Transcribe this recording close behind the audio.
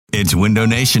It's Window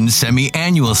Nation's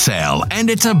semi-annual sale, and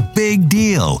it's a big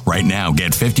deal. Right now,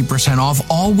 get 50% off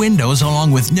all windows along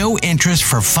with no interest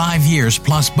for 5 years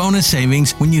plus bonus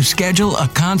savings when you schedule a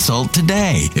consult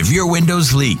today. If your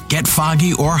windows leak, get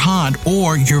foggy or hot,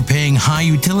 or you're paying high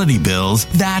utility bills,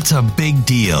 that's a big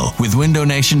deal. With Window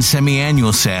Nation's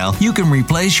semi-annual sale, you can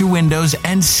replace your windows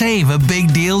and save a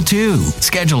big deal too.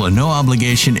 Schedule a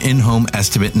no-obligation in-home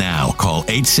estimate now. Call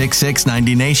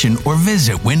 866-90NATION or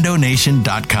visit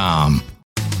windownation.com.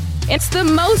 It's the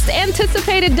most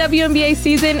anticipated WNBA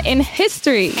season in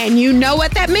history. And you know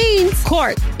what that means.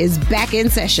 Court is back in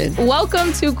session.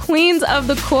 Welcome to Queens of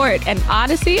the Court, an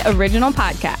Odyssey original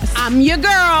podcast. I'm your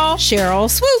girl, Cheryl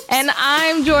Swoops. And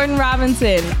I'm Jordan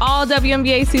Robinson. All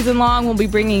WNBA season long, we'll be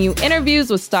bringing you interviews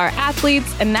with star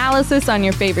athletes, analysis on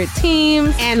your favorite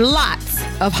teams, and lots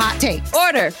of hot takes.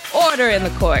 Order in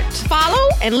the court. Follow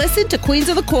and listen to Queens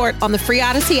of the Court on the free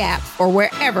Odyssey app or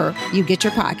wherever you get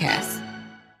your podcasts.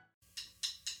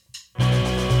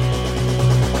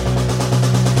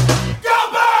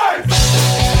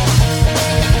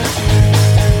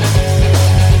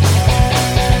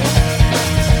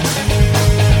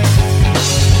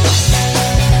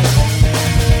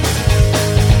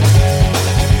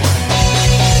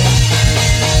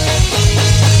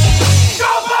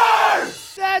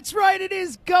 That's right, it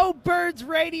is Go Birds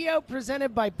Radio,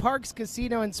 presented by Parks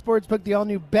Casino and Sportsbook. The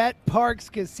all-new Bet Parks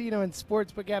Casino and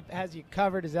Sportsbook app has you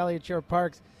covered, as Elliot Shore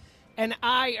Parks and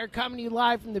I are coming to you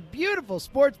live from the beautiful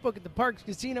Sportsbook at the Parks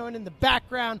Casino. And in the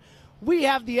background, we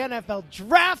have the NFL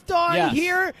Draft on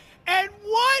here. And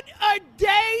what a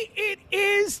day it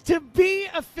is to be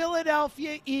a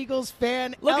Philadelphia Eagles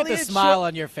fan. Look at the smile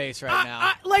on your face right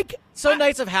now.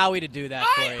 Nice of Howie to do that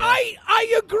for you.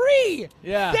 I agree.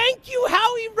 Yeah. Thank you,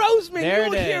 Howie Roseman. There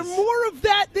You'll hear more of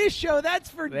that this show. That's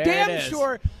for damn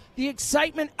sure. The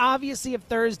excitement, obviously, of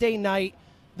Thursday night,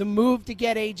 the move to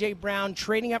get A.J. Brown,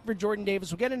 trading up for Jordan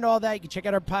Davis. We'll get into all that. You can check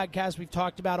out our podcast. We've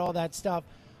talked about all that stuff.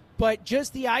 But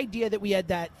just the idea that we had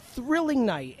that thrilling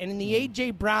night, and in the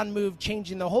A.J. Brown move,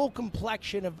 changing the whole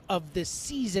complexion of this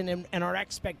season and our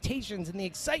expectations and the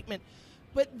excitement.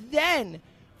 But then,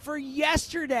 for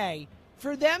yesterday,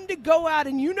 for them to go out,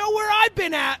 and you know where I've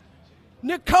been at,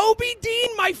 Nakobe Dean,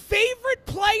 my favorite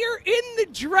player in the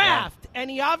draft. Yeah. And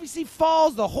he obviously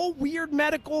falls, the whole weird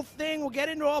medical thing. We'll get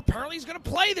into all. Apparently he's going to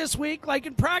play this week, like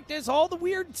in practice, all the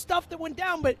weird stuff that went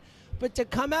down. But to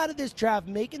come out of this draft,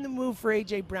 making the move for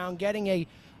A.J. Brown, getting a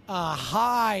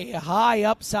high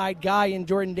upside guy in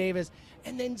Jordan Davis,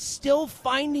 and then still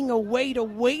finding a way to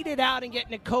wait it out and get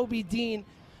Nakobe Dean,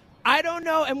 I don't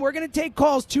know. And we're going to take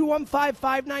calls,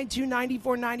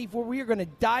 215-592-9494. We are going to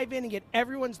dive in and get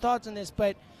everyone's thoughts on this.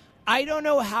 But I don't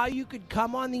know how you could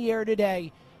come on the air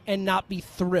today and not be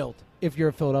thrilled if you're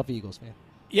a Philadelphia Eagles fan.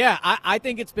 Yeah, I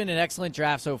think it's been an excellent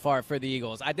draft so far for the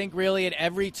Eagles. I think really at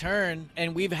every turn,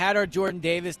 and we've had our Jordan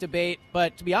Davis debate,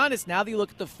 but to be honest, now that you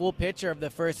look at the full picture of the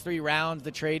first 3 rounds,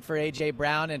 the trade for A.J.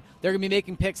 Brown, and they're going to be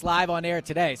making picks live on air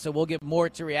today, so we'll get more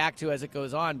to react to as it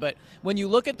goes on. But when you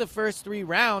look at the first 3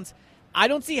 rounds, I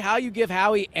don't see how you give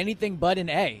Howie anything but an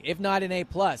A, if not an A+. A++.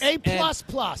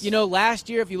 You know, last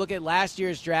year, if you look at last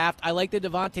year's draft, I liked the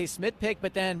Devontae Smith pick,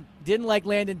 but then didn't like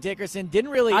Landon Dickerson.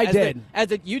 Didn't really. You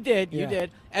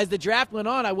did. As the draft went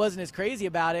on, I wasn't as crazy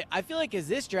about it. I feel like as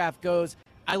this draft goes,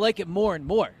 I like it more and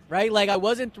more, right? Like I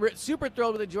wasn't super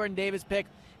thrilled with the Jordan Davis pick.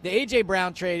 The A.J.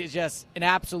 Brown trade is just an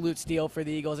absolute steal for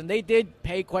the Eagles, and they did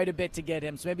pay quite a bit to get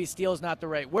him, so maybe steal is not the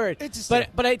right word.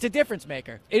 But it's a difference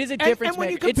maker. It is a difference maker. And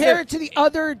when you compare it to the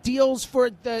other deals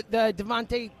for the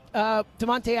Devontae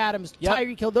Adams,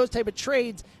 Tyreek Hill, those type of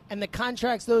trades, and the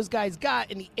contracts those guys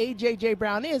got, and the A.J.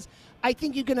 Brown is, I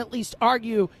think you can at least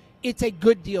argue it's a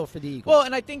good deal for the Eagles. Well,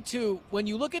 and I think, too, when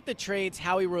you look at the trades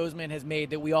Howie Roseman has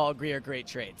made that we all agree are great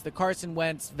trades, the Carson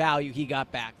Wentz value he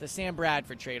got back, the Sam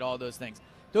Bradford trade, all those things,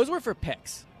 those were for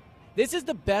picks. This is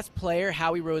the best player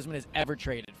Howie Roseman has ever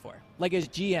traded for, like as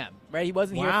GM, right? He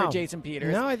wasn't here for Jason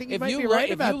Peters. No, I think you might be right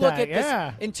about that. If you look at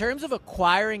this, in terms of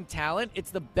acquiring talent,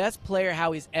 it's the best player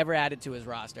Howie's ever added to his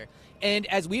roster. And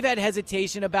as we've had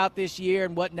hesitation about this year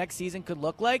and what next season could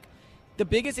look like, the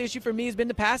biggest issue for me has been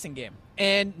the passing game.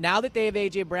 And now that they have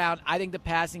A.J. Brown, I think the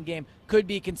passing game could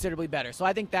be considerably better. So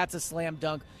I think that's a slam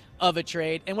dunk of a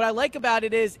trade. And what I like about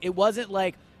it is it wasn't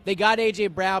like they got A.J.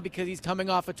 Brown because he's coming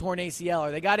off a torn ACL,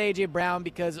 or they got A.J. Brown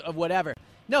because of whatever.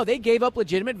 No, they gave up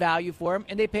legitimate value for him,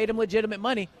 and they paid him legitimate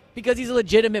money because he's a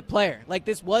legitimate player. Like,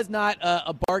 this was not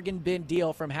a bargain bin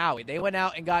deal from Howie. They went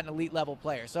out and got an elite-level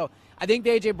player. So I think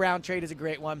the A.J. Brown trade is a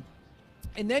great one.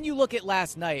 And then you look at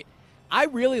last night. I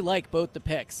really like both the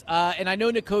picks. And I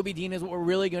know Nakobe Dean is what we're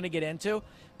really going to get into.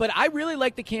 But I really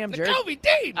like the Cam Jurgens. Nakobe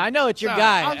Dean. I know it's your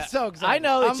guy. I'm so excited. I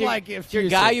know it's your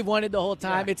guy you've wanted the whole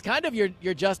time. Yeah. It's kind of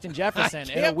your Justin Jefferson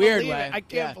in a weird way. I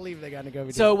can't believe they got Nakobe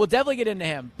Dean. So we'll definitely get into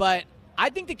him. But I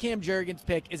think the Cam Jurgens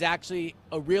pick is actually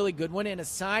a really good one and a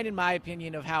sign, in my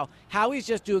opinion, of how he's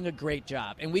just doing a great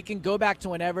job. And we can go back to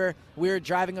whenever we were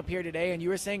driving up here today, and you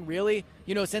were saying, really,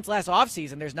 since last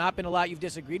offseason, there's not been a lot you've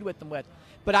disagreed with them with.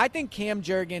 But I think Cam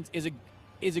Jurgens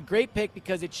is a great pick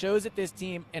because it shows that this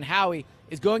team and Howie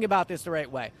is going about this the right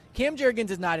way. Cam Jurgens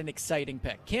is not an exciting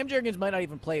pick. Cam Jurgens might not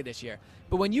even play this year.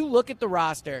 But when you look at the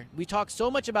roster, we talk so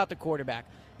much about the quarterback.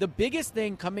 The biggest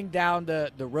thing coming down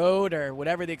the road, or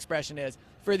whatever the expression is,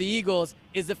 for the Eagles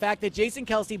is the fact that Jason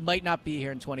Kelce might not be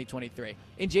here in 2023.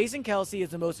 And Jason Kelce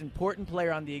is the most important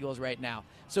player on the Eagles right now.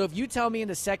 So if you tell me in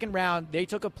the second round they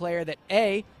took a player that,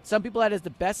 A, some people had as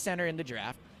the best center in the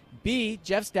draft, B,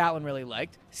 Jeff Stoutland really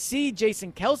liked, C,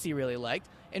 Jason Kelce really liked,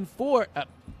 and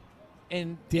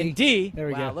D. There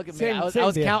we go. Look at me. I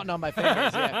was counting on my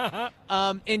fingers.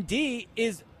 Yeah. And D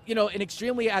is, an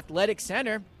extremely athletic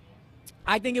center.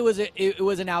 I think it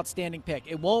was an outstanding pick.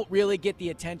 It won't really get the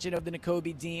attention of the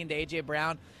Nakobe Dean, the A.J.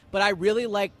 Brown, but I really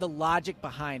like the logic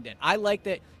behind it. I like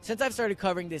that since I've started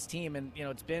covering this team, and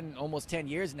it's been almost 10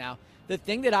 years now, the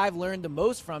thing that I've learned the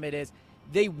most from it is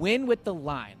they win with the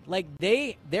line. Like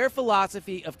their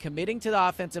philosophy of committing to the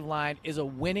offensive line is a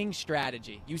winning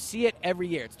strategy. You see it every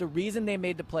year. It's the reason they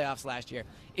made the playoffs last year.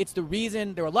 It's the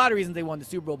reason, there were a lot of reasons they won the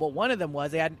Super Bowl, but one of them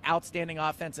was they had an outstanding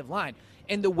offensive line.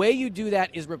 And the way you do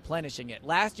that is replenishing it.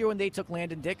 Last year when they took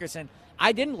Landon Dickerson,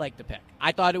 I didn't like the pick.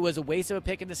 I thought it was a waste of a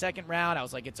pick in the second round. I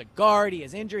was like, it's a guard, he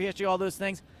has injury history, all those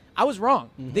things. I was wrong.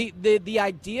 Mm-hmm. The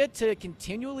idea to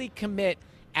continually commit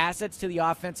assets to the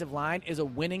offensive line is a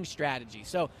winning strategy.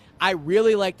 So I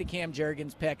really like the Cam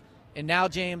Jurgens pick. And now,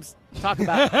 James, talk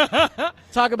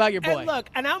about your boy. And look,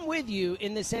 and I'm with you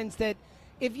in the sense that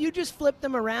if you just flip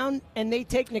them around and they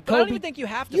take Nakobe, but I don't even think you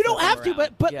have to. You don't have to,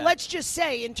 but yeah. Let's just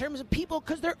say in terms of people,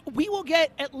 because we will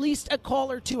get at least a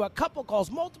call or two, a couple calls,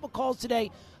 multiple calls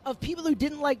today of people who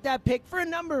didn't like that pick for a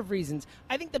number of reasons.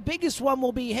 I think the biggest one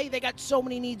will be, hey, they got so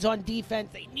many needs on defense,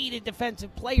 they needed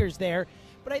defensive players there.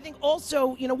 But I think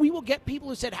also, we will get people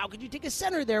who said, how could you take a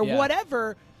center there,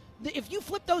 whatever. If you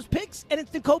flip those picks and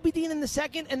it's Nakobe Dean in the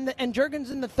second and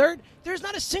Jurgens in the third, there's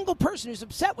not a single person who's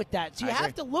upset with that. So you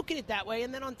have to look at it that way.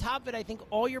 And then on top of it, I think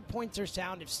all your points are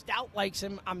sound. If Stout likes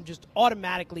him, I'm just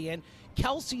automatically in.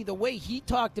 Kelce, the way he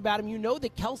talked about him,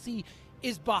 that Kelce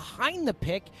is behind the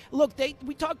pick. Look,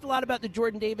 we talked a lot about the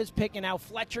Jordan Davis pick and how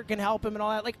Fletcher can help him and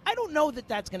all that. Like, I don't know that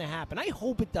that's going to happen. I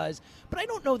hope it does. But I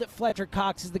don't know that Fletcher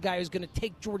Cox is the guy who's going to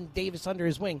take Jordan Davis under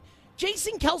his wing.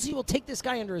 Jason Kelce will take this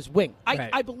guy under his wing.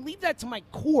 I believe that to my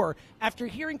core after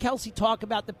hearing Kelce talk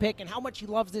about the pick and how much he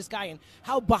loves this guy and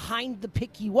how behind the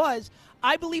pick he was.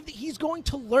 I believe that he's going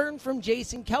to learn from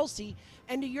Jason Kelce.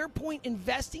 And to your point,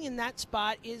 investing in that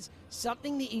spot is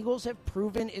something the Eagles have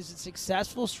proven is a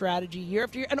successful strategy year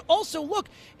after year. And also, look,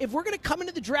 if we're going to come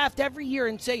into the draft every year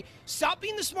and say, stop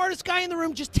being the smartest guy in the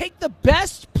room, just take the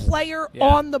best player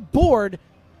on the board,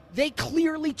 they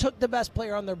clearly took the best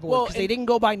player on their board because they didn't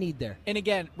go by need there. And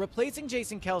again, replacing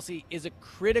Jason Kelce is a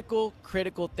critical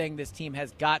thing this team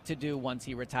has got to do once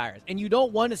he retires. And you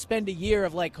don't want to spend a year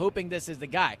of hoping this is the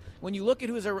guy. When you look at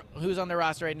who's on the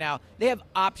roster right now, they have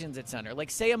options at center. Like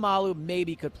Sayamalu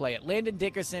maybe could play it. Landon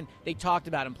Dickerson, they talked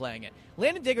about him playing it.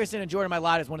 Landon Dickerson and Jordan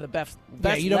Mailata is one of the best.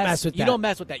 Yeah, you don't mess with that. You don't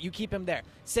mess with that. You keep him there.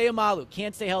 Sayamalu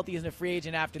can't stay healthy as a free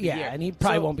agent after the year. Yeah, and he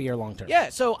probably won't be here long term. Yeah,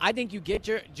 so I think you get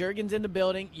Jurgens in the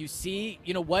building. You see,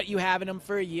 what you have in him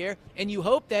for a year, and you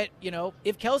hope that,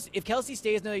 if Kelce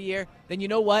stays another year, then you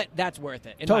know what? That's worth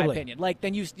it, in my opinion.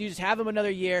 Then you just have him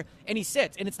another year, and he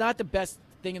sits. And it's not the best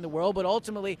thing in the world, but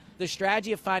ultimately the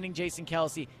strategy of finding Jason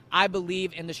Kelce, I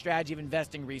believe in the strategy of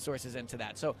investing resources into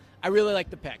that. So I really like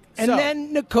the pick. And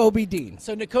then Nakobe Dean.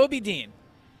 So Nakobe Dean,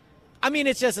 I mean,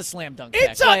 it's just a slam dunk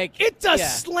pick. It's a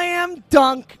slam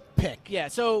dunk pick. Yeah,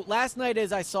 so last night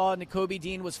as I saw Nakobe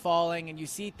Dean was falling, and you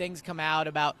see things come out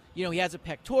about, he has a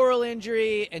pectoral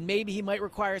injury, and maybe he might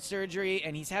require surgery,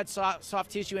 and he's had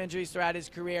soft tissue injuries throughout his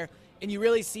career, and you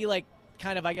really see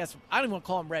kind of, I guess, I don't even want to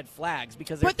call them red flags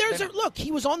because. But look,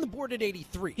 he was on the board at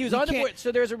 83. He was on the board,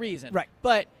 so there's a reason. Right.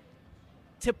 But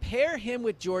to pair him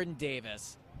with Jordan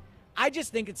Davis, I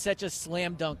just think it's such a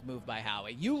slam dunk move by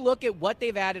Howie. You look at what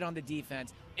they've added on the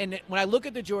defense, and when I look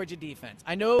at the Georgia defense,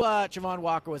 I know Travon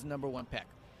Walker was the number one pick,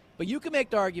 but you can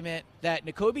make the argument that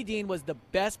Nakobe Dean was the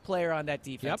best player on that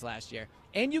defense last year,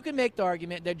 and you can make the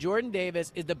argument that Jordan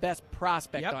Davis is the best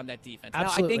prospect on that defense.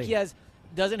 Absolutely. Now, I think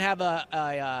he doesn't have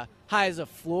a high as a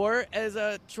floor as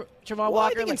a Travon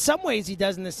Walker. I think in some ways he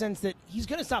does in the sense that he's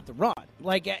going to stop the run.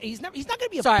 Like he's not going to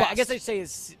be a Sorry, bust. I guess I'd say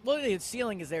his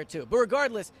ceiling is there too. But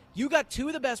regardless, you got two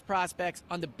of the best prospects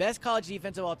on the best college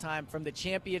defense of all time from the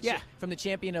champion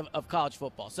of college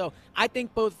football. So I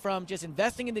think both from just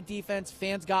investing in the defense,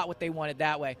 fans got what they wanted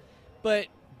that way. But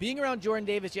being around Jordan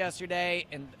Davis yesterday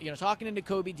and talking to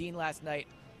Nakobe Dean last night,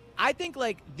 I think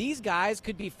like these guys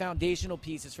could be foundational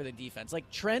pieces for the defense, like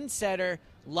trendsetter,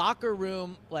 locker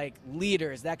room like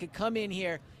leaders that could come in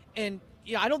here and.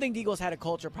 I don't think the Eagles had a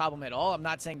culture problem at all. I'm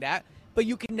not saying that. But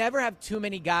you can never have too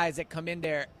many guys that come in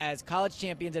there as college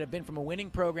champions that have been from a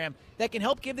winning program that can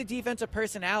help give the defense a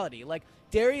personality. Like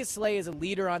Darius Slay is a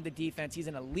leader on the defense. He's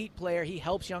an elite player. He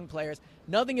helps young players.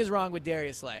 Nothing is wrong with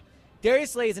Darius Slay.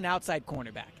 Darius Slay is an outside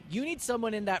cornerback. You need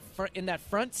someone in that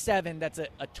front seven that's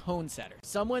a tone setter,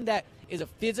 someone that is a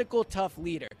physical, tough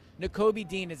leader. Nakobe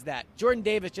Dean is that. Jordan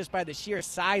Davis, just by the sheer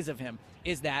size of him,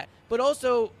 is that. But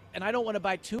also, and I don't want to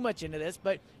buy too much into this,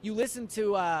 but you listen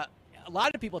to a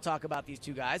lot of people talk about these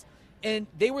two guys, and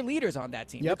they were leaders on that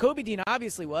team. Yep. Nakobe Dean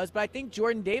obviously was, but I think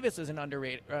Jordan Davis was an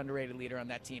underrated leader on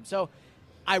that team. So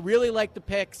I really like the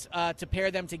picks to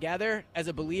pair them together as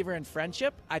a believer in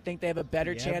friendship. I think they have a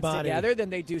better chance together than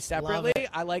they do separately.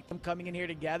 I like them coming in here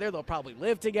together. They'll probably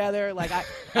live together. Like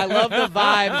I love the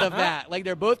vibes of that. Like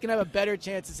they're both going to have a better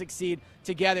chance to succeed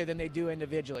together than they do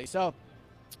individually. So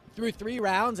through 3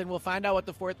 rounds, and we'll find out what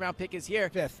the 4th round pick is here.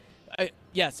 5th. The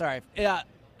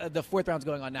 4th round's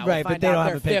going on now. Right, we'll but they don't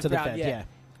have a pick to the 5th. Yeah.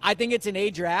 I think it's an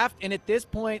A draft, and at this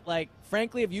point, like,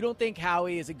 frankly, if you don't think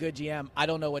Howie is a good GM, I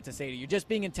don't know what to say to you. You're just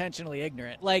being intentionally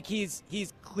ignorant. Like, he's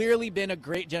clearly been a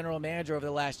great general manager over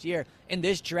the last year, and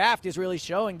this draft is really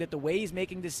showing that the way he's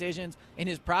making decisions and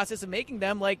his process of making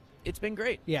them, like, it's been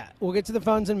great. Yeah, we'll get to the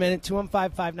phones in a minute.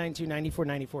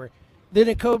 215-592-9494. The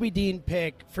Nakobe Dean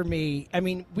pick for me, I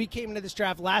mean, we came into this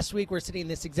draft last week. We're sitting in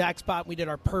this exact spot. We did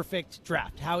our perfect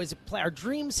draft. How is it play? Our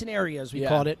dream scenarios, we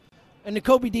called it. And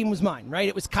Nakobe Dean was mine, right?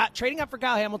 It was trading up for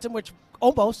Kyle Hamilton, which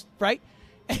almost, right?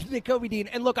 And Nakobe Dean.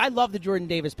 And look, I love the Jordan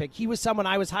Davis pick. He was someone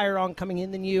I was higher on coming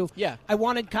in than you. Yeah. I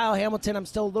wanted Kyle Hamilton. I'm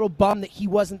still a little bummed that he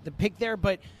wasn't the pick there,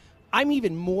 but I'm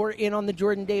even more in on the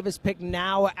Jordan Davis pick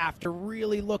now after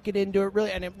really looking into it.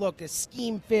 Really, and a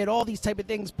scheme fit, all these type of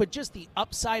things, but just the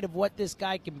upside of what this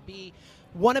guy can be.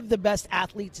 One of the best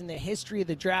athletes in the history of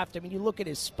the draft. I mean, you look at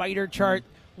his spider chart,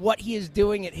 what he is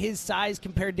doing at his size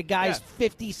compared to guys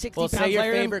 50, 60 pounds say your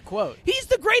higher. favorite quote. He's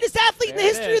the greatest athlete in the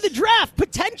There it history of the is. draft,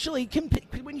 potentially,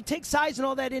 when you take size and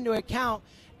all that into account.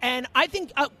 And I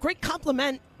think a great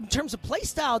compliment in terms of play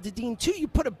style to Dean, too. You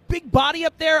put a big body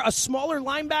up there, a smaller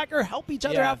linebacker, help each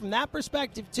other out from that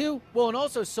perspective, too. Well, and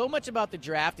also so much about the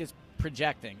draft is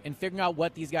projecting and figuring out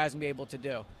what these guys can be able to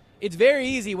do. It's very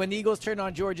easy when the Eagles turn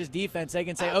on Georgia's defense. They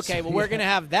can say, okay, well, we're going to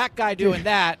have that guy doing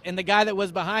that, and the guy that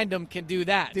was behind him can do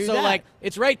that. Like,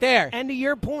 it's right there. And to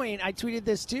your point, I tweeted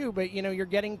this too, but, you're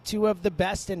getting two of the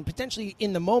best and potentially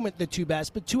in the moment the two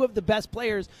best, but two of the best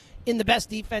players in the best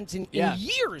defense in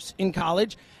years in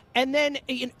college. And then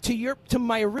to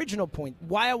my original point,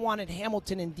 why I wanted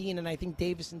Hamilton and Dean, and I think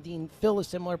Davis and Dean fill a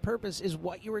similar purpose, is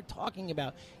what you were talking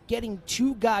about. Getting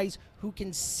two guys who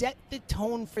can set the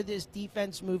tone for this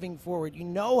defense moving forward. You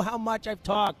know how much I've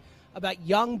talked about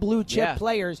young blue chip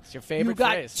players. It's your favorite You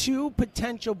got phrase. two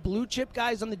potential blue chip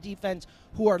guys on the defense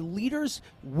who are leaders,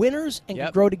 winners, and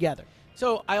can grow together.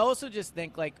 So I also just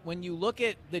think, like, when you look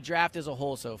at the draft as a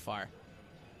whole so far,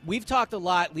 we've talked a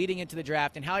lot leading into the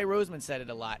draft, and Howie Roseman said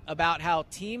it a lot, about how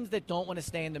teams that don't want to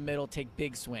stay in the middle take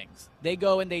big swings. They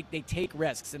go and they take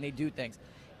risks and they do things.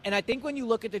 And I think when you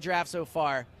look at the draft so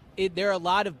far, there are a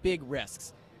lot of big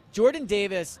risks. Jordan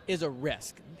Davis is a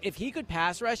risk. If he could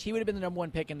pass rush, he would have been the number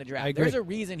 1 pick in the draft. I agree. There's a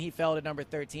reason he fell to number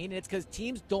 13, and it's because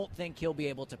teams don't think he'll be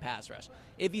able to pass rush.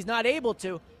 If he's not able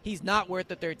to, he's not worth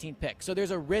the 13th pick. So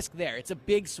there's a risk there. It's a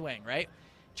big swing, right?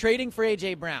 Trading for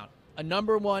A.J. Brown, a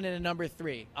number 1 and a number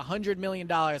 3, $100 million,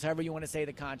 however you want to say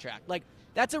the contract. Like,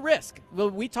 that's a risk. Well,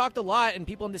 we talked a lot, and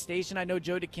people in the station, I know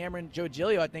Joe DeCameron, Joe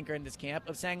Giglio, I think, are in this camp,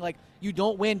 of saying, like, you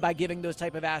don't win by giving those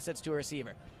type of assets to a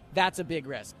receiver. That's a big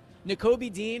risk.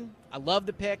 Nakobe Dean, I love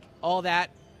the pick, all that.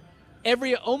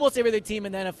 Almost every other team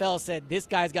in the NFL said this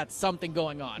guy's got something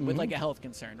going on with, like, a health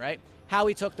concern, right?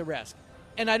 Howie took the risk.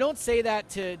 And I don't say that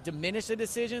to diminish the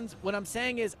decisions. What I'm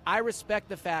saying is I respect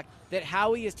the fact that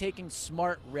Howie is taking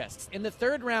smart risks. In the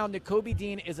 3rd round, Nakobe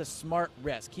Dean is a smart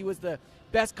risk. He was the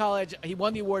best he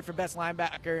won the award for best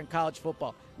linebacker in college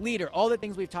football. Leader, all the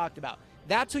things we've talked about.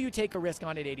 That's who you take a risk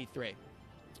on at 83.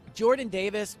 Jordan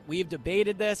Davis, we've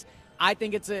debated this. I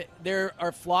think there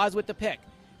are flaws with the pick.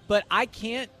 But I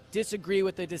can't disagree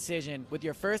with the decision with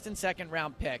your 1st and 2nd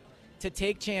round pick to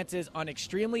take chances on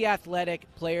extremely athletic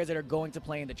players that are going to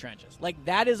play in the trenches. Like,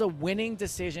 that is a winning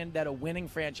decision that a winning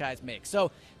franchise makes.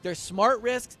 So they're smart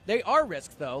risks. They are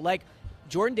risks, though. Like,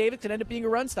 Jordan Davis could end up being a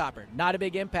run stopper, not a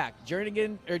big impact.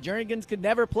 Jernigan could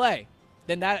never play.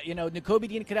 Then that, Nakobe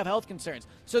Dean could have health concerns.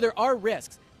 So there are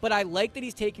risks. But I like that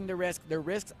he's taking the risk. The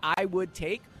risks I would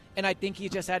take, and I think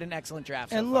he's just had an excellent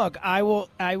draft. And so far. look,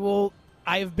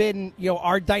 I have been,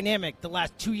 our dynamic the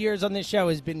last 2 years on this show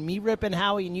has been me ripping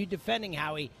Howie and you defending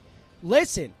Howie.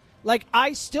 Listen,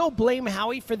 I still blame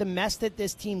Howie for the mess that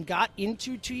this team got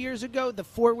into 2 years ago, the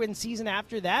 4-win season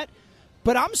after that.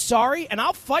 But I'm sorry, and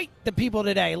I'll fight the people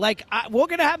today. We're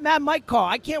going to have Mad Mike call.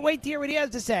 I can't wait to hear what he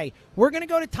has to say. We're going to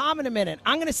go to Tom in a minute.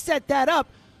 I'm going to set that up.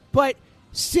 But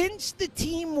since the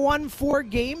team won 4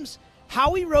 games,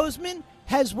 Howie Roseman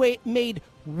has made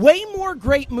way more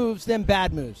great moves than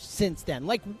bad moves since then.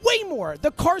 Way more. The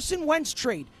Carson Wentz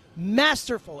trade,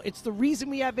 masterful. It's the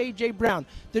reason we have A.J. Brown.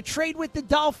 The trade with the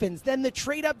Dolphins, then the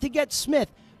trade up to get Smith,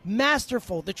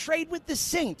 masterful. The trade with the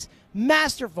Saints,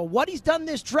 masterful. What he's done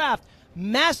this draft,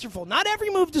 masterful. Not every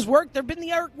move has worked. There have been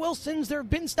the Eric Wilsons. There have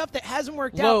been stuff that hasn't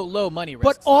worked out. Low money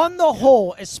risks. But on the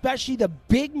whole, especially the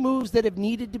big moves that have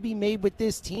needed to be made with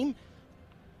this team,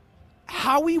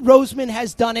 Howie Roseman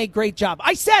has done a great job.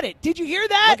 I said it. Did you hear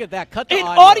that? Look at that. Cut the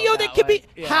audio that could be.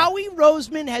 Yeah. Howie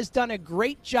Roseman has done a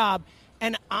great job.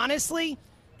 And honestly,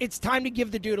 it's time to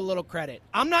give the dude a little credit.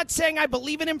 I'm not saying I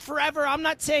believe in him forever. I'm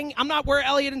not where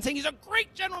Elliott and saying he's a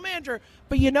great general manager.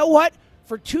 But you know what?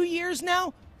 For 2 years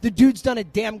now, the dude's done a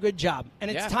damn good job, and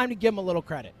it's time to give him a little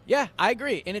credit. Yeah, I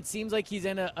agree, and it seems like he's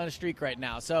in a streak right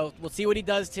now. So we'll see what he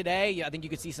does today. I think you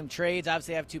could see some trades.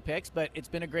 Obviously, I have 2 picks, but it's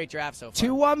been a great draft so far.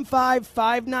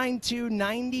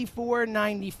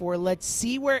 215-592-9494. Let's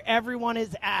see where everyone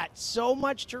is at. So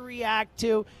much to react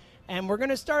to, and we're going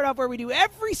to start off where we do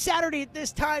every Saturday at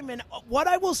this time. And what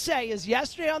I will say is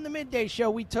yesterday on the Midday Show,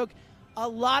 we took a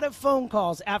lot of phone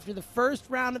calls after the first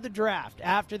round of the draft,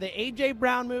 after the A.J.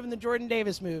 Brown move and the Jordan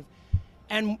Davis move,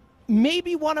 and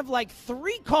maybe one of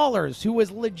 3 callers who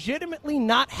was legitimately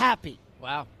not happy.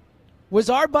 Wow. Was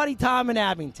our buddy Tom in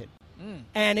Abington.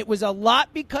 And it was a lot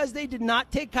because they did not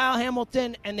take Kyle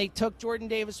Hamilton and they took Jordan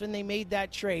Davis when they made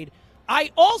that trade.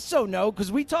 I also know,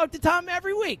 because we talk to Tom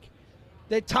every week,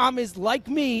 that Tom is, like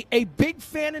me, a big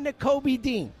fan of Nakobe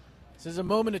Dean. This is a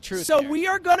moment of truth. So here. we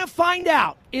are going to find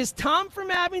out, is Tom from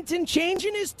Abington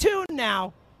changing his tune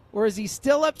now, or is he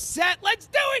still upset? Let's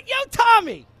do it. Yo,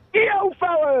 Tommy. Yo,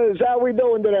 fellas. How we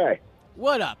doing today?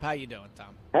 What up? How you doing, Tom?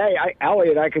 Hey,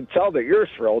 Elliot, I could tell that you're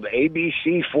thrilled.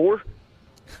 ABC4?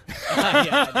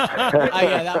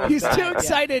 He's too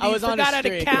excited. He forgot how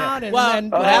to count. And well, then,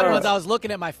 what happened was I was looking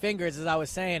at my fingers as I was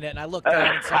saying it, and I looked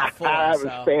down and saw 4. That was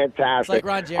fantastic. It's like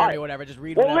Ron Jeremy or whatever. Just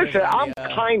read well, whatever. Listen, I'm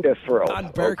kind of thrilled.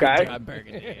 On Burgundy. Okay? On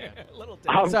Burgundy.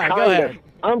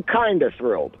 I'm kind of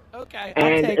thrilled. Okay,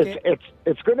 and I'll take it.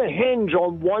 It's going to hinge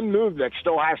on one move that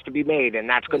still has to be made, and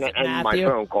that's going to end my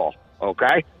phone call.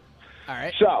 Okay? All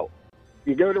right. So,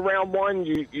 you go to round 1,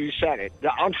 you said it.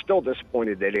 I'm still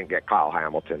disappointed they didn't get Kyle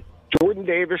Hamilton. Jordan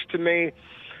Davis, to me,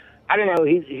 I don't know.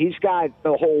 He's got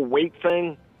the whole weight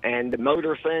thing and the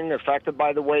motor thing affected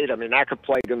by the weight. I mean, that could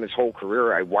plague him his whole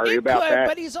career. I worry about that.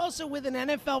 But he's also with an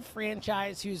NFL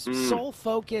franchise whose sole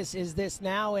focus is this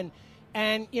now. And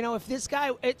if this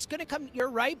guy, it's going to come,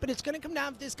 you're right, but it's going to come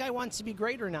down if this guy wants to be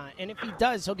great or not. And if he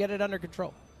does, he'll get it under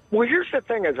control. Well, here's the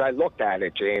thing. As I looked at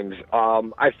it, James,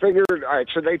 I figured, all right,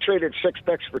 so they traded 6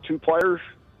 picks for 2 players,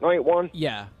 night 1?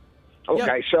 Yeah.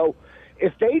 Okay, yep. So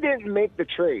if they didn't make the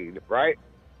trade, right,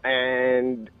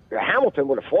 and Hamilton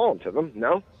would have fallen to them,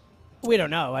 no? We don't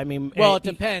know. I mean, well, it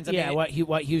depends. I mean,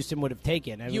 what Houston would have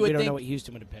taken. I mean, we don't know what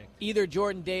Houston would have picked. Either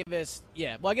Jordan Davis,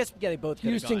 well, I guess they both could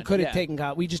have Houston gone. could have taken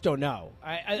Kyle. We just don't know.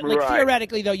 Right.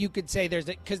 Theoretically, though, you could say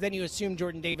because then you assume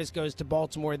Jordan Davis goes to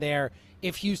Baltimore there.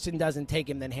 If Houston doesn't take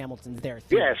him, then Hamilton's there.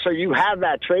 Yeah, so you have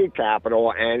that trade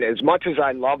capital, and as much as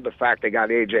I love the fact they got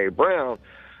A.J. Brown,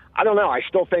 I don't know. I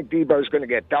still think Debo's going to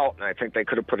get dealt, and I think they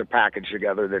could have put a package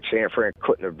together that San Fran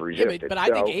couldn't have resisted. Yeah, but I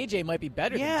think A.J. might be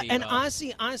better than Debo. Yeah, and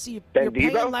honestly,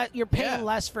 you're paying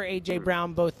less for A.J.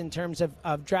 Brown, both in terms of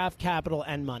draft capital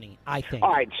and money, I think.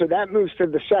 All right, so that moves to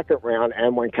the second round,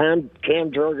 and when Cam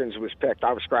Jurgens was picked,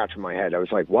 I was scratching my head. I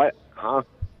was like, what? Huh?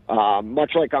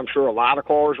 Much like I'm sure a lot of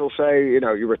callers will say,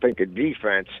 you were thinking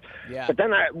defense. Yeah. But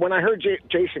then when I heard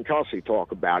Jason Kelce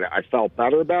talk about it, I felt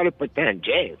better about it. But then,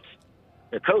 James,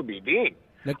 Nakobe Dean.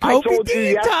 I told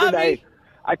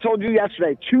you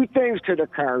yesterday 2 things could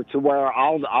occur to where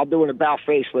I'll do an about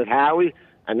face with Howie,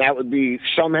 and that would be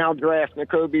somehow draft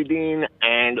Nakobe Dean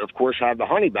and, of course, have the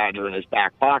Honey Badger in his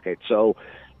back pocket. So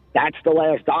That's the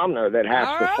last domino that has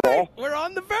All to right, fall. we're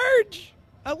on the verge.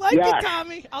 I like it,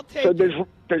 Tommy. I'll take so it.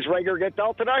 Does Rager get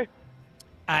dealt today?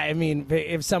 I mean,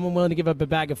 if someone willing to give up a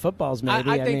bag of footballs, maybe.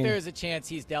 I think there's a chance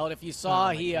he's dealt. If you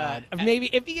saw, maybe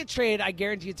if he gets traded, I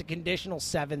guarantee it's a conditional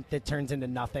 7th that turns into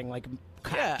nothing, like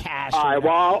cash. All right,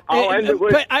 well, I'll end it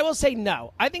with. But I will say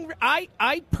no.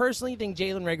 I personally think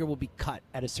Jalen Reagor will be cut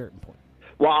at a certain point.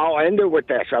 Well, I'll end it with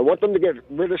this. I want them to get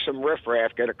rid of some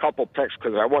riffraff, get a couple picks,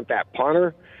 because I want that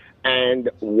punter. And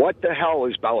what the hell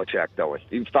is Belichick doing?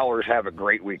 You fellas have a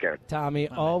great weekend. Tommy,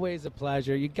 always a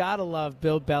pleasure. You got to love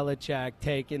Bill Belichick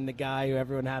taking the guy who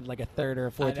everyone had like a 3rd or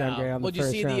a 4th round grade on the first round. Well,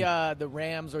 did you see the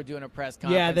Rams were doing a press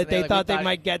conference? Yeah, that they thought they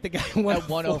might get the guy at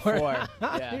 104.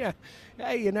 Yeah.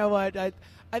 Hey, you know what? I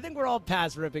think we're all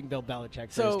past ripping Bill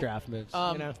Belichick for his draft moves.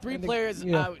 Three players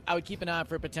I would keep an eye on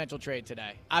for a potential trade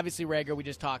today. Obviously, Reagor, we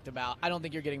just talked about. I don't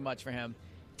think you're getting much for him.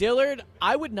 Dillard,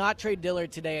 I would not trade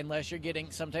Dillard today unless you're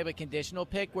getting some type of conditional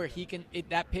pick where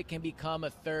that pick can become a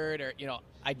 3rd or,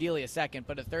 ideally a 2nd,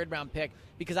 but a 3rd-round pick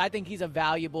because I think he's a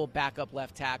valuable backup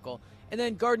left tackle. And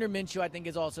then Gardner Minshew, I think,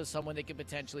 is also someone that could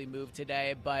potentially move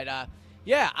today. But, I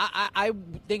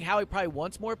think Howie probably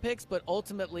wants more picks, but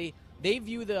ultimately they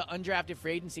view the undrafted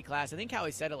free agency class, I think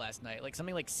Howie said it last night, like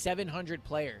something like 700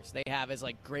 players they have as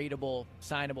like gradable,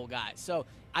 signable guys. So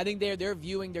I think they're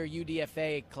viewing their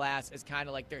UDFA class as kind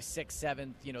of like their 6th,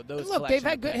 7th, those. Look, they've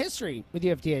had good history with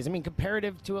UFDAs. I mean,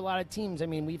 comparative to a lot of teams. I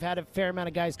mean, we've had a fair amount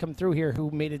of guys come through here who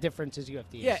made a difference as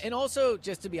UFDAs. Yeah, and also,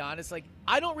 just to be honest,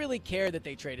 I don't really care that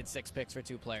they traded 6 picks for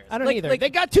 2 players. I don't either. They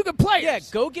got 2 good players. Yeah,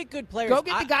 go get good players. Go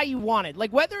get the guy you wanted.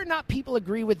 Like, whether or not people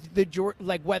agree with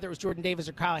whether it was Jordan Davis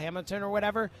or Kyle Hamilton or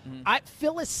whatever,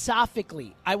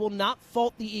 philosophically, I will not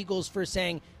fault the Eagles for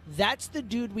saying, that's the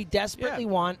dude we desperately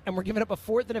want, and we're giving up a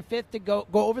 4th and a 5th to go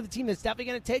over the team that's definitely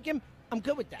going to take him. I'm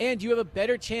good with that. And you have a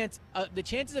better chance. The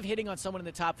chances of hitting on someone in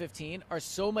the top 15 are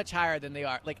so much higher than they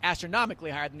are, like astronomically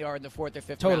higher than they are in the 4th or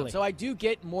 5th round. So I do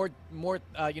get more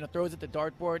throws at the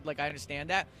dartboard. Like, I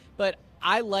understand that. But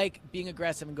I like being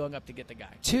aggressive and going up to get the guy.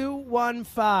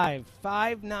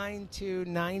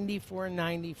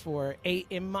 215-592-9494.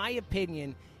 In my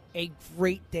opinion, a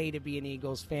great day to be an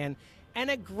Eagles fan. And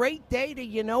a great day to,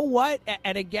 you know what?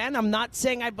 And again, I'm not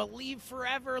saying I believe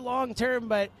forever long term,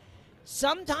 but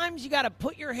sometimes you got to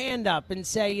put your hand up and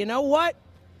say, you know what?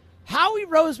 Howie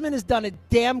Roseman has done a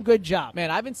damn good job. Man,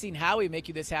 I haven't seen Howie make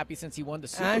you this happy since he won the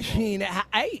Super Bowl. I mean,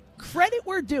 hey, credit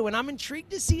we're due, and I'm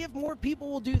intrigued to see if more people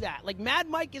will do that. Like, Mad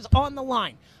Mike is on the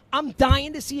line. I'm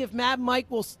dying to see if Mad Mike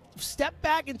will step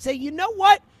back and say, you know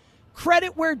what?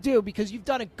 Credit where due, because you've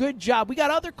done a good job. We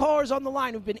got other callers on the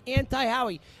line who've been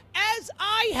anti-Howie, as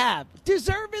I have.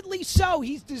 Deservedly so.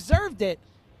 He's deserved it.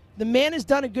 The man has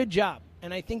done a good job.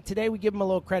 And I think today we give him a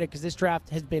little credit because this draft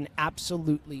has been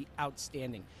absolutely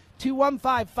outstanding.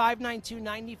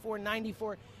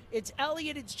 215-592-9494. It's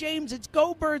Elliot, it's James, it's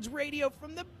Go Birds Radio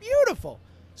from the beautiful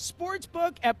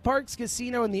Sportsbook at Parx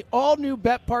Casino, and the all-new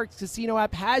Bet Parx Casino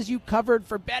app has you covered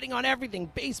for betting on everything: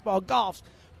 baseball, golf,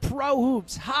 pro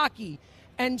hoops, hockey,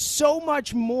 and so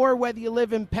much more. Whether you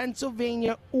live in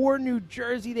Pennsylvania or New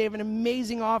Jersey, they have an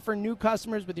amazing offer. New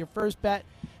customers with your first bet.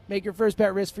 Make your first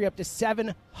bet risk-free up to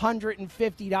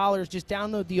 $750. Just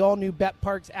download the all-new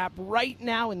BetParx app right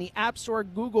now in the App Store,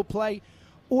 Google Play,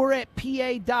 or at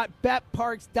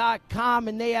pa.betparx.com.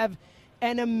 And they have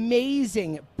an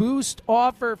amazing boost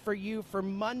offer for you for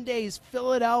Monday's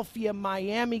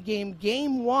Philadelphia-Miami game,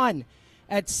 Game 1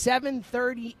 at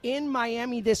 7:30 in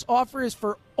Miami. This offer is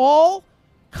for all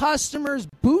customers.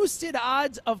 Boosted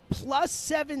odds of plus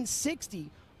 760.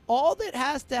 All that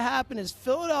has to happen is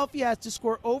Philadelphia has to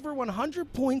score over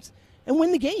 100 points and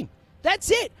win the game.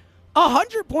 That's it.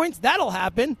 100 points, that'll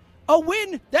happen. A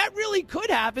win, that really could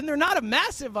happen. They're not a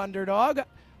massive underdog.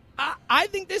 I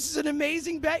think this is an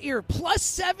amazing bet here. Plus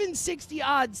 760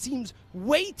 odds seems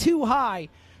way too high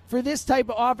for this type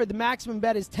of offer. The maximum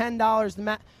bet is $10.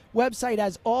 The website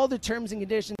has all the terms and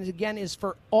conditions. Again, is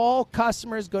for all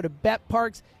customers. Go to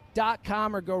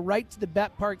betparx.com or go right to the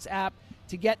BetParx app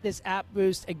to get this app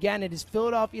boost. Again, it is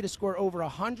Philadelphia to score over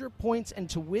 100 points and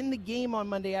to win the game on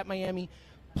Monday at Miami,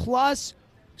 plus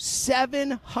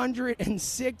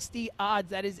 760 odds.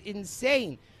 That is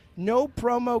insane. No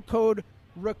promo code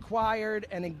required.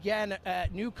 And again,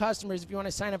 new customers, if you want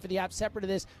to sign up for the app separate of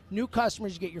this, new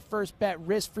customers, you get your first bet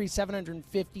risk-free,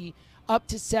 $750 up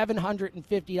to $750.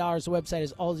 The website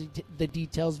has all the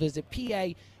details. Visit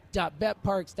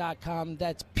pa.betparx.com.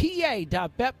 That's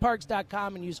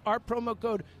pa.betparx.com and use our promo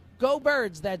code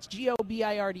GOBIRDS. That's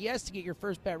GOBIRDS to get your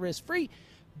first bet risk-free.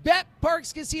 Bet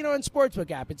Parx Casino and Sportsbook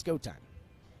app. It's go time.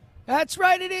 That's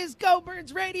right. It is Go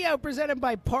Birds Radio, presented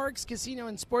by Parks Casino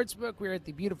and Sportsbook. We're at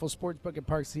the beautiful Sportsbook at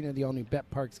Parks Casino. The all-new Bet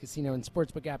Parks Casino and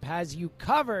Sportsbook app has you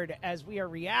covered as we are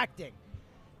reacting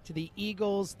to the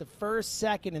Eagles, the first,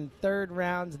 second, and third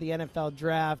rounds of the NFL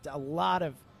Draft. A lot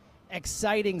of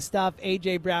exciting stuff.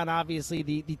 A.J. Brown, obviously,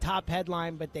 the top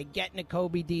headline, but they get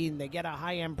Nakobe Dean. They get a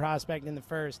high-end prospect in the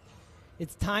first.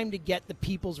 It's time to get the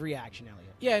people's reaction, Elliot.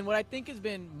 Yeah, and what I think has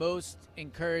been most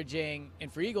encouraging,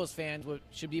 and for Eagles fans, what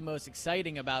should be most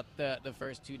exciting about the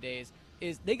first 2 days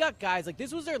is they got guys, like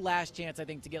this was their last chance, I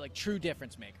think, to get like true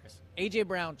difference makers. A.J.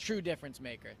 Brown, true difference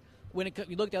maker. When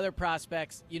you look at other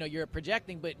prospects, you're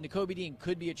projecting, but Nakobe Dean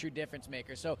could be a true difference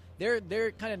maker. So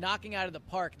they're kind of knocking out of the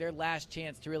park their last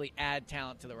chance to really add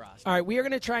talent to the roster. All right, we are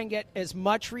going to try and get as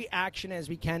much reaction as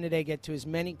we can today, get to as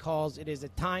many calls. It is a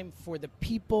time for the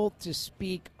people to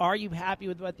speak. Are you happy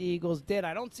with what the Eagles did?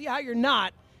 I don't see how you're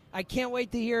not. I can't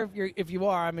wait to hear if you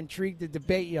are. I'm intrigued to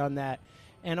debate you on that.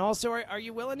 And also, are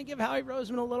you willing to give Howie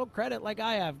Roseman a little credit like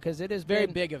I have? Because it is very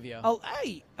big of you. Oh,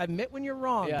 hey, admit when you're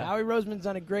wrong. Yeah. Howie Roseman's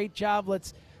done a great job.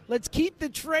 Let's keep the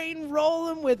train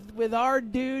rolling with our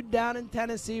dude down in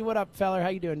Tennessee. What up, feller? How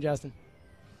you doing, Justin?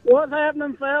 What's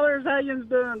happening, fellers? How you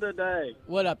doing today?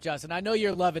 What up, Justin? I know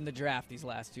you're loving the draft these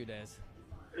last 2 days.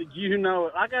 You know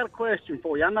it. I got a question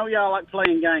for you. I know y'all like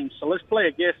playing games, so let's play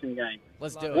a guessing game.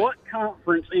 Let's do it. What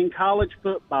conference in college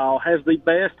football has the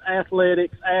best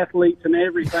athletics, athletes, and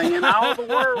everything in all the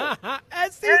world?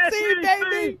 SEC,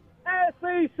 baby!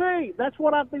 SEC. That's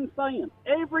what I've been saying.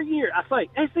 Every year I say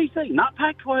SEC, not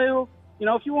Pac-12.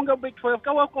 If you want to go Big 12,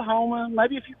 go Oklahoma,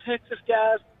 maybe a few Texas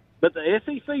guys. But the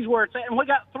SEC is where it's at. And we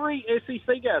got 3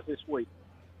 SEC guys this week.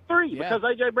 3, because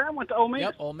A.J. Brown went to Ole Miss.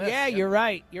 Yep, Ole Miss. Yeah, you're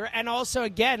right. And also,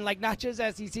 again, like not just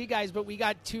SEC guys, but we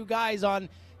got 2 guys on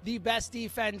the best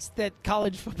defense that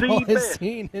college football has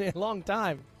seen in a long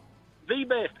time. The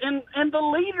best. And the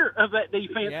leader of that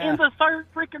defense in the third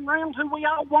freaking round, who we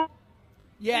all want.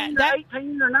 Yeah,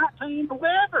 18 or 19 or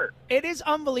whatever. It is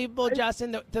unbelievable,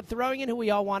 Justin, the throwing in who we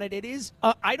all wanted. It is,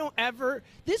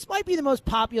 this might be the most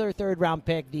popular third-round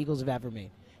pick the Eagles have ever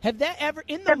made. Have that ever,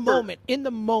 in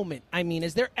the moment, I mean,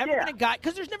 has there ever been a guy,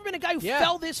 because there's never been a guy who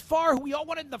fell this far who we all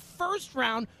wanted in the first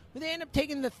round, but they end up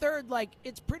taking the third. Like,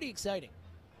 it's pretty exciting.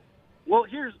 Well,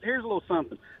 here's a little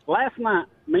something. Last night,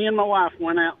 me and my wife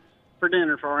went out for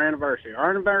dinner for our anniversary. Our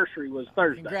anniversary was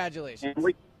Thursday. Congratulations.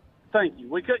 And thank you.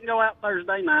 We couldn't go out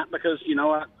Thursday night because,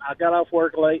 I got off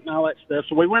work late and all that stuff.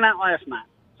 So we went out last night.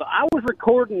 So I was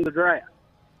recording the draft.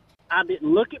 I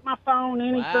didn't look at my phone,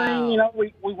 anything. Wow.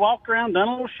 We walked around, done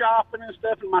a little shopping and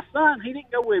stuff. And my son, he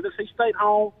didn't go with us. He stayed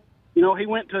home. He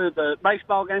went to the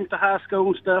baseball games to high school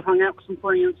and stuff, hung out with some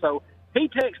friends. So he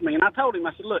texted me, and I told him,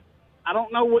 I said, look, I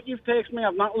don't know what you've texted me.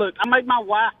 I've not looked. I made my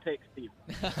wife text him.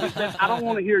 He said, I don't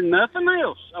want to hear nothing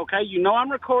else, okay?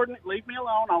 I'm recording it. Leave me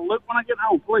alone. I'll look when I get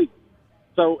home, please.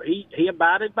 So he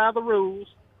abided by the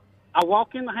rules. I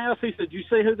walk in the house. He said, you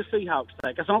see who the Seahawks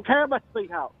take? I said, I don't care about the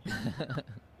Seahawks.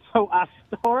 So I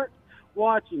start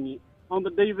watching it on the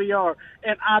DVR,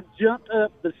 and I jumped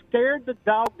up, scared the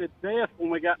dog to death when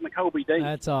we got Nakobe Dean.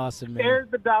 That's awesome, man.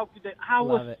 Scared the dog to death. I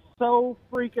was so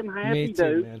freaking happy, Me too,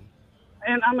 dude. man.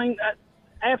 And, I mean,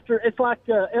 it's like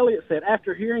Elliot said,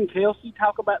 after hearing Kelsey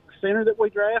talk about the center that we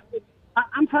drafted,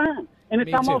 I'm fine. And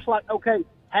it's almost like, okay,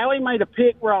 Howie made a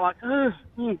pick where I'm like,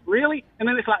 really? And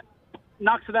then it's like,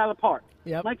 knocks it out of the park.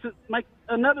 Yep. Makes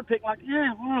another pick like,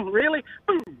 really?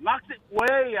 Boom, knocks it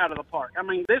way out of the park. I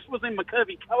mean, this was in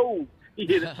McCovey Cove. He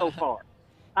hit it so far.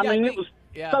 I mean, it was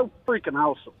so freaking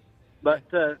awesome. But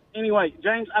anyway,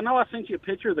 James, I know I sent you a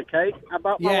picture of the cake I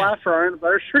bought my wife for our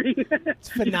anniversary. It's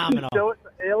phenomenal. Show it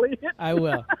to Elliot. I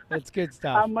will. It's good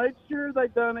stuff. I made sure they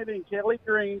done it in Kelly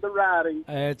Green, the writing.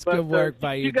 It's good work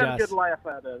by you, She got Jess. a good laugh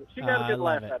out of it. She got a good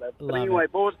laugh out of it. But Love anyway,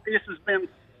 it. boys, this has been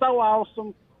so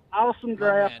awesome. Awesome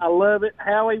draft. I love it.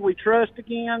 Howie, we trust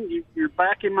again. You're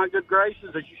back in my good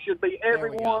graces, as you should be.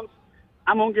 Everyone's.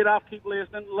 I'm going to get off, keep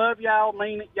listening. Love y'all,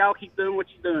 mean it. Y'all keep doing what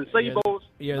you're doing. See you, boys.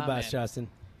 You're the best, Justin.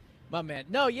 My man.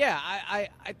 No, yeah, I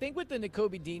think with the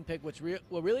Nakobe Dean pick, what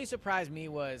really surprised me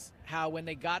was how when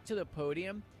they got to the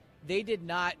podium, they did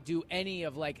not do any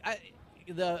of yes,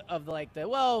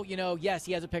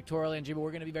 he has a pectoral injury, but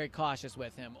we're going to be very cautious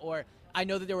with him. Or I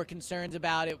know that there were concerns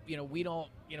about it.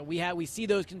 We see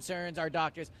those concerns. Our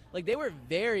doctors, they were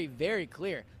very, very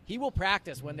clear. He will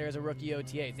practice when there's a rookie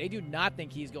OTAs. They do not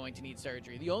think he's going to need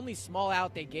surgery. The only small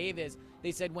out they gave is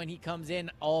they said when he comes in,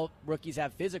 all rookies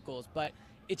have physicals. But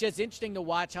it's just interesting to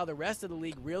watch how the rest of the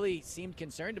league really seemed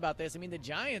concerned about this. I mean, the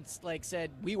Giants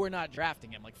said we were not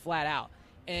drafting him, flat out.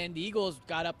 And the Eagles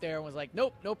got up there and was like,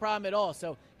 nope, no problem at all.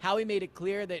 So Howie made it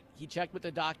clear that he checked with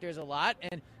the doctors a lot,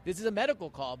 and this is a medical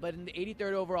call. But in the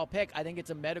 83rd overall pick, I think it's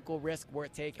a medical risk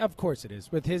worth taking. Of course it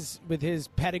is. With his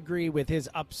pedigree, with his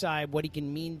upside, what he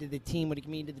can mean to the team, what he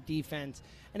can mean to the defense.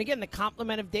 And again, the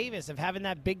compliment of Davis, of having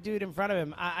that big dude in front of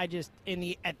him. I just, at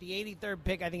the 83rd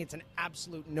pick, I think it's an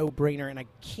absolute no-brainer, and I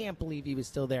can't believe he was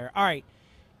still there. All right,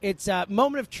 it's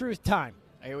moment of truth time.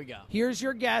 Here we go. Here's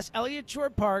your guess. Elliott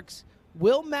Shorr-Parks,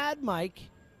 will Mad Mike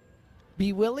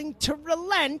be willing to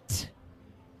relent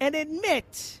and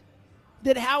admit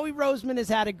that Howie Roseman has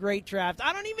had a great draft?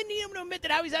 I don't even need him to admit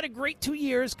that Howie's had a great 2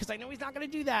 years, because I know he's not going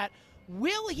to do that.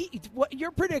 Will he? What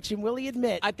your prediction? Will he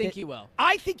admit? I think he will.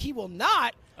 I think he will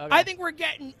not. Okay. I think we're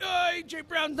getting, A.J.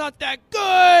 Brown's not that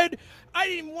good. I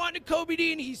didn't even want Kobe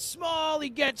Dean. He's small. He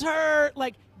gets hurt.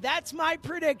 Like, that's my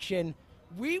prediction.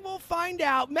 We will find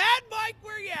out. Mad Mike,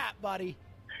 where you at, buddy?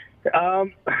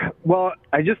 Well,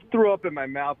 I just threw up in my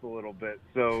mouth a little bit,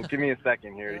 so give me a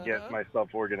second here to get myself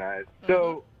organized.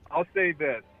 So I'll say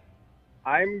this: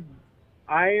 I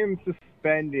am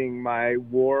suspending my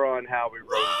war on Howie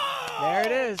Roseman. There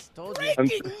it is. Told you.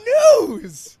 Breaking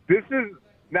news. This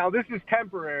is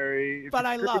temporary. If But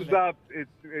I love it. Up,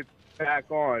 it's back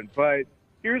on. But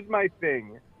here's my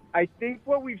thing: I think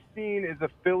what we've seen is a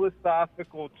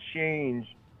philosophical change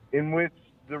in which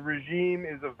the regime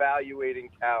is evaluating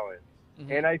talent.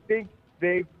 Mm-hmm. And I think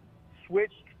they've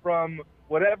switched from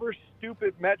whatever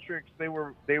stupid metrics they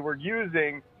were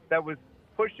using that was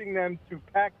pushing them to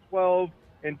Pac-12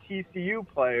 and TCU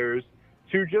players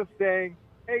to just saying,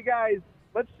 hey guys,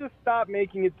 let's just stop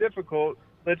making it difficult.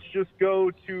 Let's just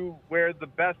go to where the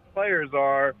best players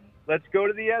are. Let's go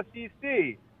to the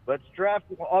SEC. Let's draft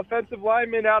offensive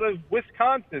linemen out of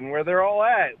Wisconsin where they're all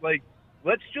at. Like,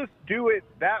 let's just do it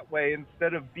that way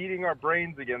instead of beating our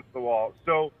brains against the wall.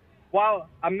 So while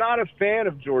I'm not a fan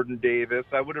of Jordan Davis,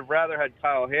 I would have rather had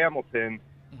Kyle Hamilton.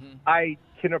 Mm-hmm. I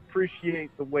can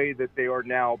appreciate the way that they are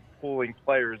now pulling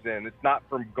players in. It's not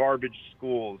from garbage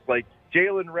schools. Like,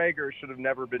 Jalen Reagor should have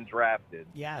never been drafted.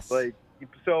 Yes. Like,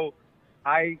 so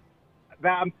I'm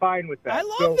fine with that. I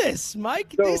love this,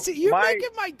 Mike.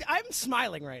 I'm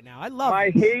smiling right now. I love it. My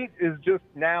hate is just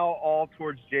now all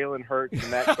towards Jalen Hurts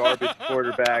and that garbage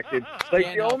quarterback. And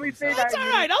the only thing that's all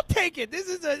right. I'll take it. This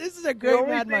is a great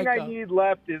Mad Mike. The only thing I need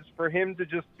left is for him to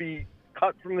just be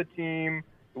cut from the team.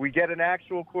 We get an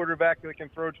actual quarterback that can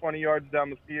throw 20 yards down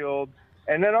the field,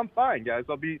 and then I'm fine, guys.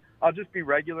 I'll just be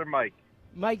regular Mike.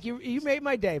 Mike, you made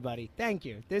my day, buddy. Thank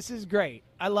you. This is great.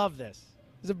 I love this.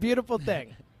 It's a beautiful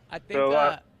thing. I think.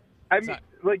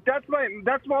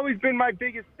 That's always been my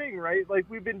biggest thing, right? Like,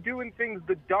 we've been doing things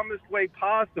the dumbest way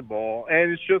possible,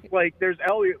 and it's just like there's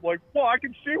Elliott. Like, well, I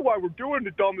can see why we're doing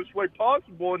the dumbest way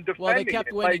possible and defending. Well, they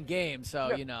kept winning like, games, so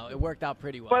it worked out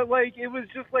pretty well. But it was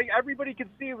just like everybody could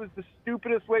see it was the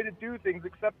stupidest way to do things,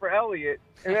 except for Elliott.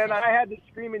 And then I had to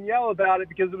scream and yell about it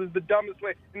because it was the dumbest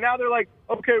way. And now they're like,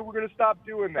 okay, we're going to stop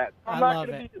doing that. I'm not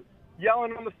going to be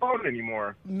yelling on the phone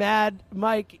anymore. Mad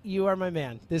Mike, you are my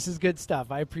man. This is good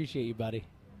stuff. I appreciate you, buddy.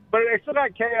 But I still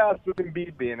got chaos with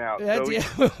Embiid being out.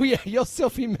 Yeah, you'll still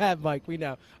be mad, Mike. We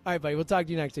know. All right, buddy. We'll talk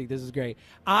to you next week. This is great.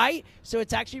 So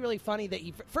it's actually really funny that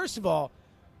first of all,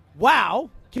 wow.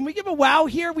 Can we give a wow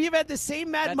here? We have had the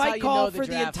same Mad Mike call for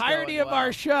the entirety of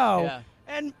our show. Yeah.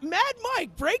 And Mad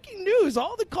Mike, breaking news.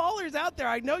 All the callers out there,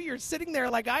 I know you're sitting there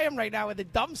like I am right now with a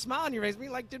dumb smile on your face,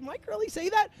 being like, did Mike really say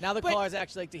that? Now the callers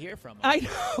actually like to hear from him. I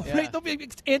know. Yeah. Right? They'll be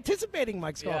anticipating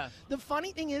Mike's call. Yeah. The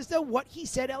funny thing is, though, what he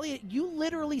said, Elliot, you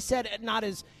literally said it, not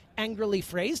as angrily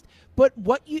phrased, but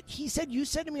what he said, you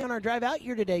said to me on our drive out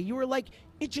here today, you were like,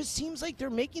 it just seems like they're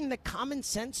making the common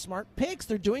sense smart picks.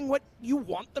 They're doing what you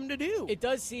want them to do. It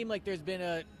does seem like there's been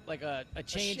a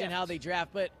change in how they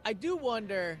draft, but I do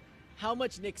wonder how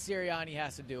much Nick Sirianni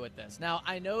has to do with this. Now,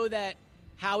 I know that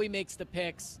Howie makes the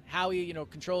picks, Howie,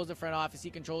 controls the front office,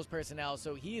 he controls personnel,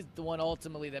 so he's the one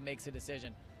ultimately that makes a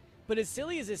decision. But as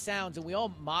silly as it sounds, and we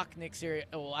all mock Nick Sirianni,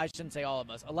 well, I shouldn't say all of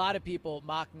us, a lot of people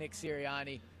mock Nick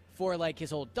Sirianni for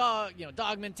his whole dog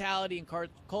mentality and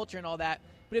culture and all that.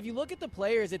 But if you look at the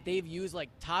players that they've used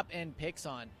top-end picks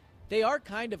on, they are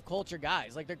kind of culture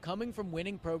guys. They're coming from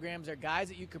winning programs. They're guys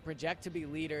that you could project to be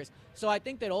leaders. So I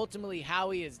think that ultimately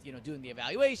Howie is, doing the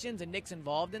evaluations and Nick's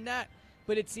involved in that.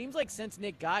 But it seems like since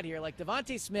Nick got here,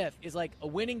 Devontae Smith is a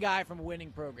winning guy from a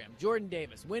winning program. Jordan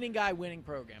Davis, winning guy, winning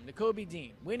program. Kobe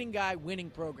Dean, winning guy, winning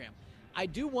program. I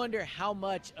do wonder how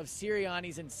much of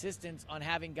Sirianni's insistence on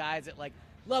having guys that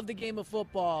love the game of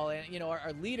football and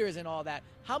are leaders and all that,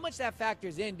 how much that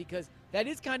factors in, because that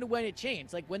is kind of when it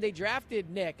changed. When they drafted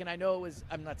Nick, and I know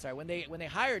when they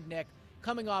hired Nick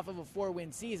coming off of a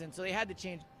 4-win season, so they had to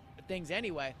change things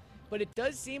anyway. But it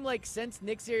does seem like since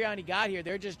Nick Sirianni got here,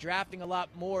 they're just drafting a lot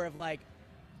more of like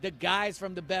the guys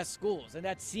from the best schools, and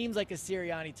that seems like a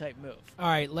Sirianni-type move. All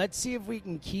right, let's see if we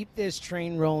can keep this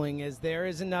train rolling, as there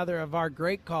is another of our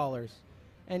great callers,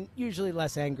 and usually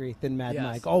less angry than Mad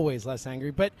Mike, always less angry.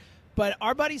 But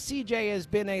our buddy CJ has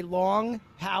been a long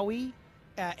Howie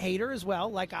hater as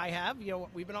well, like I have. You know,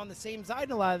 we've been on the same side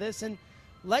in a lot of this, and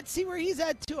let's see where he's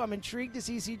at, too. I'm intrigued to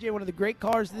see CJ, one of the great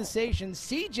callers of the station.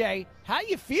 CJ, how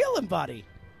you feeling, buddy?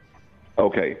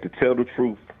 Okay, to tell the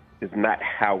truth is not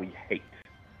Howie hates.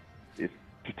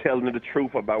 It's telling the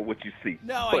truth about what you see.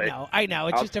 No, I know.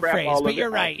 It's just a phrase, but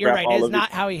you're right. You're right. It's not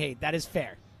Howie hate. That is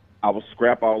fair. I will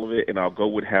scrap all of it, and I'll go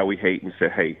with Howie hate and say,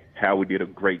 hey, Howie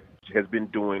has been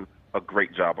doing a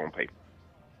great job on paper.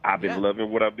 I've been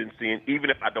loving what I've been seeing, even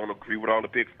if I don't agree with all the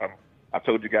picks. I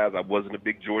told you guys I wasn't a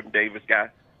big Jordan Davis guy.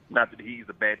 Not that he's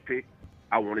a bad pick.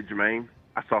 I wanted Jermaine.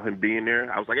 I saw him being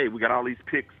there. I was like, hey, we got all these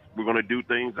picks. We're going to do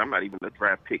things. I'm not even a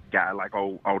draft pick guy like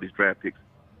all these draft picks.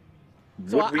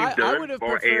 So what we've done as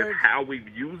far as how we've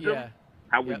used them,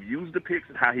 how we've used the picks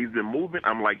and how he's been moving,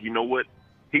 I'm like, you know what?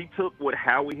 He took what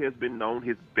Howie has been known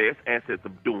his best assets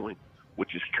of doing,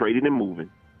 which is trading and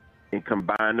moving, and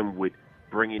combined them with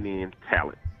bringing in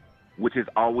talent, which has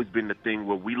always been the thing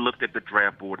where we looked at the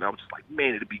draft board and I was just like,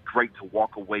 man, it'd be great to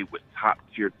walk away with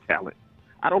top-tier talent.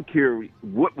 I don't care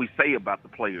what we say about the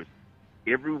players.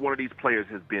 Every one of these players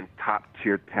has been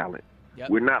top-tier talent.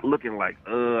 We're not looking like,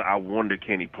 I wonder,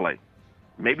 can he play?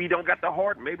 Maybe he don't got the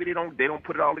heart. Maybe they don't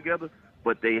put it all together,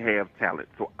 but they have talent.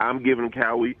 So I'm giving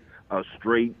Howie a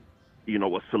straight,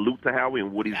 a salute to Howie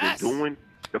and what he's been doing,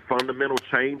 the fundamental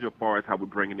change as far as how we're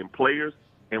bringing in players.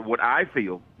 And what I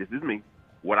feel, this is me,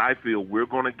 we're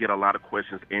going to get a lot of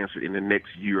questions answered in the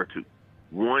next year or two.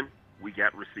 One, we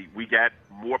got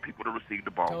more people to receive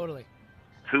the ball. Totally.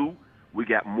 Two, we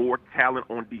got more talent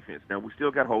on defense. Now, we still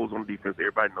got holes on defense.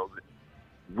 Everybody knows it.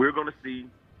 We're going to see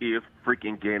if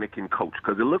freaking Gannon can coach,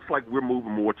 because it looks like we're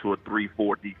moving more to a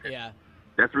 3-4 defense. Yeah.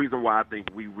 That's the reason why I think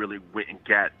we really went and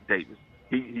got Davis.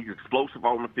 He's explosive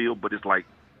on the field, but it's like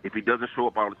if he doesn't show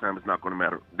up all the time, it's not going to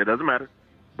matter. That doesn't matter.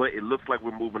 But it looks like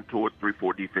we're moving towards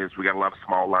 3-4 defense. We got a lot of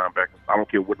small linebackers. I don't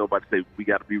care what nobody says. We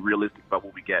got to be realistic about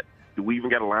what we got. Do we even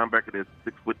got a linebacker that's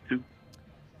 6'2"?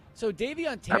 So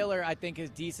Davion Taylor, I think, is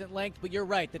decent length, but you're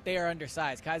right that they are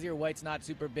undersized. Kaiser White's not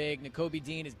super big. Nakobe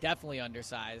Dean is definitely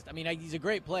undersized. I mean, he's a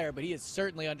great player, but he is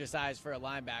certainly undersized for a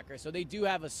linebacker. So they do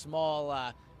have a small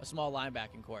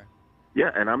linebacking core.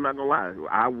 Yeah, and I'm not gonna lie,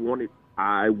 I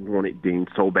wanted Dean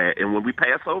so bad, and when we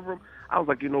passed over him, I was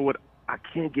like, you know what? I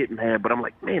can't get mad, but I'm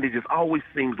like, man, it just always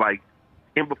seems like.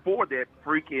 And before that,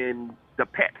 freaking the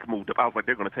Pats moved up. I was like,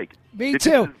 they're going to take it. Me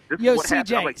too. Yo,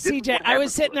 CJ, I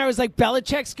was sitting there. I was like,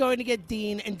 Belichick's going to get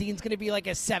Dean, and Dean's going to be like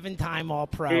a 7-time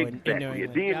All-Pro in New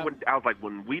England. Dean, I was like,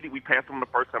 when we passed him the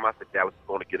first time, I said Dallas is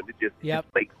going to get him. It just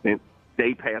makes sense.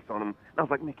 They passed on him. And I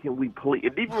was like, man, can we play?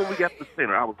 And even when we got to the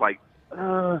center, I was like,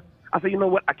 I said, you know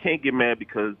what? I can't get mad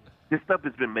because this stuff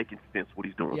has been making sense, what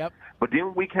he's doing. Yep. But then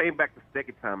when we came back the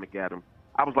second time and got him,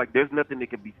 I was like, there's nothing that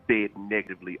can be said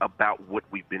negatively about what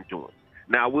we've been doing.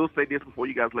 Now, I will say this before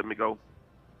you guys let me go.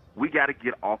 We got to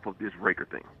get off of this Rager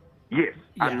thing. Yes,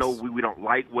 I know we don't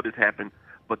like what has happened,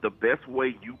 but the best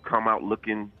way you come out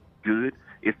looking good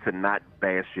is to not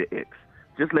bash your ex.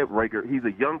 Just let Rager, he's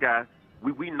a young guy.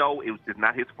 We know it's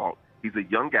not his fault. He's a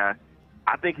young guy.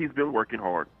 I think he's been working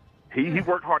hard. He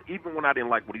worked hard even when I didn't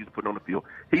like what he was putting on the field.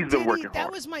 He's been working hard. That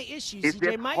was my issue,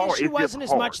 CJ. My issue wasn't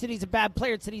as much that he's a bad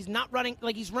player. It's that he's not running,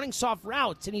 like he's running soft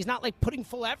routes, and he's not like putting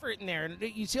full effort in there. And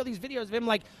you see all these videos of him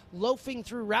like loafing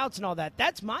through routes and all that.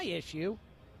 That's my issue.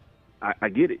 I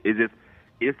get it.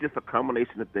 It's just a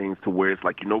combination of things to where it's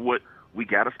like, you know what? We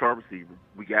got a star receiver.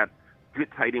 We got good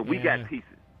tight end. We got pieces.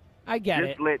 I get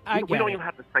it. We don't even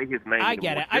have to say his name. I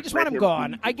get it. I just want him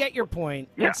gone. I get your point.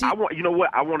 Yeah, you know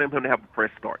what? I want him to have a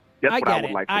fresh start. That's what I would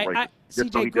like to Rager.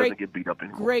 Just so he doesn't get beat up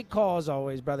anymore. Great call as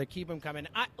always, brother. Keep him coming.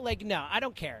 No, I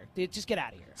don't care. Just get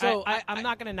out of here. So I'm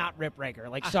not going to not rip Rager.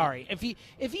 Like, sorry. If he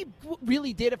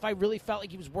really did, if I really felt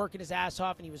like he was working his ass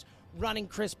off and he was running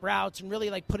crisp routes and really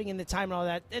like putting in the time and all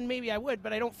that, then maybe I would.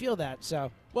 But I don't feel that.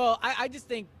 So. Well, I just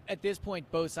think at this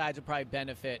point both sides would probably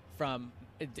benefit from.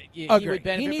 He would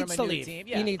benefit from a new leave. team.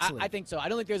 Yeah, he needs to leave. I think so. I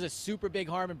don't think there's a super big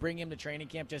harm in bringing him to training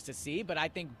camp just to see, but I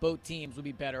think both teams would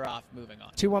be better off moving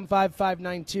on.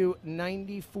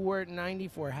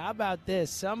 215-592-9494. How about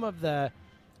this? Some of the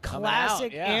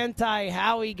classic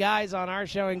anti-Howie guys on our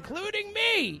show, including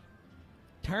me,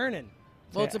 turning.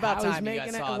 Well, it's about time you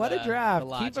guys saw What a draft.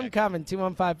 Keep them coming.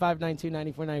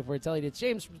 215-592-9494. Tell you it's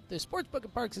James, the Sportsbook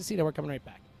at Parks Casino. We're coming right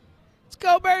back. Let's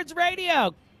go, Birds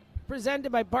Radio.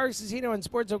 presented by Parks Casino and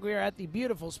Sportsbook. We are at the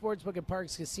beautiful Sportsbook at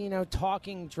Parks Casino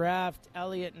talking draft.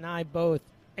 Elliot and I both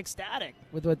ecstatic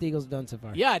with what the Eagles have done so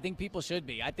far. Yeah, I think people should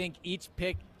be. I think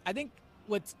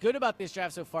what's good about this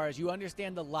draft so far is you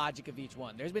understand the logic of each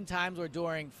one. There's been times where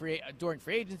during free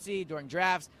agency, during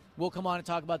drafts, we'll come on and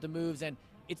talk about the moves, and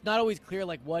it's not always clear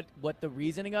like what the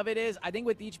reasoning of it is. I think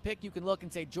with each pick you can look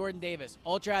and say Jordan Davis,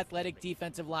 ultra-athletic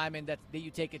defensive lineman that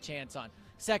you take a chance on.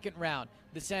 Second round,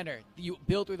 the center, you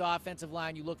build through the offensive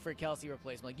line, you look for a Kelsey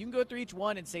replacement. Like you can go through each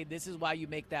one and say this is why you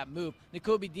make that move.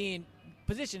 Nakobe Dean,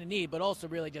 position of need, but also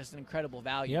really just an incredible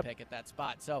value pick at that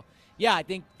spot. So, yeah, I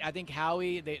think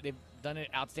Howie, they've done an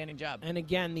outstanding job. And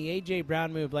again, the A.J.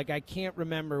 Brown move, like I can't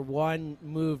remember one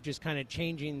move just kind of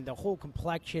changing the whole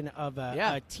complexion of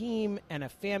a team and a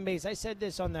fan base. I said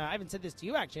this I haven't said this to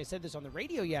you actually, I said this on the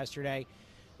radio yesterday.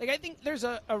 Like I think there's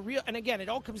a real, and again, it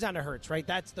all comes down to Hurts, right?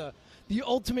 That's the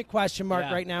ultimate question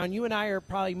mark right now. And you and I are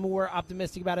probably more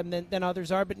optimistic about him than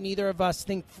others are, but neither of us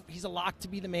think he's a lock to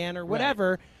be the man or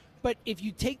whatever. Right. But if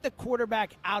you take the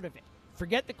quarterback out of it,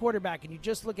 forget the quarterback, and you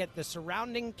just look at the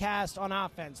surrounding cast on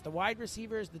offense, the wide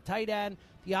receivers, the tight end,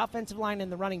 the offensive line,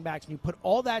 and the running backs, and you put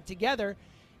all that together,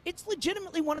 it's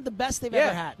legitimately one of the best they've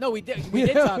ever had. No, we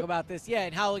did talk about this,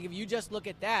 and how like, if you just look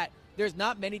at that, there's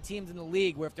not many teams in the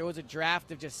league where if there was a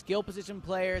draft of just skill position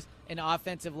players and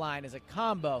offensive line as a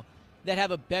combo that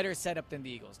have a better setup than the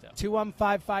Eagles do.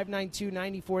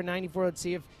 215-592-9494. Let's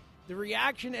see if the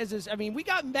reaction is, I mean, we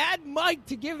got Mad Mike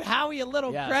to give Howie a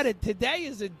little credit. Today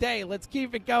is a day. Let's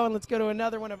keep it going. Let's go to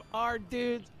another one of our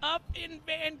dudes up in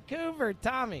Vancouver.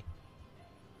 Tommy.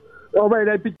 All right,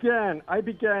 I began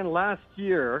last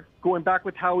year, going back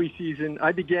with Howie season,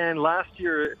 I began last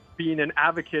year being an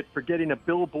advocate for getting a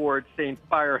billboard saying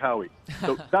 "Fire Howie."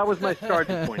 So that was my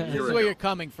starting point. This is where you're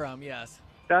coming from, yes.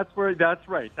 That's right.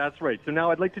 So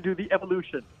now I'd like to do the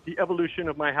evolution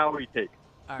of my Howie take.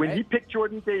 When he picked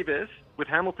Jordan Davis, with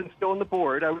Hamilton still on the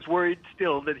board, I was worried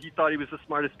still that he thought he was the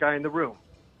smartest guy in the room.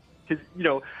 Because,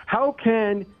 how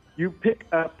can you pick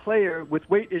a player with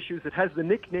weight issues that has the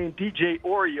nickname DJ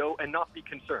Oreo and not be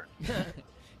concerned?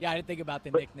 Yeah, I didn't think about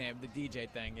the nickname, the DJ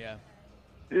thing, yeah.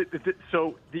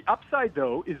 So the upside,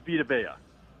 though, is Vita Vea,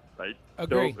 right?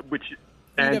 Agree. So,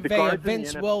 Vita Vea,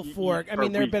 Vince Wilfork. I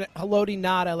mean, there have been Haloti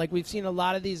Ngata. Like, we've seen a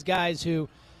lot of these guys who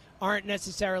aren't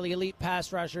necessarily elite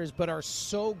pass rushers, but are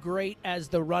so great as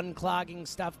the run-clogging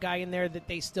stuff guy in there that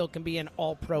they still can be an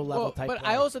all-pro level type But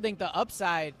player. I also think the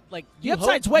upside, like the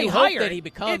upside's way higher. That he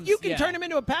becomes, if you can turn him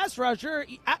into a pass rusher,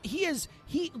 he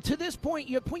to this point.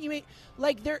 Your point you make,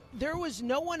 like there was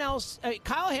no one else.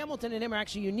 Kyle Hamilton and him are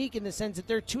actually unique in the sense that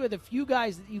they're two of the few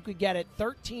guys that you could get at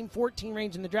 13, 14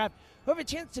 range in the draft who have a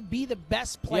chance to be the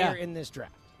best player in this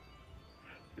draft.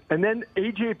 And then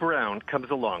A.J. Brown comes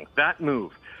along. That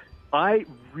move. I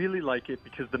really like it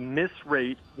because the miss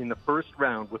rate in the first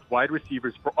round with wide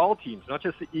receivers for all teams, not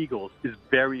just the Eagles, is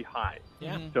very high.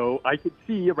 Yeah. So I could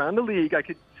see around the league,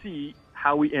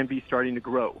 Howie envy starting to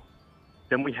grow.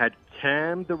 Then we had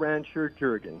Cam the Rancher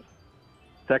Jurgens,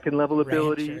 second level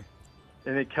ability,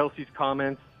 and then Kelsey's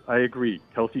comments. I agree,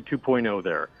 Kelsey 2.0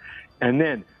 there, and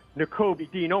then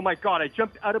Nakobe Dean. Oh my God! I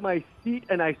jumped out of my seat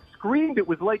and I screamed. It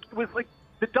was like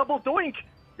the double doink.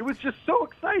 It was just so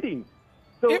exciting.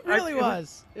 So it really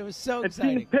was. It was so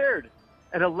exciting. Being paired.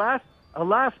 And a last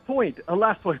point. God,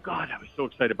 I was so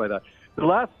excited by that. The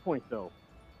last point, though,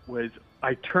 was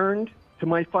I turned to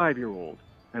my 5-year-old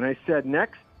and I said,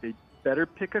 next, they better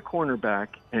pick a cornerback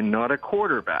and not a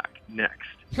quarterback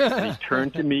next. And he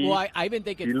turned to me. Well, I even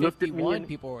think at 51,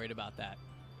 people were worried about that.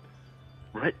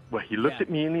 Right. Well, he looked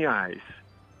at me in the eyes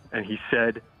and he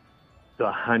said,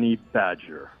 the Honey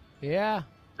Badger. Yeah.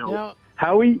 So,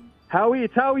 Howie,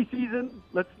 it's Howie season.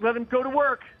 Let's let him go to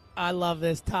work. I love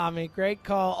this, Tommy. Great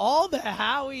call. All the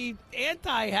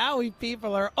anti-Howie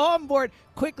people are on board.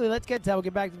 Quickly, let's get to that. We'll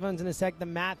get back to the phones in a sec. The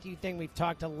Matthew thing, we've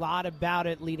talked a lot about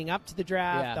it leading up to the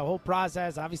draft, the whole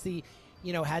process. Obviously,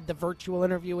 had the virtual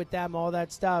interview with them, all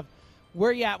that stuff. Where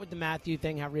are you at with the Matthew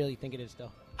thing? How real do you think it is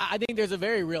still? I think there's a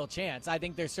very real chance. I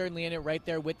think they're certainly in it right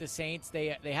there with the Saints.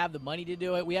 They have the money to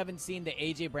do it. We haven't seen the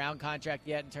A.J. Brown contract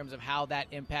yet in terms of how that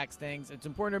impacts things. It's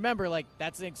important to remember,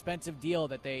 that's an expensive deal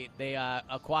that they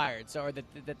acquired, or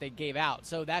that they gave out.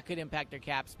 So that could impact their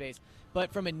cap space.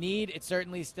 But from a need, it's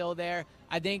certainly still there.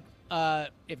 I think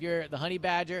if you're the Honey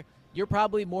Badger, you're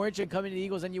probably more interested in coming to the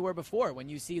Eagles than you were before when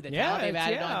you see the talent they've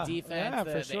added on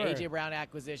defense, the A.J. Brown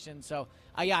acquisition. So,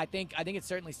 I think it's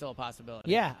certainly still a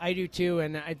possibility. Yeah, I do too,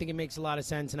 and I think it makes a lot of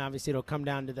sense, and obviously it'll come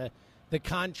down to the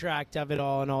contract of it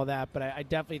all and all that, but I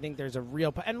definitely think there's a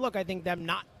real – and look, I think them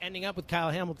not ending up with Kyle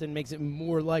Hamilton makes it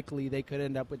more likely they could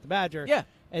end up with the Badger. Yeah.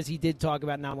 as he did talk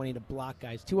about not wanting to block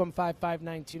guys.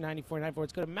 215-592-9494.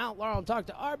 Let's go to Mount Laurel and talk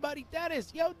to our buddy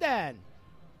Dennis. Yo, Dan.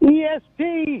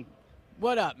 ESP.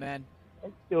 What up, man? How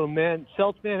you doing, man?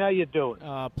 Celts, man, how you doing?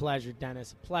 Pleasure,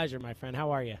 Dennis. Pleasure, my friend.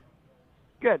 How are you?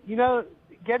 Good. You know,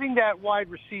 getting that wide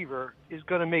receiver is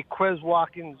going to make Quez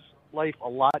Watkins' life a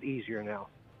lot easier now.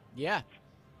 Yeah.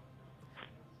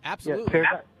 Absolutely.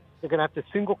 Yeah, they're going to have to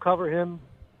single cover him.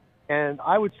 And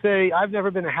I would say I've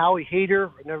never been a Howie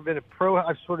hater. I've never been a pro.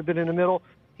 I've sort of been in the middle.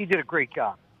 He did a great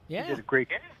job. Yeah. He did a great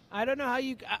job. I don't know how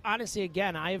you – honestly,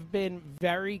 again, I have been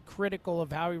very critical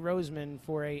of Howie Roseman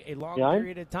for a long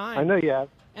period of time. I know you have.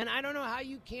 And I don't know how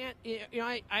you can't –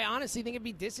 I honestly think it'd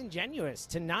be disingenuous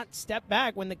to not step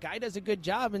back when the guy does a good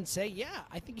job and say, yeah,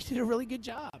 I think you did a really good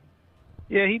job.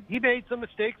 Yeah, he made some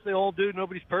mistakes. They all do.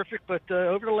 Nobody's perfect. But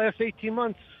over the last 18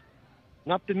 months,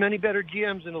 not been many better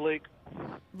GMs in the league.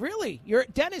 Really?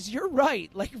 Dennis, you're right.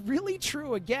 Like, really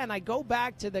true. Again, I go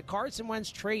back to the Carson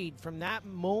Wentz trade from that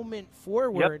moment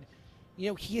forward.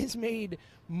 Yep. He has made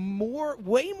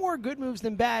way more good moves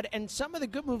than bad, and some of the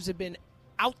good moves have been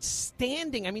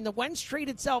outstanding. I mean, the Wentz trade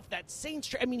itself, that Saints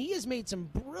trade, I mean, he has made some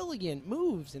brilliant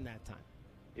moves in that time.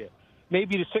 Yeah.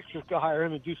 Maybe the Sixers could hire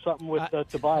him and do something with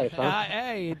Tobias. Huh?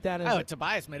 Hey, Dennis. Oh,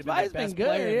 Tobias might have been the best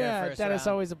player in their first Dennis,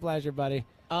 round. always a pleasure, buddy.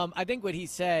 I think what he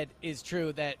said is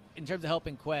true, that in terms of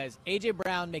helping Quez, A.J.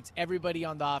 Brown makes everybody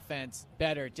on the offense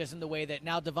better, just in the way that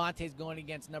now Devontae's going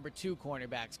against number 2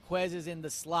 cornerbacks. Quez is in the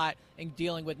slot and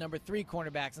dealing with number 3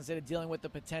 cornerbacks instead of dealing with the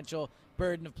potential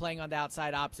burden of playing on the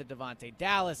outside opposite Devontae.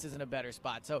 Dallas is in a better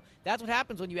spot. So that's what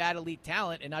happens when you add elite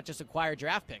talent and not just acquire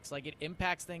draft picks. Like, it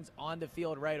impacts things on the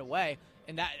field right away,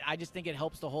 and that I just think it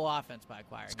helps the whole offense by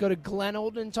acquiring. Let's go to Glenn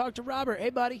Olden and talk to Robert. Hey,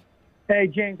 buddy. Hey,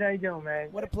 James. How you doing, man?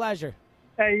 What a pleasure.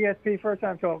 Hey, ESP, first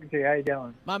time talking to you. How you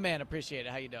doing? My man, appreciate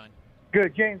it. How you doing?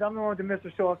 Good. James, I'm the one with the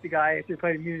Mr. Softy guy. I actually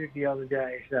played music the other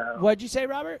day. So. What'd you say,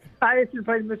 Robert? I actually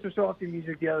played Mr. Softy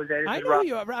music the other day. I know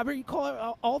you, Robert. You call it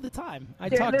all the time. I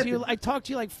talk to you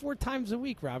like 4 times a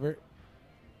week, Robert.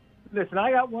 Listen,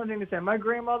 I got one thing to say. My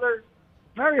grandmother,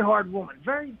 very hard woman,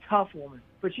 very tough woman,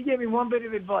 but she gave me one bit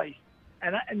of advice,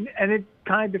 and it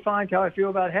kind of defines how I feel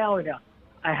about Howie now.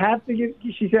 I have to give.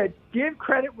 She said, "Give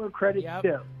credit where credit's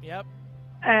due." Yep.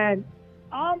 And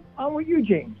I'm with you,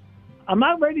 James. I'm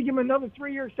not ready to give him another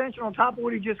 3-year extension on top of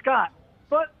what he just got,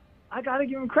 but I got to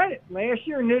give him credit. Last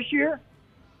year and this year,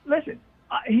 listen,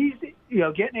 he's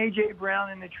getting A.J.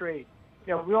 Brown in the trade.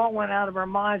 We all went out of our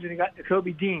minds when he got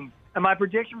Nakobe Dean. And my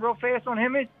prediction real fast on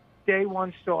him is day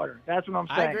 1 starter. That's what I'm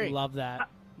saying. I agree. Love that.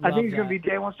 I think he's going to be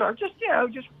day 1 starter. Just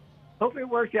hopefully it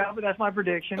works out, but that's my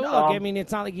prediction. Look, I mean,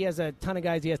 it's not like he has a ton of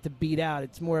guys he has to beat out.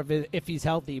 It's more of if he's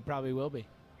healthy, he probably will be.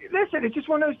 Listen, it's just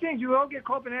one of those things. You all get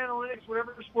caught up in analytics,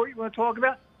 whatever sport you want to talk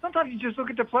about. Sometimes you just look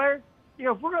at the player.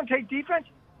 If we're going to take defense,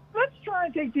 let's try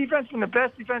and take defense from the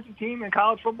best defensive team in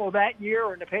college football that year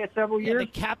or in the past several years. The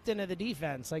captain of the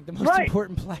defense, like the most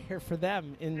important player for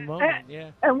them in the moment.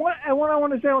 And what I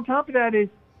want to say on top of that is,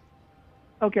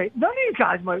 okay, none of these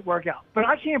guys might work out, but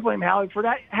I can't blame Howie for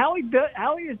that. Howie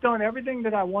has done everything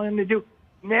that I want him to do.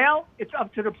 Now it's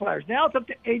up to the players. Now it's up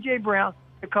to A.J. Brown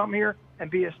to come here and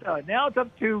be a stud. Now it's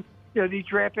up to these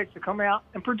draft picks to come out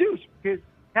and produce, because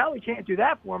Howie can't do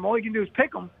that for him. All he can do is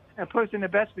pick them and put us in the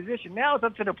best position. Now it's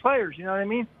up to the players, you know what I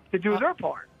mean, to do their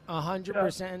part.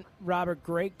 100%, Robert.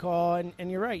 Great call,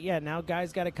 and you're right. Yeah, now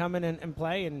guys got to come in and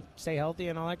play and stay healthy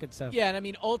and all that good stuff. Yeah, and I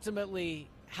mean, ultimately,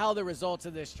 how the results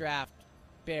of this draft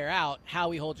bear out,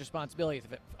 Howie holds responsibility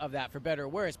of that, for better or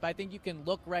worse. But I think you can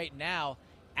look right now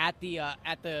at the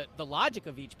logic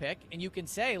of each pick, and you can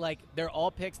say, like, they're all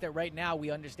picks that right now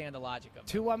we understand the logic of.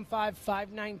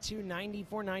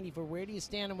 215-592-9494. Where do you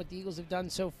stand on what the Eagles have done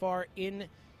so far in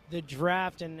the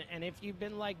draft? And if you've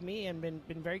been like me and been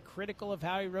very critical of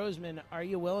Howie Roseman, are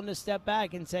you willing to step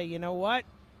back and say, you know what?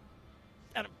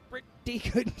 Done a pretty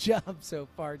good job so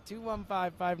far.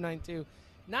 215-592-9494.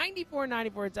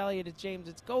 It's Elliot, it's James,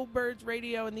 it's Go Birds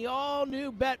Radio, and the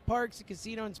all-new Bet Parks, the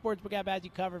casino and sportsbook app has you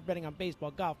covered, betting on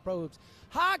baseball, golf, pro hoops,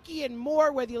 hockey, and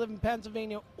more. Whether you live in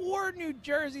Pennsylvania or New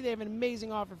Jersey, they have an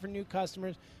amazing offer for new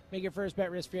customers. Make your first bet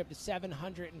risk-free up to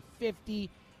 $750.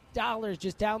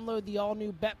 Just download the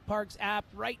all-new Bet Parks app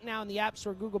right now in the App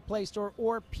Store, Google Play Store,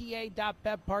 or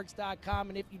pa.betparks.com.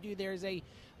 And if you do, there's a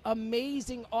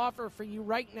amazing offer for you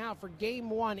right now for Game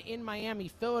 1 in Miami,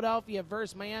 Philadelphia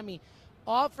versus Miami.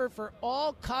 Offer for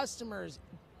all customers,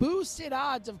 boosted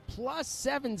odds of plus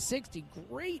 760.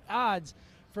 Great odds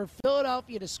for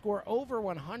Philadelphia to score over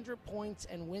 100 points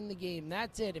and win the game.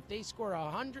 That's it. If they score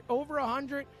over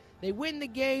 100, they win the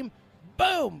game.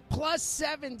 Boom, plus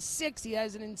 760. That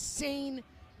is an insane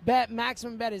bet.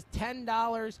 Maximum bet is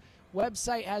 $10.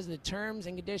 Website has the terms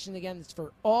and conditions. Again, it's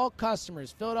for all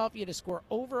customers. Philadelphia to score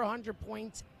over 100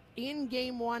 points in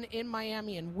Game 1 in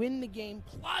Miami and win the game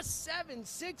plus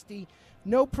 760.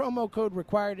 No promo code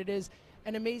required. It is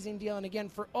an amazing deal. And again,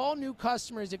 for all new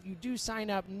customers, if you do sign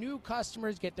up, new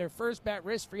customers get their first bet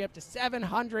risk-free up to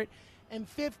 $750.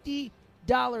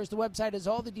 The website has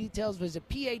all the details. Visit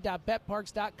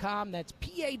pa.betparks.com. That's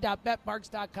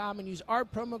pa.betparks.com and use our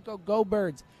promo code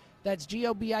GOBIRDS. That's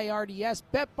GOBIRDS.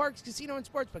 BetParks Casino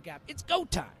and Sportsbook app. It's go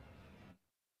time.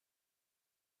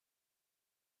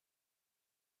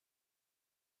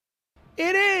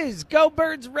 It is Go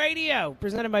Birds Radio,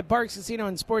 presented by Parks Casino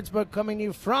and Sportsbook, coming to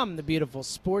you from the beautiful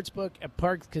Sportsbook at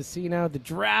Parks Casino. The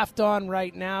draft on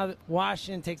right now.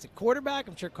 Washington takes a quarterback.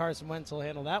 I'm sure Carson Wentz will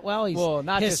handle that well. He's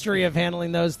history of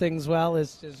handling those things well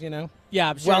is yeah,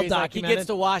 I'm sure well he's documented. He gets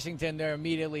to Washington, they'll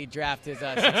immediately draft his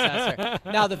successor.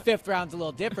 Now the 5th round's a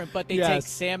little different, but they take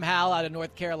Sam Howell out of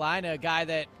North Carolina, a guy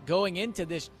that going into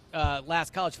this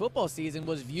last college football season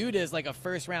was viewed as like a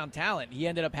first-round talent. He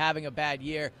ended up having a bad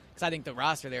year because I think the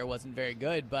roster there wasn't very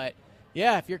good. But,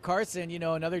 yeah, if you're Carson,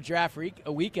 another draft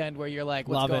weekend where you're like,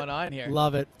 what's going on here?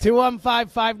 Love it.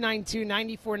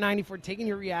 215-592-9494. Taking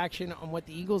your reaction on what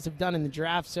the Eagles have done in the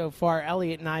draft so far.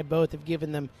 Elliot and I both have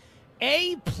given them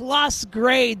A-plus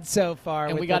grade so far.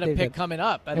 And we got a pick coming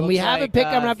up. And we have a pick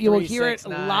coming up. You will hear it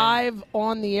live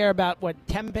on the air about,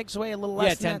 10 picks away, a little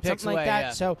less than that, something like that. Yeah.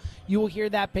 So you will hear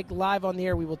that pick live on the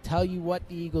air. We will tell you what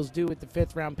the Eagles do with the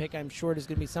 5th round pick. I'm sure it is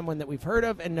going to be someone that we've heard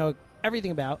of and know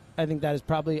everything about. I think that is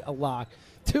probably a lock.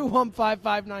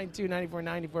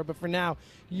 215-592-9494. But for now,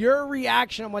 your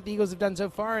reaction on what the Eagles have done so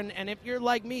far. And if you're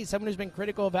like me, someone who's been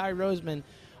critical of Howie Roseman,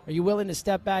 are you willing to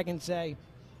step back and say,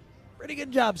 pretty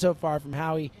good job so far from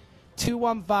Howie?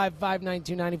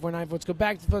 215-592-9494. Let's go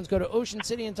back to the phones. Go to Ocean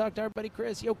City and talk to our buddy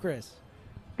Chris. Yo, Chris.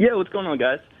 Yeah, what's going on,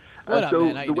 guys? What up,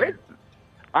 man? How you doing?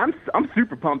 I'm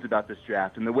super pumped about this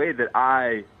draft, and the way that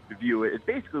I view it is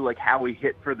basically like Howie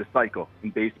hit for the cycle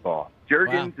in baseball.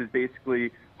 Juergens is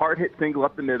basically hard hit single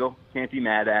up the middle, can't be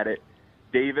mad at it.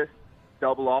 Davis,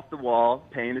 double off the wall,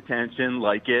 paying attention,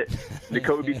 like it.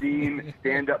 Nakobe Dean,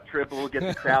 stand-up triple, get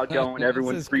the crowd going,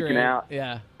 everyone's freaking out.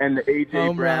 Yeah. And the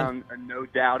A.J. Brown, a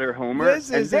no-doubter homer.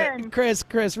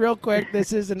 Chris, real quick,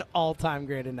 this is an all-time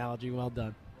great analogy. Well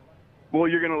done. Well,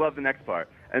 you're going to love the next part.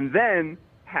 And then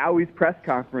Howie's press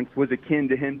conference was akin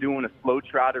to him doing a slow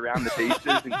trot around the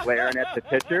bases and glaring at the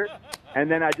pitcher. And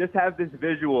then I just have this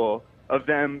visual of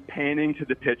them panning to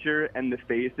the pitcher and the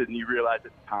face, and you realize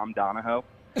it's Tom Donahoe.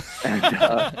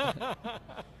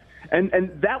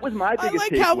 And that was my biggest takeaway. I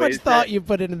like how much thought you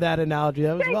put into that analogy.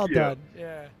 That was well done.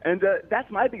 Yeah. And that's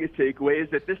my biggest takeaway is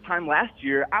that this time last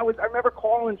year, I remember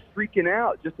calling freaking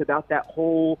out just about that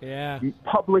whole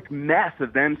public mess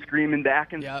of them screaming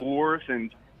back and forth.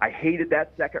 And I hated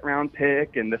that 2nd-round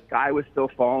pick, and the sky was still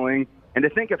falling. And to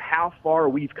think of how far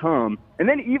we've come. And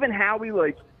then even how we,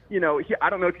 I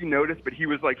don't know if you noticed, but he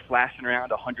was, flashing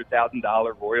around a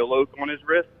 $100,000 Royal Oak on his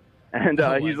wrist. And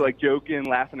he's, joking,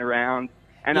 laughing around.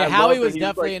 And Howie was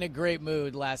definitely in a great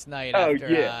mood last night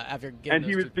after getting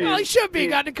he was he should be.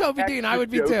 Got to Kobe Dean. I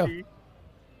would be, too.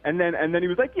 And then he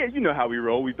was like, yeah, you know how we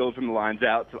roll. We build from the lines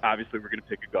out, so obviously we're going to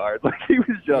pick a guard. He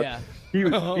was just he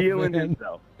was feeling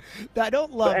himself. I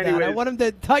don't love that. I want him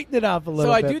to tighten it up a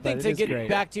little bit. So I do think, to get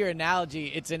back to your analogy,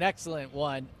 it's an excellent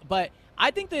one. But I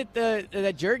think that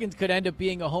that Juergens could end up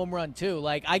being a home run, too.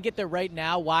 I get that right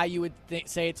now why you would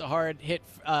say it's a hard hit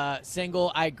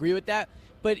single. I agree with that.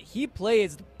 But he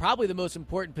plays probably the most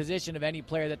important position of any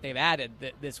player that they've added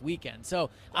this weekend. So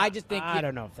I just think I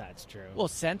don't know if that's true. Well,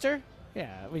 center?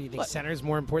 Yeah. What do you think? Center is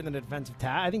more important than a defensive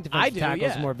tackle? I think defensive tackle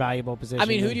is a more valuable position. I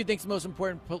mean, who do you think is the most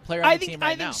important player on the team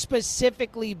right now? I think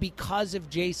specifically because of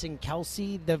Jason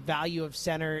Kelce, the value of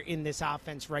center in this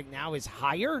offense right now is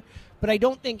higher. But I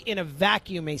don't think in a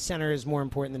vacuum a center is more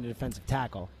important than a defensive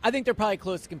tackle. I think they're probably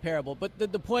close to comparable. But the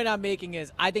point I'm making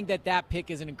is I think that pick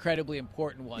is an incredibly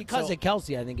important one. Because of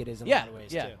Kelce, I think it is in a lot of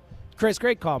ways, too. Chris,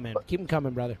 great call, man. Keep them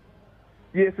coming, brother.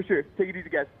 Yeah, for sure. Take it easy,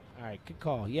 guys. All right, good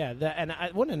call. Yeah,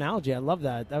 what an analogy. I love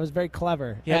that. That was very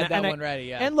clever. He had that one ready.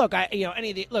 Yeah. And look,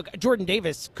 Jordan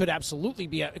Davis could absolutely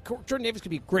be Jordan Davis could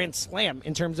be a grand slam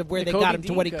in terms of where they got him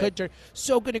to what he could.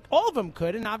 So good, all of them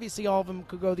could, and obviously all of them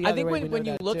could go the other way. I think when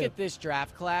you look at this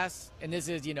draft class, and this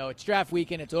is it's draft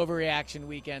weekend, it's overreaction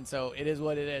weekend, so it is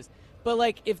what it is.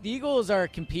 But, if the Eagles are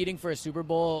competing for a Super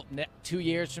Bowl 2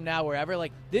 years from now, wherever,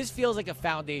 this feels like a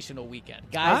foundational weekend.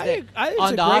 Guys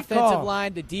on the offensive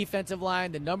line, the defensive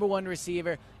line, the number one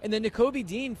receiver, and then Nakobe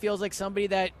Dean feels like somebody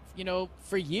that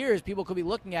for years people could be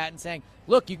looking at and saying,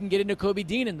 look, you can get into Kobe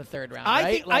Dean in the third round,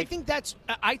 right? I think that's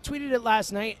 – I tweeted it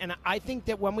last night, and I think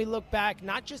that when we look back,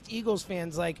 not just Eagles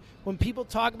fans, like when people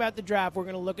talk about the draft, we're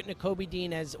going to look at Nakobe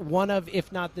Dean as one of,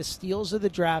 if not the steals of the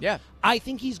draft. Yeah. I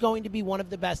think he's going to be one of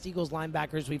the best Eagles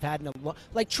linebackers we've had in a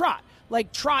like Trot.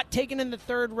 Like Trot taken in the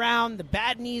third round, the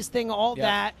bad knees thing, all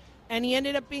that. And he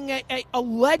ended up being a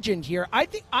legend here. I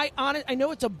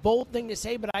know it's a bold thing to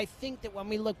say, but I think that when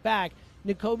we look back,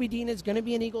 Nakobe Dean is going to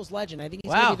be an Eagles legend. I think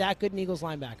he's going to be that good an Eagles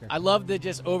linebacker. I love the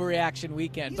just overreaction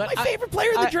weekend. He's my favorite player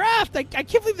in the draft. I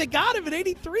can't believe they got him at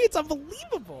 83. It's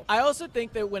unbelievable. I also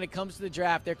think that when it comes to the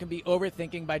draft, there can be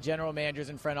overthinking by general managers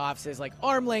and front offices, like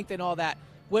arm length and all that.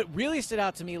 What really stood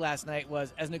out to me last night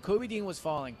was, as Nakobe Dean was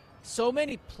falling, so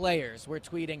many players were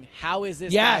tweeting, how is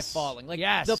this guy falling? Like,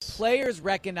 the players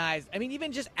recognized,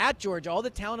 even just at Georgia, all the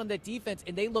talent on that defense,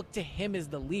 and they look to him as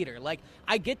the leader. Like,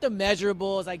 I get the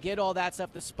measurables, I get all that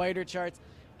stuff, the spider charts.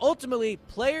 Ultimately,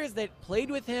 players that played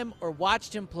with him or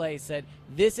watched him play said,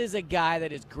 this is a guy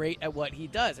that is great at what he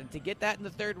does. And to get that in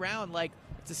the third round,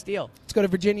 it's a steal. Let's go to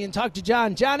Virginia and talk to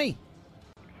John. Johnny.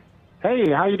 Hey,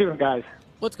 how you doing, guys?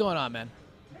 What's going on, man?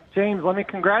 James, let me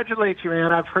congratulate you,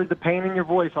 man. I've heard the pain in your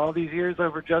voice all these years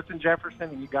over Justin Jefferson,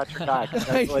 and you got your guy.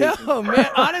 Congratulations. I know, man.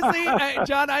 Honestly,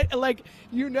 John, I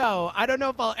don't know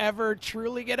if I'll ever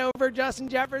truly get over Justin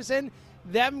Jefferson.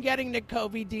 Them getting to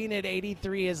Kobe Dean at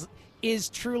 83 is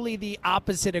truly the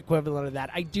opposite equivalent of that.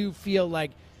 I do feel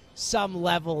like some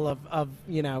level of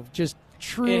just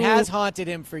true. It has haunted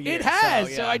him for years. It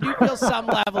has. So I do feel some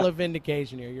level of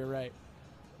vindication here. You're right.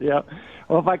 Yeah.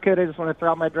 Well, if I could, I just want to throw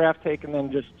out my draft take and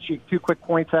then just shoot 2 quick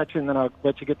points at you, and then I'll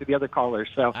let you get to the other callers.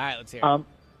 So, all right, let's hear it.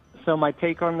 So my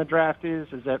take on the draft is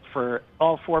that for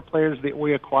all 4 players that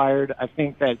we acquired, I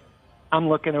think that I'm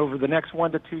looking over the next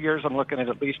 1 to 2 years, I'm looking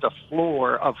at least a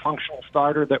floor of functional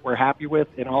starter that we're happy with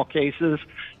in all cases,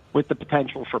 with the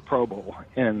potential for Pro Bowl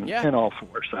in all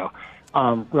 4. So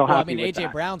real happy with A.J.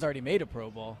 that. Brown's already made a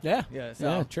Pro Bowl. Yeah.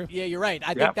 So, true. Yeah, you're right.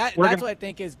 I think that's what I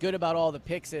think is good about all the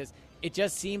picks is it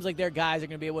just seems like their guys are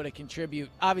going to be able to contribute.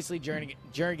 Obviously,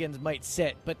 Jurgens might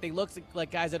sit, but they look like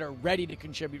guys that are ready to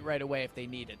contribute right away if they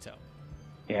needed to.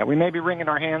 Yeah, we may be wringing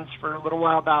our hands for a little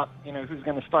while about, who's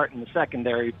going to start in the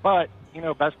secondary, but,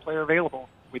 best player available.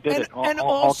 We did it. And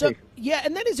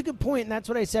that is a good point, and that's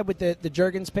what I said with the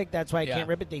Jurgens pick. That's why I can't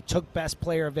rip it. They took best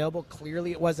player available.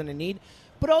 Clearly it wasn't a need.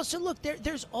 But also, look,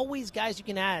 there's always guys you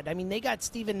can add. They got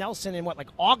Steven Nelson in,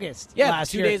 August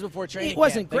last year. 2 days before training camp. It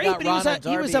wasn't great, but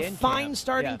he was a fine camp.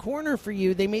 starting corner for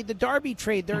you. They made the Darby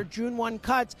trade. There are June 1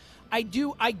 cuts. I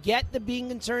get the being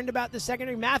concerned about the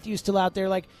secondary. Matthew's still out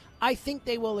there. I think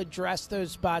they will address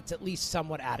those spots at least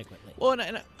somewhat adequately. Well,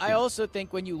 and I also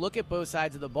think when you look at both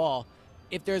sides of the ball,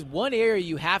 if there's one area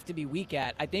you have to be weak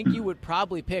at, I think you would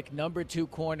probably pick number 2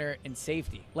 corner and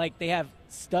safety. They have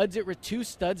 2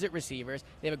 studs at receivers.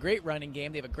 They have a great running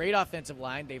game. They have a great offensive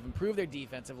line. They've improved their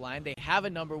defensive line. They have a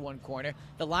number 1 corner.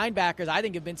 The linebackers, I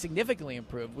think, have been significantly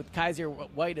improved with Kaiser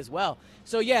White as well.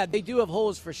 So, yeah, they do have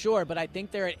holes for sure, but I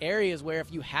think they're at areas where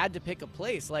if you had to pick a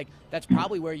place, that's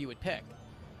probably where you would pick.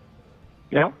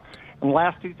 Yeah. And the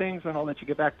last 2 things, and I'll let you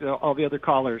get back to all the other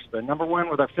callers. But number 1,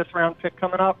 with our 5th-round pick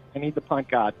coming up, I need the punt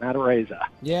god, Matt Araiza.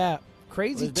 Yeah.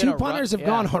 Crazy. 2 punters have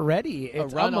gone already.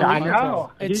 It's unbelievable. I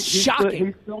know. It's shocking.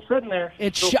 He's still sitting there.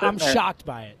 I'm shocked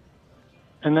by it.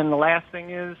 And then the last thing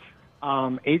is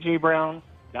A.J. Brown,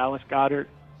 Dallas Goedert,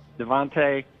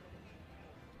 Devontae,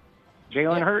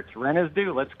 Jalen Hurts. Rent is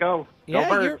due. Let's go.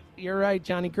 Yeah, you're right,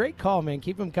 Johnny. Great call, man.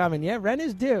 Keep him coming. Yeah, rent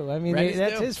is due.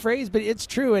 That's his phrase, but it's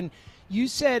true. And you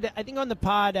said, I think on the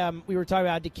pod, we were talking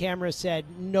about DeCamara said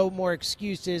no more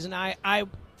excuses, and I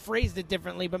phrased it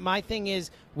differently, but my thing is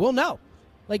we'll know.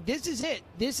 This is it.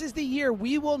 This is the year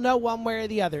we will know one way or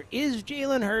the other. Is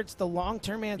Jalen Hurts the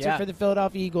long-term answer for the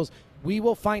Philadelphia Eagles? We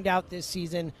will find out this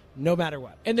season no matter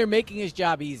what. And they're making his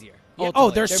job easier.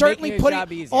 Yeah. They're certainly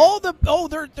putting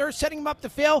they're setting him up to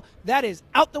fail. That is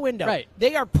out the window. Right.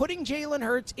 They are putting Jalen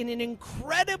Hurts in an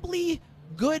incredibly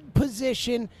good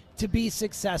position to be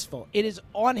successful. It is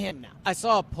on him now. I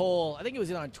saw a poll, I think it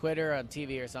was on Twitter or on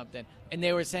TV or something, and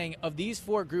they were saying of these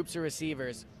 4 groups of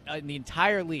receivers in the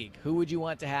entire league, who would you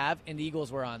want to have? And the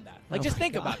Eagles were on that. Just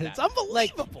think about that. It's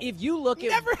unbelievable. If you look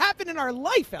never happened in our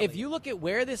life, Ellie. If you look at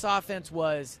where this offense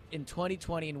was in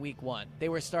 2020 in Week 1, they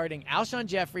were starting Alshon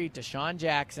Jeffrey, Deshaun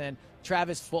Jackson,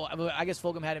 Travis Fulgham. I guess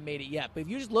Fulgham hadn't made it yet. But if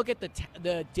you just look at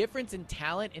the difference in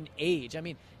talent and age,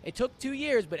 it took 2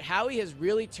 years, but Howie has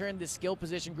really turned the skill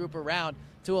position group around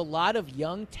to a lot of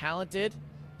young, talented,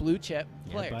 blue-chip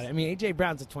players. Buddy. A.J.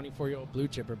 Brown's a 24-year-old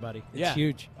blue-chipper, buddy. It's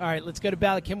huge. All right, let's go to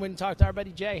Bala Cynwyd and talk to our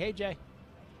buddy Jay. Hey, Jay.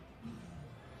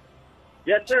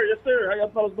 Yes, sir. Yes, sir. How y'all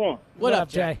fellas doing? What up,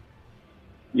 Jay?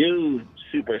 You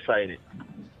super excited,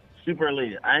 super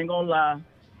elated. I ain't gonna lie.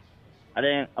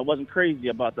 I wasn't crazy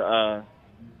about the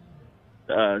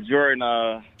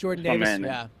Jordan Davis.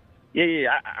 Man.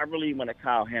 Yeah. I really wanted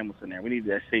Kyle Hamilton there. We need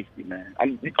that safety, man. Are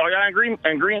y'all in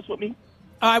agreement with me?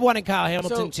 I wanted Kyle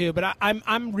Hamilton too, but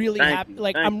I'm really happy.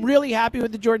 I'm really happy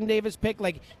with the Jordan Davis pick.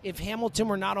 Like, if Hamilton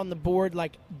were not on the board,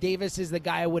 like, Davis is the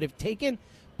guy I would have taken.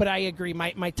 But I agree,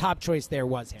 my top choice there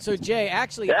was Hamilton. So Jay,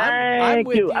 actually, I'm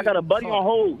with you. I got a buddy on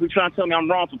hold who's trying to tell me I'm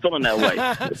wrong for feeling that way.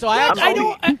 So I'm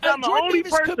Jordan the only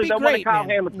Davis person could be that wanted great, Kyle man.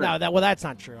 Hamilton. No, that's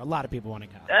not true. A lot of people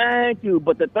wanted Kyle. Thank you,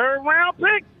 but the third round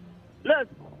pick,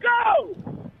 let's go.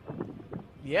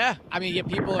 Yeah, I mean,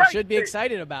 people should be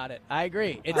excited about it. I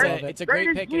agree. It's a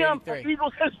great pick in 83.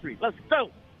 Eagles history. Let's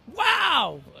go.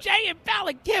 Wow, Jay and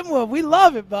Balak Kimwa, we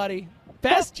love it, buddy.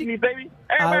 Best me, baby.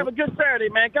 Everybody have a good Saturday,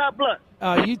 man. God bless.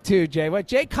 Oh, you too, Jay. What,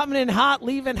 Jay coming in hot,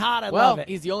 leaving hot. I love it.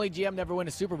 He's the only GM never win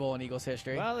a Super Bowl in Eagles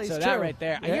history. Well, he's so true. That right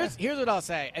there. Yeah. Here's what I'll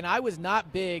say. And I was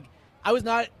not big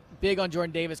on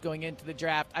Jordan Davis going into the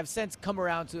draft. I've since come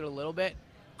around to it a little bit.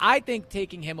 I think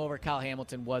taking him over Kyle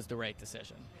Hamilton was the right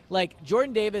decision. Like,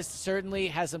 Jordan Davis certainly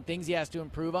has some things he has to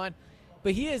improve on,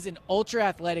 but he is an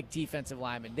ultra-athletic defensive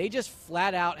lineman. They just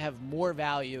flat out have more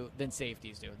value than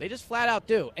safeties do. They just flat out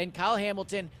do. And Kyle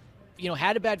Hamilton,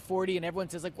 had a bad 40, and everyone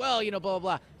says, like, well, blah, blah,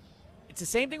 blah. It's the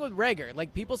same thing with Reagor.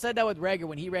 Like, people said that with Reagor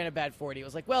when he ran a bad 40. It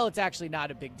was like, well, it's actually not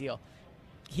a big deal.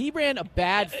 He ran a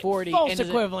bad 40. False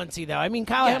equivalency, though. I mean,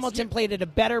 Kyle Hamilton played at a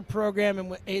better program,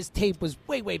 and his tape was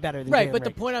way, way better than right. But Reagor.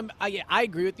 The point I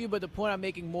agree with you, but the point I'm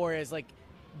making more is, like,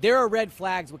 there are red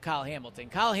flags with Kyle Hamilton.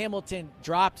 Kyle Hamilton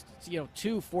dropped,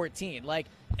 2-14, like,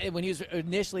 when he was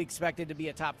initially expected to be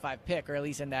a top 5 pick, or at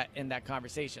least in that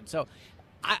conversation. So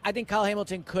I think Kyle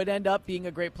Hamilton could end up being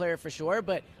a great player for sure,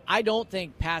 but I don't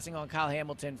think passing on Kyle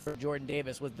Hamilton for Jordan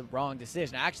Davis was the wrong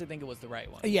decision. I actually think it was the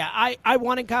right one. Yeah, I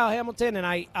wanted Kyle Hamilton, and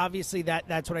I obviously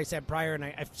that's what I said prior, and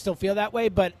I still feel that way,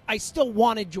 but I still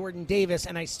wanted Jordan Davis,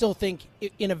 and I still think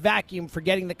in a vacuum,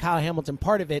 forgetting the Kyle Hamilton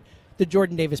part of it, the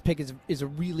Jordan Davis pick is a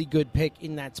really good pick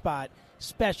in that spot,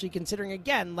 especially considering,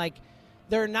 again, like,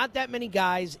 there are not that many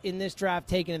guys in this draft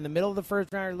taken in the middle of the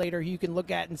first round or later who you can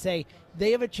look at and say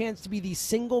they have a chance to be the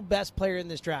single best player in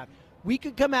this draft. We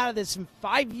could come out of this in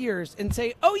 5 years and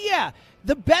say, oh, yeah,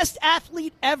 the best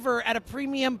athlete ever at a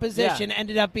premium position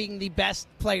ended up being the best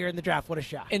player in the draft. What a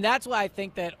shot. And that's why I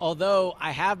think that although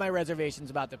I have my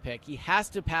reservations about the pick, he has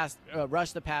to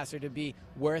rush the passer to be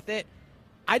worth it.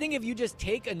 I think if you just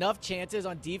take enough chances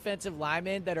on defensive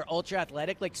linemen that are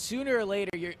ultra-athletic, like, sooner or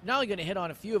later you're not only going to hit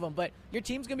on a few of them, but your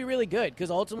team's going to be really good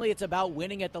because ultimately it's about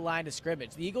winning at the line of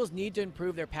scrimmage. The Eagles need to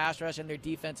improve their pass rush and their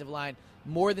defensive line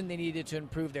more than they needed to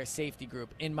improve their safety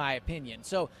group, in my opinion.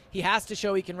 So he has to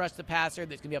show he can rush the passer.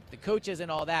 That's going to be up to the coaches and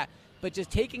all that. But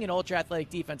just taking an ultra-athletic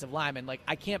defensive lineman, like,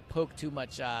 I can't poke too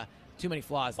many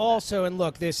flaws. Also, and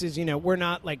look, this is, we're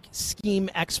not like scheme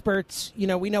experts. We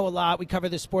know a lot. We cover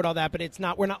the sport, all that, but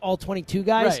we're not all 22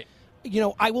 guys.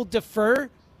 Right. I will defer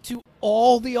to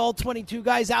all the all 22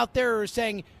 guys out there who are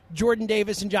saying Jordan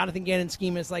Davis and Jonathan Gannon's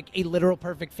scheme is like a literal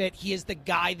perfect fit. He is the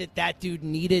guy that dude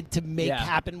needed to make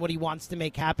happen what he wants to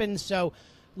make happen. So,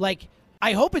 like,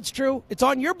 I hope it's true. It's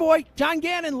on your boy, John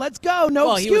Gannon. Let's go.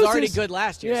 No excuses. He was already good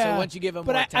last year, so once you give him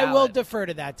more talent. I will defer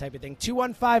to that type of thing.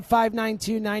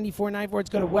 215-592-9494.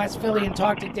 Let's go to West Philly and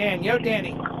talk to Dan. Yo,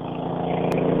 Danny.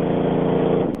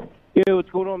 Yo, what's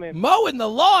going on, man? Mowing the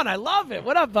lawn. I love it.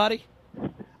 What up, buddy?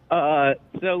 So,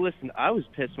 listen, I was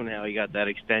pissed when Howie got that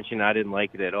extension. I didn't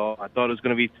like it at all. I thought it was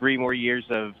going to be 3 more years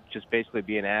of just basically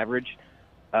being average.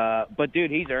 But, dude,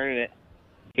 he's earning it.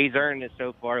 He's earned it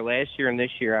so far. Last year and this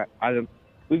year,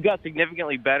 we've got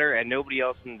significantly better, and nobody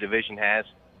else in the division has.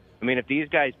 I mean, if these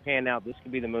guys pan out, this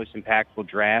could be the most impactful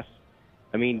draft.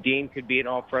 I mean, Dean could be an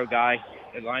all-pro guy,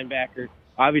 a linebacker.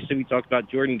 Obviously, we talked about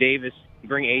Jordan Davis. You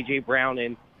bring A.J. Brown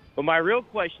in. But my real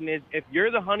question is, if you're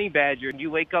the Honey Badger and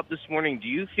you wake up this morning, do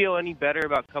you feel any better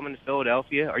about coming to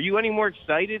Philadelphia? Are you any more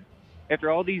excited after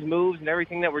all these moves and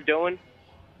everything that we're doing?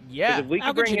 Yeah. Because if we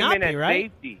could bring him in at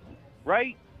safety,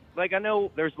 right? Like, I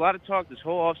know there's a lot of talk this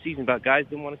whole offseason about guys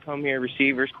didn't want to come here,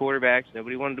 receivers, quarterbacks.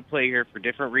 Nobody wanted to play here for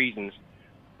different reasons.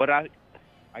 But I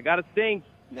got to think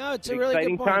it's a really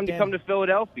exciting good point, time Dan. to come to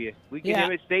Philadelphia. We can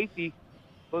him at safety,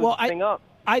 close this thing up.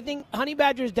 I think Honey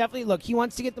Badger is definitely, look, he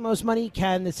wants to get the most money he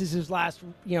can. This is his last,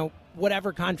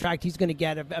 whatever contract he's going to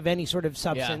get of any sort of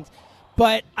substance. Yeah.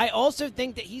 But I also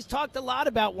think that he's talked a lot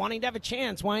about wanting to have a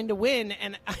chance, wanting to win,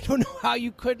 and I don't know how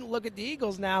you couldn't look at the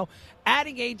Eagles now,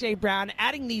 adding A.J. Brown,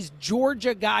 adding these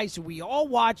Georgia guys who we all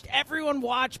watched, everyone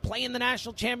watched, play in the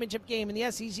national championship game and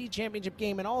the SEC championship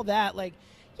game and all that. Like,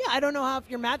 Yeah, I don't know how if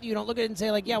you're Matthew, you don't look at it and say,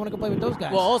 like, yeah, I want to go play with those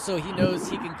guys. Well, also, he knows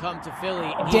he can come to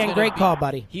Philly. And Dan, great call,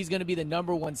 buddy. He's going to be the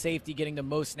number one safety getting the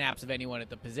most snaps of anyone at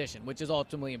the position, which is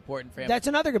ultimately important for him. That's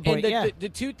another good point, and the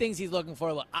two things he's looking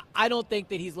for, look, I don't think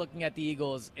that he's looking at the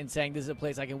Eagles and saying this is a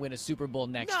place I can win a Super Bowl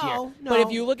next year. No. But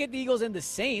if you look at the Eagles and the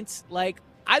Saints, like,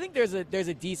 I think there's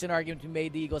a decent argument to be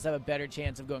made the Eagles have a better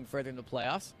chance of going further in the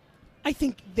playoffs. I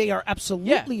think they are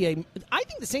absolutely I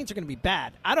think the Saints are going to be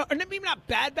bad. Maybe not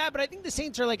bad, but I think the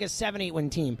Saints are like a 7-8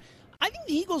 win team. I think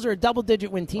the Eagles are a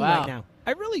double-digit win team right now.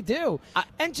 I really do.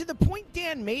 And to the point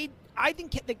Dan made, I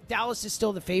think that Dallas is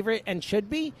still the favorite and should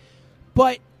be.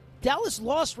 But Dallas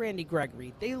lost Randy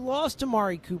Gregory. They lost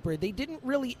Amari Cooper. They didn't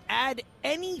really add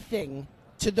anything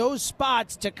to those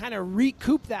spots to kind of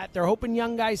recoup that. They're hoping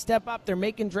young guys step up. They're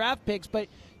making draft picks, but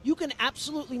you can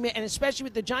absolutely make, and especially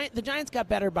with the Giants got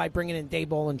better by bringing in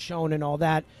Daboll and Schoen and all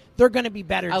that. They're going to be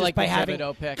better just by having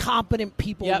competent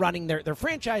people running their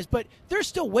franchise, but they're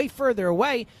still way further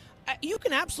away. You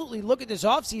can absolutely look at this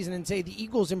offseason and say the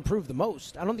Eagles improved the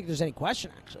most. I don't think there's any question,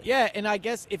 actually. Yeah, and I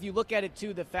guess if you look at it,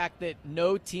 too, the fact that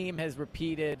no team has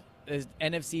repeated as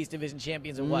NFC's division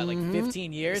champions in like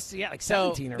 15 years? Yeah, like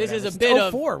 17 or this whatever. is a bit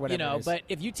of, 04, but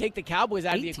if you take the Cowboys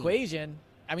out 18. of the equation,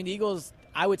 I mean, the Eagles,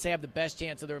 I would say, have the best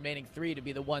chance of the remaining three to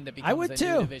be the one that becomes the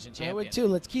new division champion. I would, too.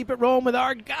 Let's keep it rolling with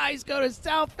our guys. Go to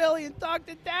South Philly and talk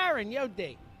to Darren. Yo,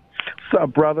 D. What's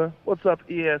up, brother? What's up,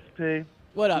 ESP?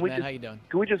 What up, man? How you doing?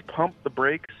 Can we just pump the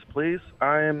brakes, please?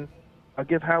 I'll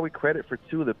give Howie credit for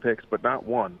 2 of the picks, but not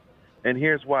 1. And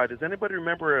here's why. Does anybody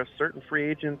remember a certain free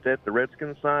agent that the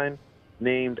Redskins signed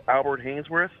named Albert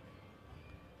Hainsworth?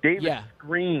 David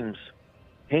screams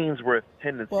Hainsworth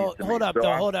tendencies. Well, hold up,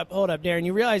 Darren.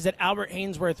 You realize that Albert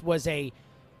Hainsworth was a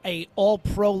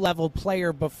all-pro level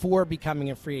player before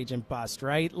becoming a free agent bust,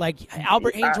 right? Like,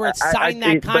 Albert Hainsworth signed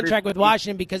that contract with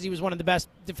Washington because he was one of the best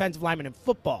defensive linemen in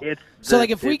football.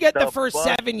 If we get the first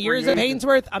 7 years of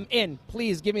Hainsworth, I'm in.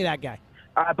 Please, give me that guy.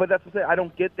 But that's what I'm saying. I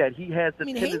don't get that. He has the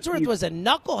Hainsworth was a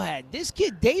knucklehead. This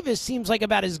kid Davis seems like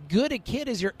about as good a kid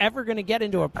as you're ever going to get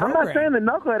into a program. I'm not saying the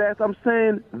knucklehead ass. I'm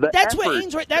saying that's effort. What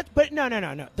Hainsworth. But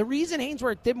no. The reason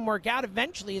Hainsworth didn't work out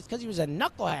eventually is because he was a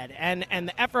knucklehead and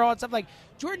the effort, all that stuff. Like,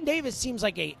 Jordan Davis seems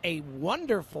like a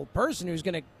wonderful person who's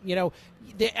going to,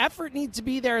 the effort needs to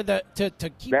be there to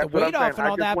keep the weight off and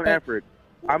all that. But effort.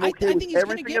 I'm okay with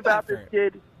everything about this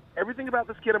kid. Everything about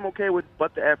this kid I'm okay with,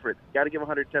 but the effort. Got to give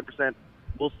 110%.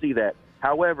 We'll see that.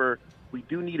 However, we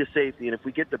do need a safety, and if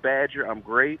we get the Badger, I'm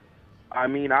great. I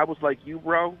mean, I was like you,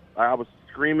 bro. I was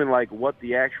screaming like, what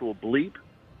the actual bleep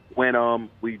when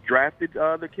we drafted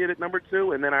the kid at number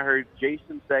 2, and then I heard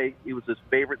Jason say he was his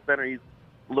favorite center. He's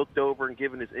looked over and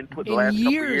given his input the last couple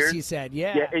of years. He said,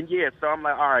 So I'm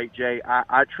like, all right, Jay,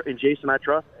 and Jason, I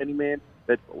trust any man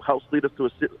that helps lead us to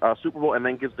a Super Bowl and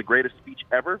then gives the greatest speech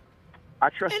ever. I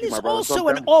trust and you, he's my brother. also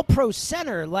an all-pro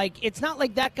center. Like, it's not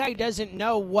like that guy doesn't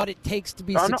know what it takes to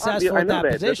be successful in that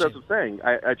position. That's what I'm saying.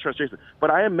 I trust Jason. But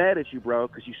I am mad at you, bro,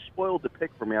 because you spoiled the pick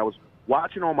for me. I was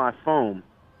watching on my phone,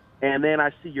 and then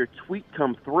I see your tweet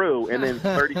come through, and then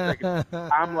 30 seconds,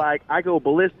 I'm like, I go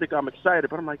ballistic. I'm excited.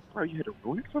 But I'm like, bro, you had to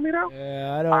ruin it for me now?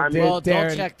 Yeah, I don't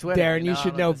don't check Twitter. Darren, you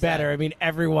should know better. I mean,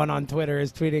 everyone on Twitter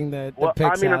is tweeting the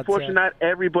picks I mean, out, unfortunately, not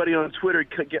everybody on Twitter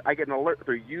I get an alert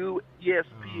through you,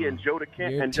 ESP, and Joe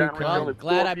DeCamp, and John Riddle. I'm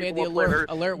glad I made the alert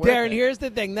work. Darren, here's the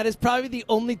thing. That is probably the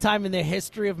only time in the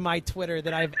history of my Twitter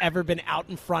that I've ever been out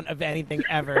in front of anything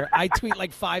ever. I tweet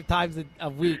like 5 times a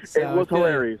week. So it was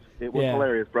hilarious. It was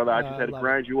hilarious, brother. I just had to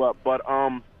grind you up. But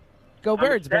go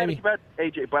Birds, baby. About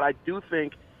AJ, but I do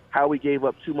think Howie gave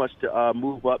up too much to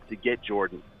move up to get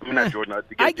Jordan. I mean, not Jordan. To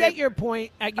get I get your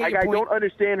point. I don't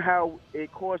understand how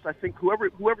it cost. I think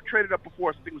whoever traded up before,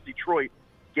 I think it was Detroit,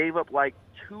 gave up like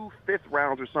 2 5th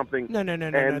rounds or something. No.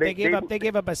 They gave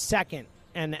up a second,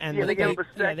 and they gave up a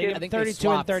second. They gave up 32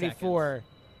 and 34. Seconds.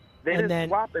 They didn't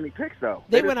swap any picks, though.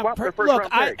 They went up. Look,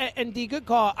 and D, good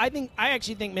call. I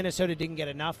actually think Minnesota didn't get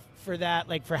enough for that,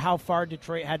 like for how far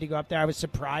Detroit had to go up there. I was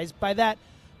surprised by that.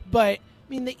 But, I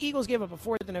mean, the Eagles gave up a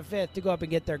 4th and a 5th to go up and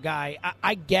get their guy.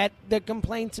 I get the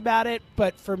complaints about it,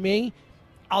 but for me,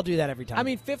 I'll do that every time. I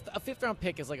mean, a 5th-round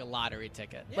pick is like a lottery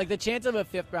ticket. Yeah. Like, the chance of a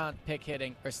 5th-round pick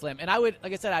hitting are slim. And I would,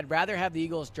 like I said, I'd rather have the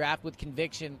Eagles draft with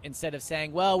conviction instead of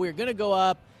saying, well, we're going to go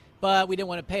up, but we didn't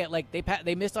want to pay it. Like,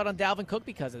 they missed out on Dalvin Cook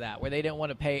because of that, where they didn't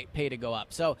want to pay to go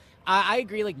up. So I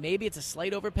agree, like, maybe it's a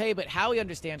slight overpay, but Howie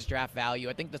understands draft value.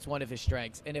 I think that's one of his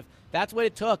strengths. And if that's what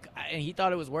it took and he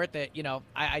thought it was worth it,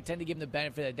 I tend to give him the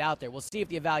benefit of the doubt there. We'll see if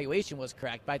the evaluation was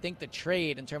correct, but I think the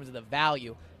trade in terms of the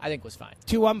value, I think was fine.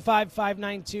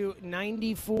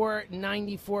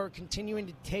 215-592-9494. Continuing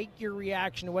to take your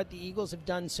reaction to what the Eagles have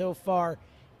done so far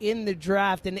in the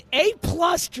draft. An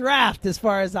A-plus draft as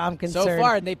far as I'm concerned. So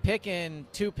far, and they pick in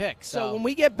 2 picks. So when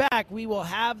we get back, we will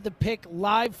have the pick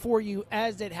live for you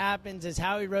as it happens, as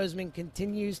Howie Roseman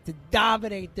continues to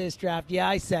dominate this draft. Yeah,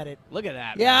 I said it. Look at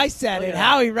that. Yeah, man. I said Look it. at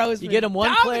Howie that. Roseman. You get him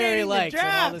one player he dominating the likes, and all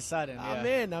draft. of a sudden,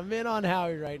 I'm in on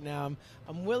Howie right now.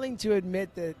 I'm willing to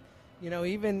admit that,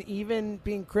 even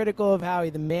being critical of Howie,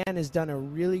 the man has done a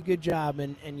really good job,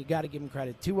 and you got to give him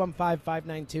credit.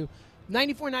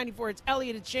 215-592-9494. It's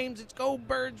Elliot, it's James, it's Go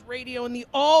Birds Radio, and the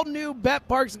all-new Bet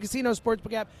Parks and Casino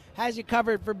Sportsbook app has you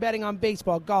covered for betting on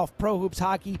baseball, golf, pro hoops,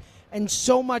 hockey, and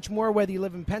so much more. Whether you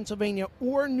live in Pennsylvania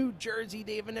or New Jersey,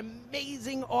 they have an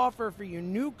amazing offer for your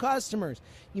new customers.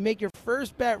 You make your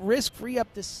first bet risk-free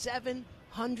up to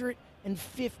 $750.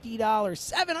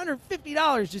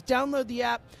 $750. Just download the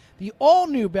app, the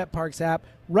all-new BetParks app,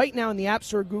 right now in the App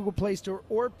Store, Google Play Store,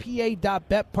 or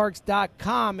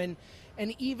pa.betparks.com. And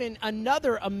even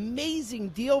another amazing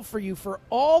deal for you for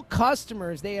all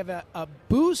customers. They have a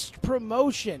boost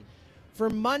promotion for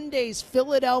Monday's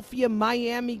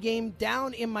Philadelphia-Miami game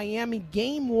down in Miami,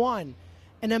 Game 1.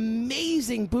 An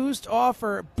amazing boost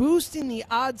offer, boosting the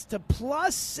odds to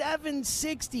plus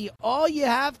 760. All you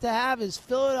have to have is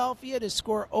Philadelphia to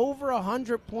score over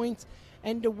 100 points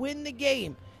and to win the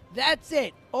game. That's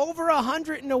it. Over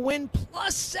 100 and a win,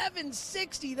 plus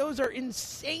 760. Those are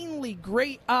insanely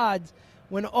great odds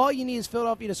when all you need is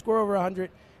Philadelphia to score over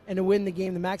 100 and to win the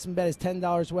game. The maximum bet is $10.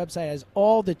 The website has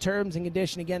all the terms and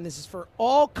conditions. Again, this is for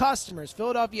all customers.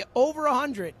 Philadelphia over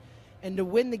 100 and to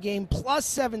win the game, plus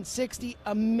 760.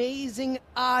 Amazing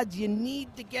odds. You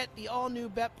need to get the all-new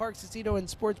BetParks Casino and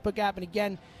Sportsbook app. And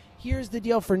again, here's the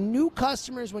deal. For new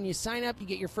customers, when you sign up, you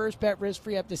get your first bet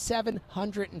risk-free up to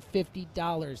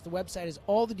 $750. The website has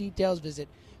all the details. Visit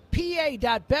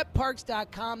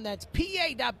pa.betparks.com. That's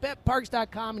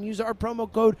pa.betparks.com and use our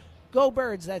promo code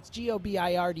GOBIRDS. That's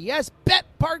GOBIRDS.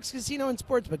 BetParks Casino and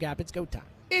Sportsbook app. It's go time.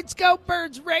 It's Go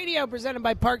Birds Radio, presented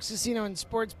by Parks Casino and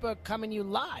Sportsbook, coming you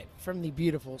live from the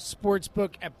beautiful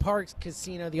Sportsbook at Parks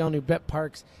Casino. The all-new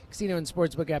BetParks Casino and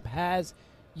Sportsbook app has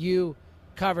you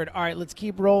covered. All right, let's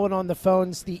keep rolling on the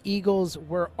phones. The Eagles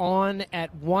were on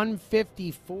at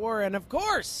 154, and of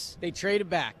course, they traded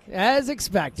back as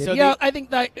expected. So I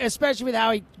think that, especially with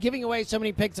Howie giving away so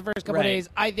many picks the first couple of days,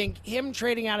 I think him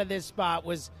trading out of this spot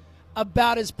was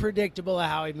about as predictable a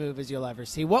Howie move as you'll ever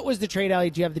see. What was the trade, Ellie?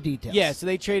 Do you have the details? Yeah, so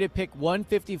they traded pick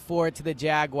 154 to the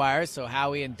Jaguars, so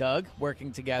Howie and Doug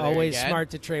working together. Always again.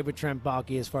 smart to trade with Trent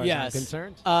Baalke as far as I'm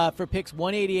concerned. For picks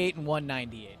 188 and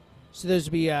 198. So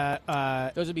those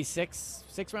would be six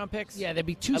round picks. Yeah, they'd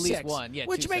be 2 At 6. least one. Yeah,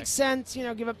 which 2 makes 6. sense.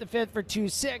 Give up the fifth for 2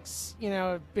 6.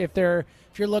 If you're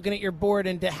looking at your board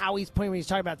and to Howie's point when he's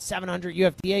talking about 700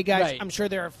 UFDA guys, Right. I'm sure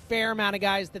there are a fair amount of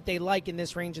guys that they like in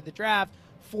this range of the draft.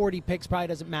 40 picks probably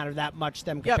doesn't matter that much to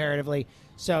them comparatively.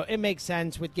 So it makes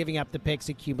sense with giving up the picks,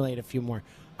 accumulate a few more.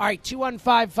 All right,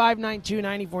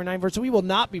 215-592-9494. So we will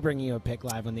not be bringing you a pick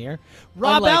live on the air.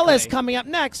 Rob Unlikely. Ellis coming up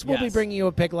next. We'll be Yes. bringing you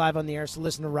a pick live on the air, so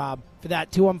listen to Rob for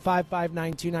that.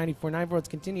 215-592-9494. Let's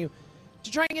continue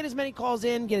to try and get as many calls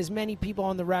in, get as many people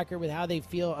on the record with how they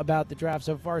feel about the draft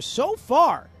so far. So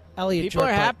far, Elliot People are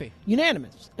Church, happy.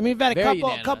 Unanimous. I mean, we've had a Very couple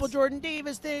unanimous. Jordan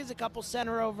Davis things, a couple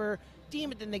center over Dean,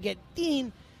 but then they get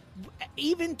Dean.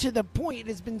 Even to the point, it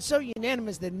has been so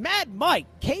unanimous that Mad Mike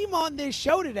came on this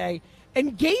show today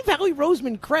and gave Howie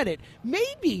Roseman credit.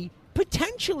 Maybe,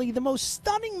 potentially, the most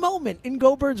stunning moment in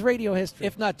Go Birds radio history.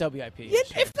 If not WIP.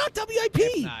 If not WIP.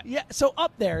 If not. Yeah, so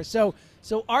up there. So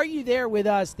are you there with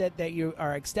us that you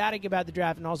are ecstatic about the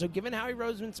draft and also giving Howie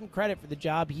Roseman some credit for the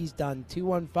job he's done?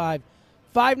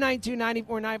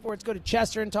 215-592-9494. Let's go to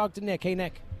Chester and talk to Nick. Hey,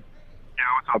 Nick. Yeah,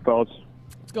 what's up, fellas?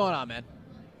 What's going on, man?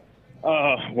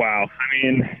 Wow. I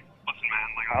mean, listen,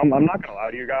 man, I'm not going to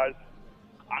lie to you guys.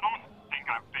 I don't think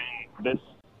I've been this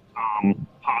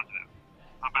positive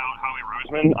about Howie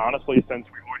Roseman, honestly, since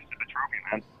we hoisted the trophy,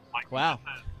 man. Wow.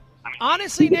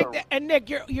 Honestly, Nick, and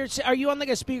Nick, are you on like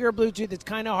a speaker or Bluetooth? It's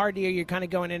kind of hard to hear. You're kind of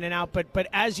going in and out. But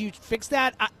as you fix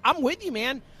that, I'm with you,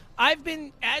 man. I've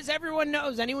been, as everyone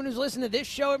knows, anyone who's listened to this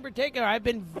show in particular, I've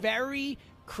been very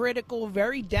critical,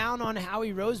 very down on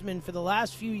Howie Roseman for the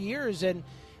last few years, and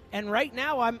right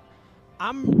now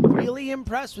I'm really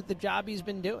impressed with the job he's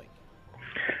been doing.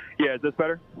 Yeah, is this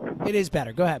better? It is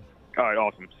better. Go ahead. All right,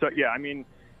 awesome. So, yeah, I mean,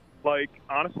 like,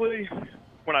 honestly,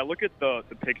 when I look at the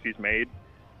picks he's made,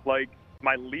 like,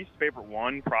 my least favorite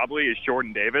one probably is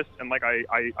Jordan Davis, and, like, I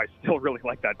still really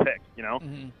like that pick, you know?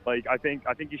 Mm-hmm. Like, I think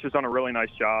he's just done a really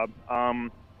nice job.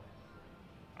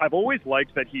 I I've always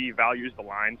liked that he values the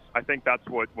lines. I think that's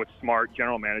what smart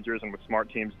general managers and what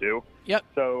smart teams do. Yep.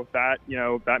 So that,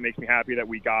 that makes me happy that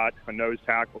we got a nose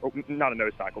tackle, not a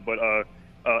nose tackle, but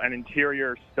an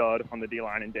interior stud on the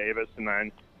D-line in Davis, and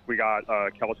then we got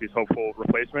Kelsey's hopeful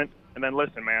replacement. And then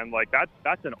listen, man, like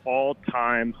that's an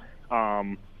all-time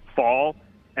fall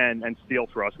and steal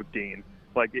for us with Dean.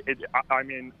 Like,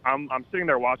 I'm sitting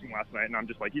there watching last night, and I'm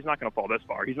just like, he's not going to fall this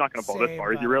far. He's not going to fall this far.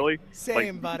 Buddy. Is he really?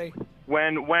 Same, buddy.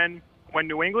 When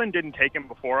New England didn't take him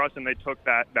before us, and they took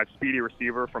that speedy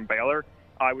receiver from Baylor,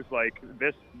 I was like,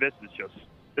 this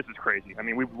is crazy. I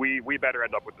mean, we better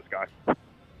end up with this guy.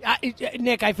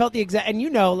 Nick, I felt the exact,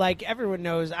 and like everyone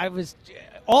knows, I was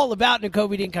all about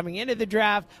Nakobe Dean coming into the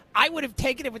draft. I would have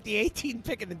taken it with the 18th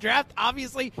pick in the draft.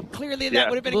 Obviously, clearly that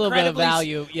would have been incredibly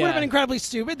value. Would have been incredibly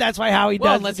stupid. That's why Howie does.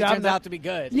 Well, unless the it job turns out to be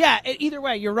good. Yeah. Either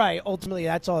way, you're right. Ultimately,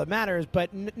 that's all that matters.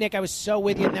 But Nick, I was so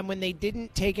with you. And then when they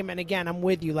didn't take him, and again, I'm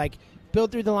with you. Like,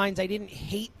 build through the lines. I didn't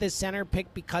hate the center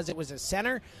pick because it was a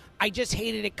center. I just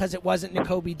hated it because it wasn't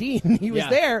Nakobe Dean. He was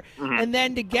there. Mm-hmm. And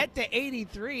then to get to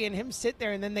 83 and him sit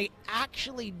there and then they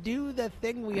actually do the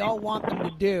thing we all want them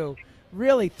to do.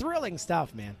 Really thrilling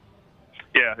stuff, man.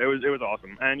 Yeah, it was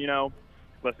awesome. And,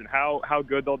 listen, how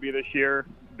good they'll be this year,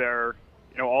 they're,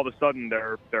 all of a sudden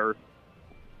they're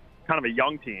kind of a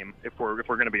young team if we're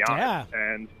going to be honest.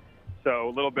 Yeah. And so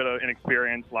a little bit of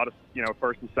inexperience, a lot of,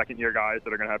 first and second year guys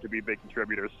that are going to have to be big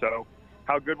contributors. So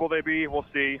how good will they be? We'll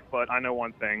see. But I know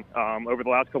one thing. Over the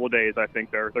last couple of days, I think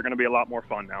they're going to be a lot more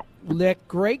fun now. Nick,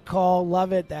 great call.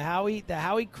 Love it. The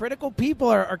Howie critical people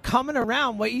are coming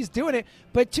around what he's doing it.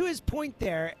 But to his point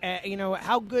there,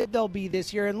 how good they'll be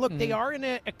this year. And look, they are in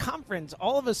a conference.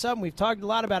 All of a sudden, we've talked a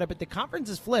lot about it, but the conference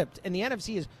is flipped. And the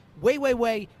NFC is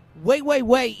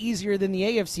way easier than the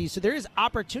AFC. So there is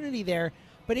opportunity there.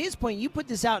 But at his point, you put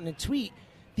this out in a tweet.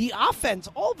 The offense,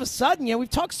 all of a sudden, we've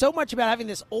talked so much about having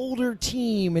this older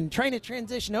team and trying to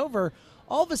transition over.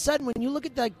 All of a sudden, when you look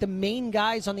at the main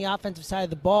guys on the offensive side of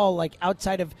the ball, like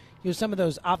outside of some of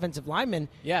those offensive linemen,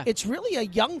 it's really a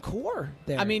young core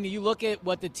there. I mean, you look at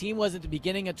what the team was at the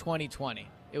beginning of 2020.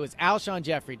 It was Alshon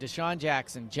Jeffrey, Deshaun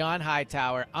Jackson, John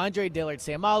Hightower, Andre Dillard,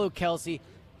 Samalu Kelsey,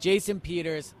 Jason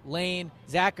Peters, Lane,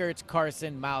 Zach Ertz,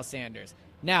 Carson, Miles Sanders.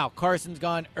 Now, Carson's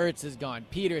gone, Ertz is gone,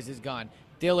 Peters is gone.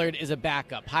 Dillard is a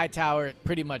backup. Hightower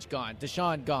pretty much gone.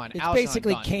 Deshaun gone. It's Alshon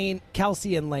basically gone.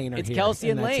 Kelsey and Lane are It's here,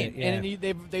 Kelsey and Lane. And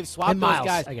they've swapped and Miles, those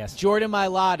guys. I guess. Jordan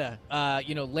Mailata,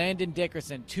 Landon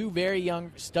Dickerson, two very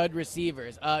young stud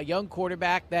receivers. Young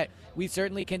quarterback that we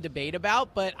certainly can debate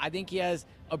about, but I think he has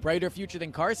a brighter future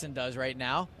than Carson does right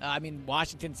now.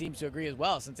 Washington seems to agree as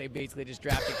well since they basically just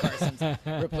drafted Carson's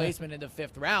replacement in the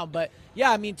 5th round. But,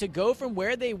 to go from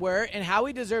where they were, and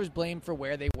Howie deserves blame for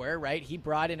where they were, right? He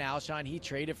brought in Alshon. He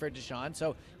traded for Deshaun.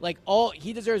 So,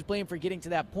 he deserves blame for getting to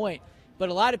that point. But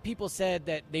a lot of people said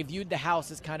that they viewed the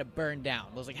house as kind of burned down.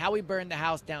 It was like, Howie burned the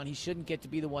house down. He shouldn't get to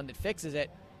be the one that fixes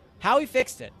it. Howie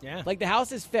fixed it. Yeah. The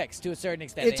house is fixed to a certain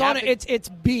extent. It's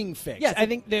being fixed. Yes. I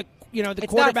think the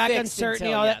quarterback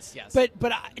uncertainty, all that. Yes.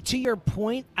 But to your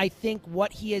point, I think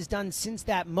what he has done since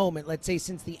that moment, let's say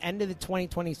since the end of the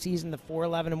 2020 season, the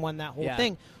 4-11-1, that whole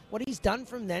thing, what he's done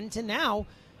from then to now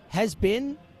has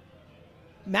been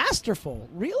masterful,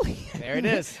 really. There it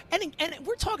is. and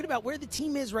we're talking about where the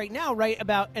team is right now, right?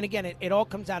 And again, it all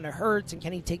comes down to Hurts and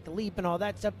can he take the leap and all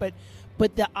that stuff.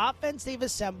 But the offense they've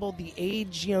assembled, the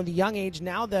age, the young age,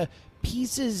 now the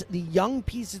pieces, the young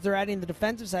pieces they're adding to the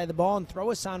defensive side of the ball, and throw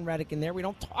Hassan Reddick in there. We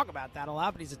don't talk about that a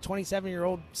lot, but he's a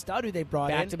 27-year-old stud who they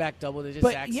brought in. Back-to-back double-digit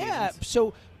sack seasons.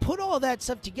 So put all that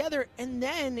stuff together, and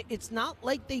then it's not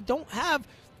like they don't have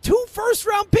 2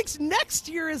 first-round picks next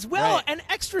year as well, right. An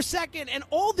extra second, and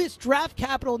all this draft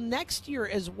capital next year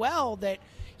as well that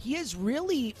he is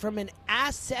really, from an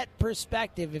asset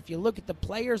perspective, if you look at the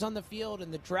players on the field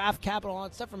and the draft capital and all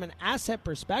that stuff from an asset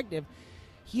perspective,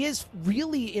 he has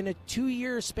really, in a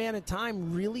 2-year span of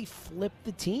time, really flipped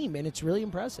the team, and it's really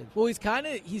impressive. Well, he's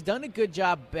done a good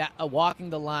job walking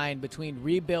the line between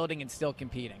rebuilding and still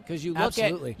competing. Because you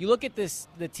look at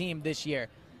the team this year.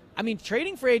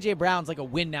 Trading for A.J. Brown's like a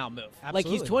win-now move.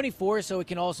 Absolutely. He's 24, so it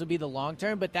can also be the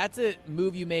long-term, but that's a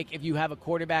move you make if you have a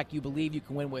quarterback you believe you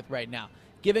can win with right now.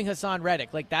 Giving Hassan Reddick,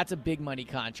 that's a big money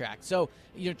contract. So,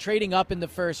 trading up in the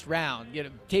first round,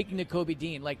 taking Nakobe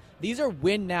Dean, these are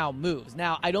win-now moves.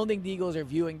 Now, I don't think the Eagles are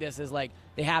viewing this as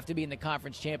they have to be in the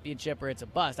conference championship or it's a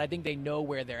bust. I think they know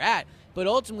where they're at. But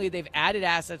ultimately, they've added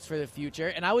assets for the future,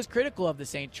 and I was critical of the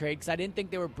Saint trade because I didn't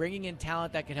think they were bringing in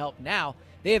talent that could help now.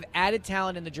 They have added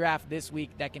talent in the draft this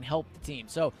week that can help the team.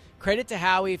 So, credit to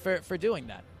Howie for doing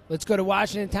that. Let's go to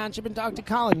Washington Township and talk to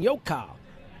Colin. Yo, Kyle.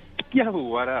 Yo,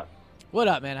 what up? What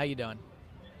up, man? How you doing?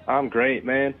 I'm great,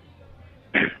 man.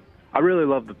 I really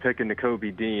love the pick in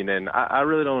Nakobe Dean, and I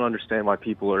really don't understand why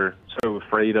people are so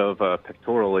afraid of a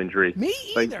pectoral injury. Me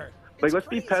either. Let's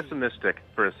be pessimistic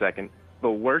for a second. The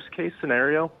worst-case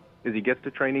scenario is he gets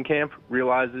to training camp,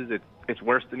 realizes it's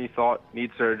worse than he thought,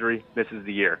 needs surgery, misses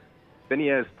the year. Then he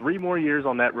has 3 more years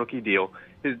on that rookie deal.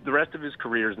 The rest of his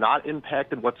career is not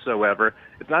impacted whatsoever.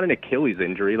 It's not an Achilles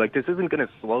injury. Like, this isn't going to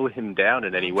slow him down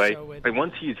in any way. Like,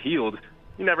 once he's healed,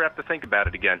 you never have to think about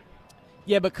it again.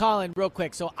 Yeah, but Colin, real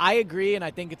quick. So I agree, and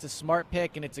I think it's a smart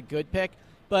pick, and it's a good pick.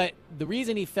 But the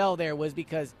reason he fell there was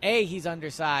because, A, he's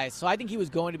undersized. So I think he was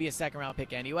going to be a second-round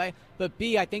pick anyway. But,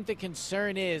 B, I think the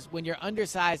concern is when you're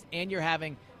undersized and you're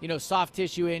having, soft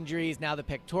tissue injuries, now the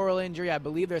pectoral injury. I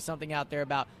believe there's something out there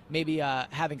about maybe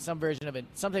having some version of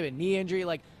some type of knee injury.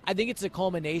 Like, I think it's a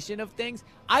culmination of things.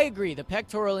 I agree. The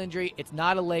pectoral injury, it's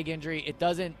not a leg injury. It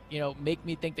doesn't, make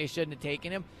me think they shouldn't have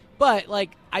taken him. But,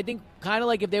 I think kind of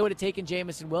like if they would have taken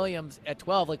Jamison Williams at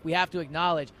 12, we have to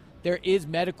acknowledge there is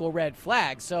medical red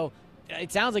flags. So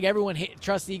it sounds like everyone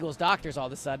trusts Eagles doctors all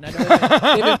of a sudden. I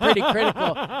know they've been pretty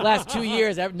critical last 2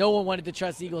 years. No one wanted to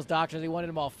trust Eagles doctors. They wanted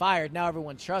them all fired. Now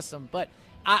everyone trusts them. But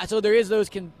so there is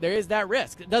that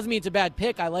risk. It doesn't mean it's a bad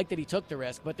pick. I like that he took the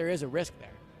risk, but there is a risk there.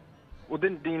 Well,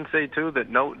 didn't Dean say, too, that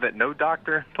no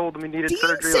doctor told him he needed Dean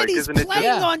surgery? Said he's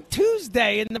playing on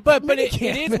Tuesday in the But it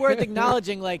is worth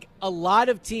acknowledging, a lot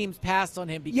of teams passed on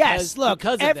him because,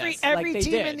 because of every this.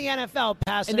 team in the NFL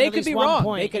passed on and him. And they could be 1 wrong.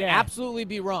 point. They could absolutely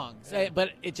be wrong.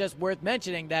 But it's just worth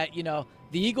mentioning that, the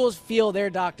Eagles feel their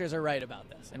doctors are right about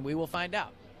this, and we will find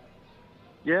out.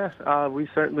 Yeah, we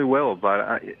certainly will. But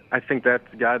I think that's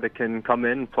a guy that can come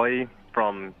in and play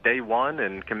from day one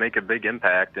and can make a big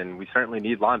impact, and we certainly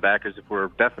need linebackers if we're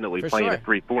definitely playing a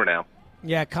 3-4 now.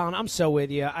 Yeah, Colin, I'm so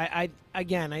with you. I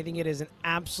think it is an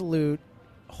absolute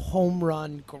home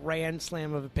run, grand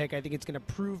slam of a pick. I think it's going to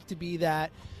prove to be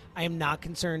that. I am not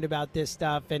concerned about this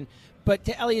stuff. But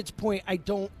to Elliot's point,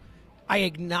 I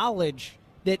acknowledge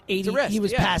that he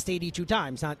was passed 82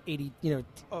 times, not 80,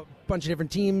 a bunch of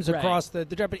different teams across the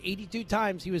draft, but 82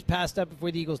 times he was passed up before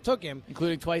the Eagles took him.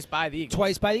 Including twice by the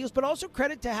Eagles. But also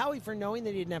credit to Howie for knowing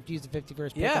that he didn't have to use the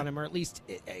 51st pick on him, or at least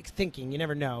thinking. You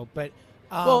never know. But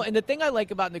and the thing I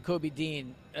like about Nakobe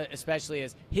Dean especially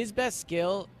is his best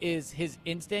skill is his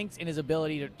instincts and his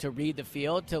ability to read the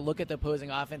field, to look at the opposing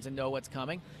offense and know what's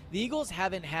coming. The Eagles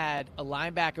haven't had a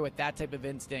linebacker with that type of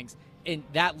instincts in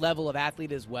that level of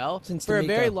athlete as well for a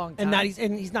very long time.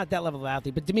 And he's not that level of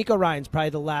athlete, but D'Amico Ryan's probably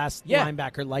the last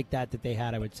linebacker like that they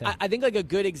had, I would say. I think a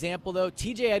good example, though,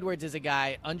 TJ Edwards is a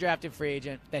guy, undrafted free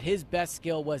agent, that his best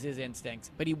skill was his instincts,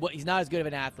 but he's not as good of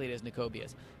an athlete as Nakobe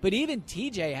is. But even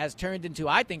TJ has turned into,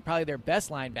 I think, probably their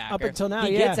best linebacker. Up until now,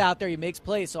 he gets out there, he makes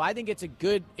plays. So I think it's a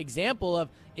good example of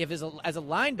as a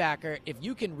linebacker, if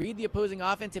you can read the opposing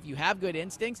offense, if you have good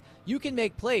instincts, you can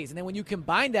make plays. And then when you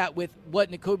combine that with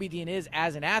what Nakobe Dean is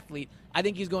as an athlete, I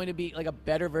think he's going to be a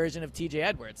better version of TJ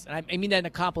Edwards. And I mean that in a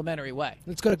complimentary way.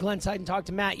 Let's go to Glenside and talk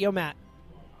to Matt. Yo, Matt.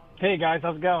 Hey, guys.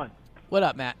 How's it going? What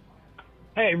up, Matt?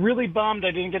 Hey, really bummed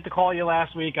I didn't get to call you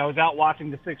last week. I was out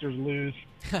watching the Sixers lose.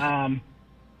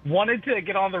 Wanted to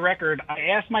get on the record. I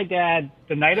asked my dad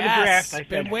the night of the draft. I said,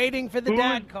 been waiting for the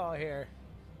dad call here.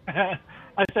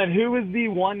 I said, who is the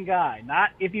one guy? Not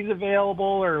if he's available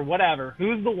or whatever.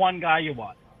 Who's the one guy you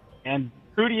want? And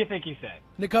who do you think he said?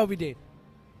 Nakobe Dean.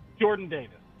 Jordan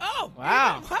Davis. Oh,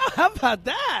 wow. How about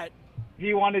that?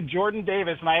 He wanted Jordan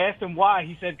Davis, and I asked him why.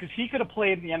 He said, because he could have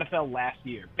played in the NFL last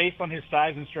year, based on his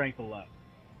size and strength alone.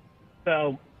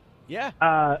 So,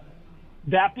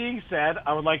 that being said,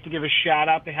 I would like to give a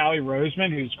shout-out to Howie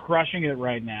Roseman, who's crushing it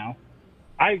right now.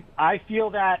 I feel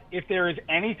that if there is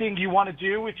anything you want to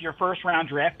do with your first-round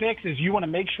draft picks is you want to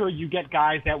make sure you get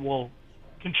guys that will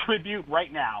contribute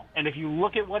right now. And if you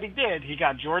look at what he did, he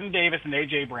got Jordan Davis and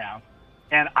A.J. Brown.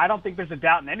 And I don't think there's a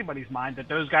doubt in anybody's mind that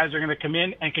those guys are going to come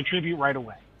in and contribute right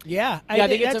away. Yeah. I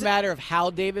think it's a matter of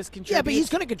how Davis contributes. Yeah, but he's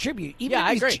going to contribute.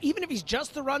 I agree. Even if he's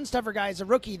just the run stuffer guy as a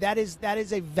rookie, that is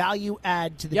a value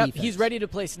add to the defense. He's ready to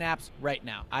play snaps right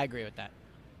now. I agree with that.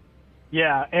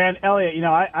 Yeah, and Elliot,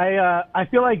 I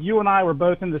feel like you and I were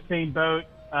both in the same boat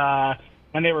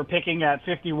when they were picking at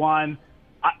 51.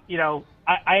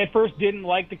 I at first didn't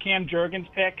like the Cam Jurgens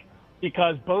pick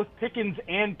because both Pickens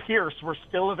and Pierce were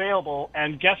still available,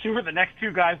 and guess who were the next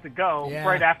two guys to go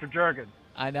right after Jurgens?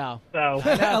 I know. So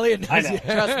Elliot knows.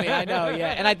 Trust me, I know.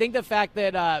 Yeah, and I think the fact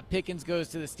that Pickens goes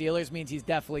to the Steelers means he's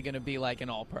definitely going to be like an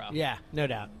All-Pro. Yeah, no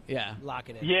doubt. Yeah, lock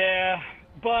it in. Yeah,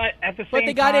 but at the same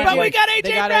they got time, we got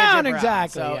A.J. Brown,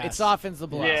 exactly. So it softens the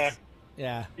blow.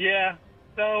 Yeah.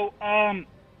 So,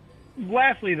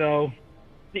 lastly though,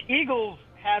 the Eagles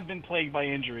have been plagued by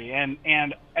injury, and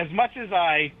as much as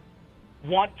I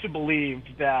want to believe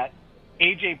that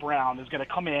A.J. Brown is going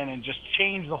to come in and just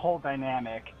change the whole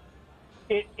dynamic,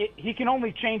 he can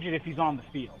only change it if he's on the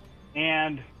field.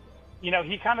 And,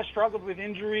 he kind of struggled with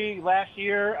injury last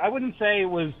year. I wouldn't say it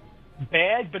was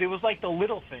bad, but it was like the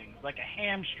little things, like a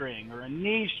hamstring or a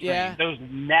knee strain, those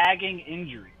nagging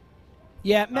injuries.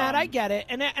 Yeah, Matt, I get it.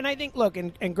 And I think, look,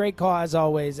 and great call as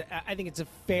always, I think it's a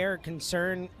fair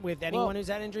concern with anyone who's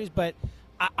had injuries, but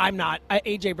I'm not.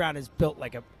 A.J. Brown is built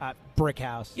like a brick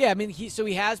house. Yeah, I mean,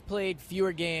 he has played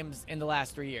fewer games in the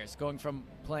last 3 years, going from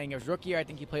playing his rookie year, I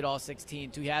think he played all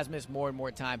 16, to he has missed more and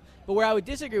more time. But where I would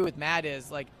disagree with Matt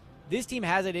is, like, this team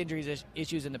has had injuries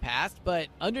issues in the past, but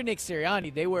under Nick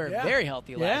Sirianni, they were very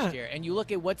healthy last year. And you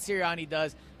look at what Sirianni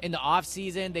does in the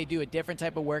offseason, they do a different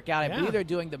type of workout. I believe they're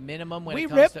doing the minimum when it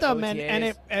comes to OTAs. We ripped them,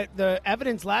 and the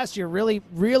evidence last year really,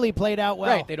 really played out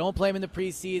well. Right, they don't play him in the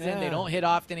preseason. They don't hit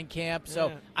often in camp.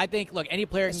 So I think, look, any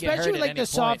player can get hurt especially at like any the point.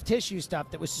 soft tissue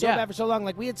stuff that was so bad for so long.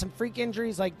 Like, we had some freak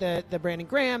injuries like the Brandon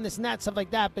Graham, this and that, stuff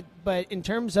like that. But in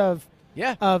terms of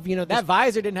that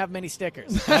visor didn't have many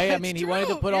stickers. Right? I mean, he wanted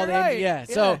to put all the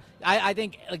So I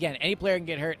think, again, any player can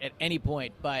get hurt at any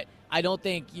point, but I don't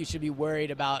think you should be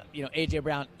worried about A.J.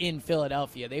 Brown in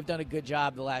Philadelphia. They've done a good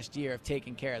job the last year of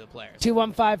taking care of the players.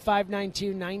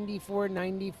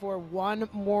 215-592-9494. One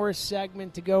more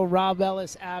segment to go. Rob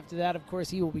Ellis after that. Of course,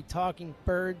 he will be talking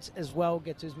birds as well. We'll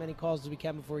get to as many calls as we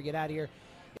can before we get out of here.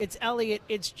 It's Elliot.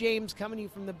 It's James coming to you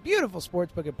from the beautiful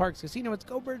sportsbook at Parks Casino. It's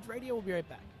Go Birds Radio. We'll be right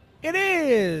back. It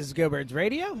is Go Birds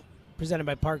Radio, presented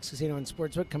by Parks Casino and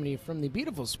Sportsbook, coming to you from the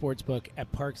beautiful sportsbook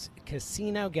at Parks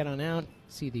Casino. Get on out,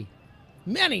 see the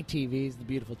many TVs, the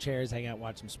beautiful chairs, hang out,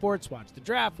 watch some sports, watch the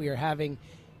draft. We are having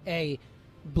a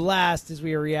blast as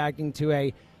we are reacting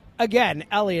to again,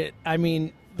 Elliot, I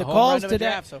mean, the calls today.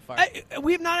 Draft so far.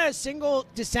 We have not had a single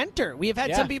dissenter. We have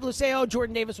had some people who say, "Oh,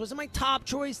 Jordan Davis wasn't my top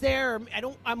choice there."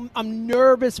 I'm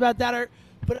nervous about that.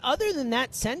 But other than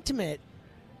that sentiment,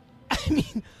 I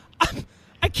mean,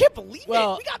 I can't believe it. We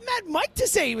got Mad Mike to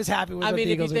say he was happy with what the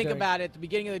Eagles if you think doing. about it, at the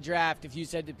beginning of the draft, if you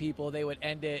said to people they would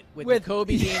end it with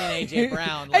Kobe Dean and A.J.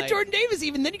 Brown. And Jordan Davis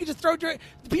even, then you could just throw people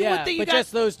would think you got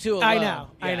just those two alone.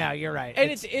 I know, you're right.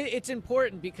 And it's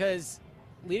important because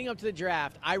leading up to the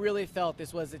draft, I really felt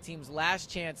this was the team's last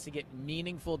chance to get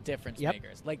meaningful difference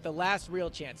makers. Like the last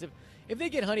real chance. If they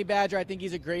get Honey Badger, I think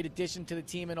he's a great addition to the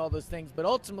team and all those things. But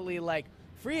ultimately, like,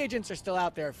 free agents are still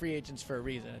out there, free agents for a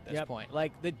reason at this point.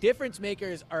 Like, the difference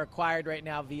makers are acquired right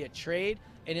now via trade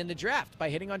and in the draft by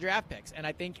hitting on draft picks. And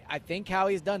I think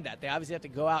Howie's done that. They obviously have to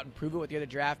go out and prove it with the other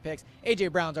draft picks. A.J.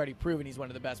 Brown's already proven he's one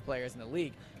of the best players in the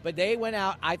league. But they went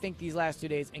out, I think, these last 2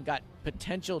 days and got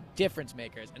potential difference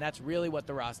makers. And that's really what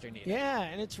the roster needed. Yeah,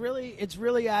 and it's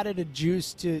really added a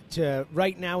juice to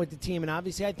right now with the team. And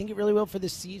obviously I think it really will for the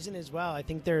season as well. I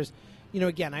think there's,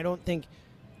 again, I don't think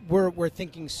we're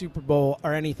thinking Super Bowl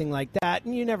or anything like that.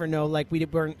 And you never know. Like, we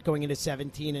weren't going into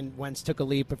 17 and Wentz took a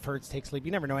leap. If Hurts takes a leap,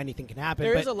 you never know. Anything can happen.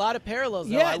 There is a lot of parallels,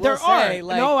 though. Yeah, there are.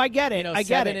 Like, no, I get it. I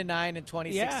get it. 7-9 in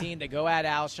 2016. They go at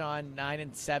Alshon,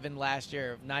 9-7 last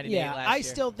year, 9-8 last year. I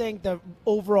still think the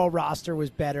overall roster was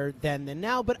better then than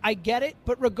now, but I get it.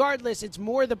 But regardless, it's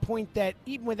more the point that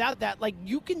even without that, like,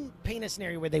 you can paint a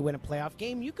scenario where they win a playoff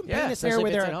game. You can paint a scenario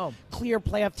where they're a clear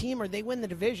playoff team or they win the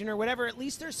division or whatever. At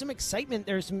least there's some excitement.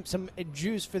 There's some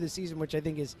juice for the season, which I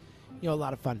think is a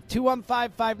lot of fun.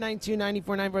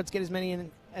 215-592-9494. Let's get as many in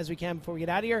as we can before we get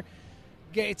out of here.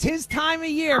 It's his time of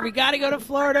year. We got to go to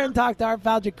Florida and talk to our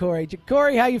pal Ja'Cory.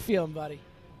 Ja'Cory, how you feeling, buddy?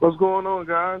 What's going on,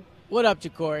 guys? What up,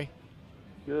 Ja'Cory?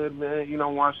 Good, man.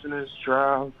 I'm watching this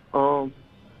draft.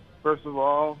 First of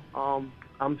all, I'm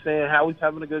saying Howie's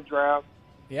having a good draft.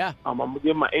 Yeah. I'm going to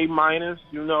give him an A-.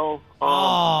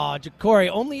 Ja'Cory,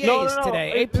 only A's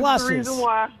today. A+. This is the reason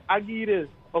why I give you this.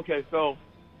 Okay, so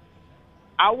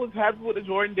I was happy with the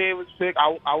Jordan Davis pick.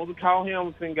 I was a Kyle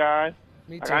Hamilton guy.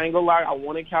 Me too. I ain't going to lie. I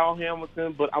wanted Kyle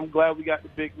Hamilton, but I'm glad we got the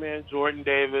big man, Jordan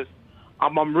Davis.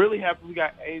 I'm really happy we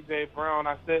got A.J. Brown.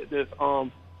 I said this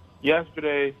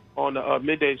yesterday on the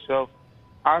midday show.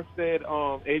 I said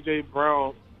A.J.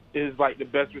 Brown is like the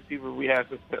best receiver we have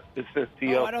since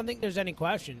T.O. I don't think there's any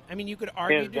question. I mean, you could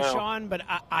argue Deshaun, but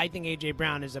I think A.J.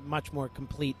 Brown is a much more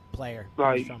complete player.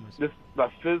 Like the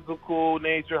physical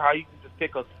nature, how you can just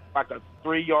take a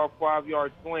 3-yard,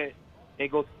 5-yard slant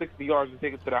and go 60 yards and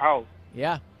take it to the house.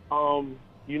 Yeah.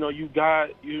 You got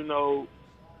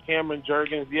Cameron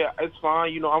Jurgens. Yeah, it's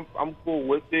fine. I'm cool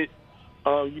with it.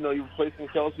 You're replacing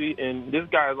Kelsey, and this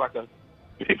guy is like a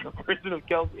bigger version of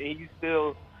Kelsey, and he's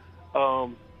still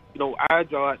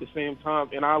agile at the same time.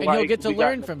 And you'll get to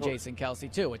learn from Jason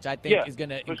Kelce too, which I think is going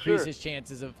to increase his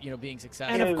chances of being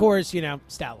successful. And of course,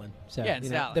 Stoutland. So,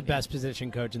 Stoutland, the best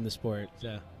position coach in the sport.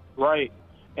 So. Right.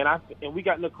 And we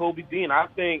got Nakobe Dean. I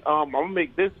think I'm gonna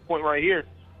make this point right here.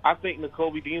 I think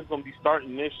Nakobe Dean's gonna be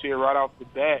starting this year right off the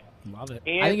bat. Love it.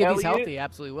 And I think if he's Elliott, healthy,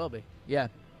 absolutely will be. Yeah.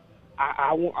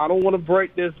 I don't want to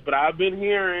break this, but I've been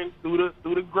hearing through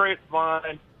the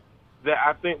grapevine that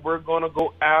I think we're gonna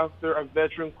go after a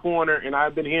veteran corner, and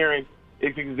I've been hearing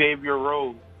it's Xavier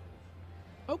Rhodes.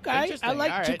 Okay, I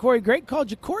like Jacory. Great call.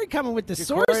 Jacory coming with the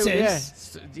sources.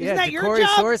 Isn't that your Jacory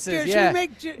job? sources, Should we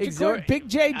make Jacory, Big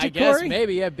J Jacory? I guess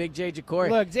maybe, Big J Jacory.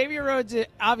 Look, Xavier Rhodes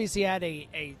obviously had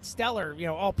a stellar,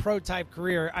 all-pro type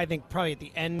career, I think probably at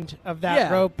the end of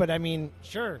that rope, but I mean,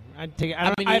 sure. I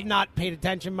have not paid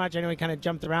attention much. I know he kind of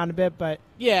jumped around a bit, but...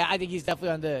 Yeah, I think he's definitely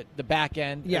on the back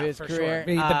end of his career.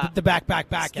 Sure. The back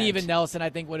Steven end. Nelson, I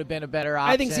think, would have been a better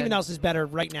option. I think Steven Nelson is better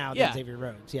right now than Xavier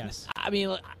Rhodes, yes. I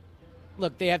mean...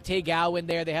 Look, they have Tay Gowan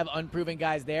there. They have unproven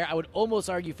guys there. I would almost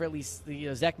argue for at least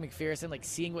Zech McPherson,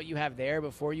 seeing what you have there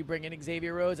before you bring in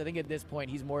Xavier Rhodes. I think at this point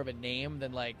he's more of a name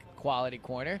than quality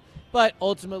corner. But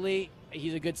ultimately,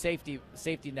 he's a good safety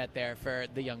net there for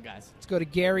the young guys. Let's go to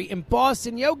Gary in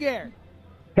Boston. Yo, Gary.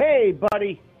 Hey,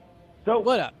 buddy. So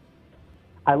what up?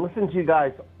 I listen to you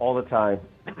guys all the time.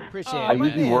 Appreciate it. I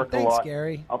usually work Thanks, a lot.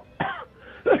 Gary.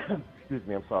 Excuse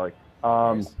me. I'm sorry.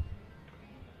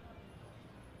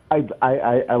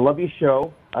 I love your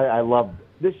show. I love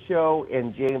this show,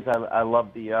 and James, I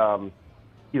love the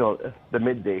the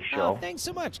midday show. Oh, thanks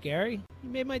so much, Gary. You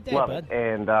made my day, Love bud. it.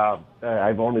 And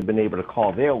I've only been able to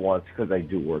call there once because I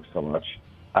do work so much.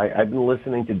 I've been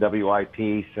listening to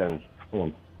WIP since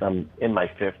I'm in my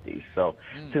 50s. So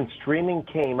since streaming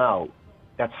came out,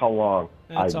 that's how long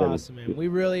That's I've been. awesome, man. We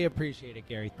really appreciate it,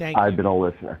 Gary. Thank you. I've been a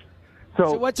listener.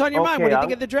 So what's on your mind? What do you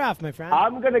think of the draft, my friend?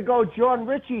 I'm going to go John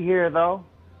Ritchie here, though.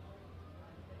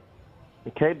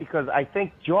 Okay, because I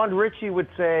think John Ritchie would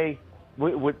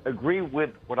agree with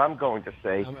what I'm going to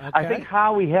say. Okay. I think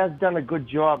Howie has done a good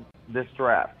job this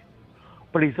draft,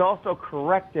 but he's also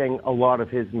correcting a lot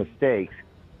of his mistakes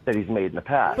that he's made in the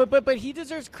past. But he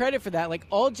deserves credit for that.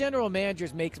 All general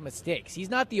managers make mistakes.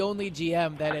 He's not the only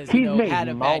GM that has He's made had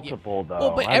a multiple, bad year. though.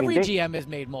 Well, but I every mean, GM has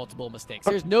made multiple mistakes.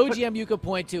 There's no GM you could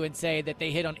point to and say that they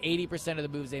hit on 80% of the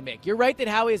moves they make. You're right that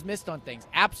Howie has missed on things.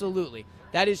 Absolutely.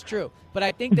 That is true. But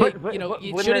I think that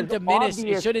it shouldn't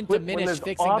diminish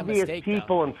fixing the mistakes.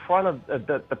 People in front of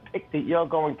the pick that you're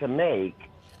going to make.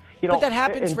 But that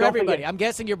happens for everybody. I'm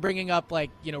guessing you're bringing up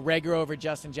Reagor over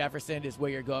Justin Jefferson is where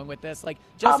you're going with this.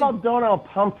 How about Donnell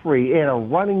Pumphrey in a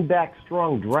running back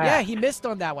strong draft? Yeah, he missed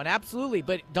on that one, absolutely.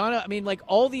 But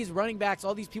all these running backs,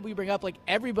 all these people you bring up,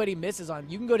 everybody misses on.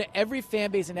 You can go to every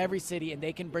fan base in every city, and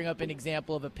they can bring up an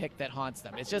example of a pick that haunts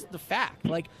them. It's just the fact.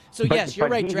 Yes, you're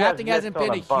right. Drafting hasn't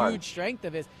been a huge strength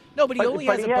of his. No, but he only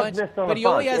has a bunch. But he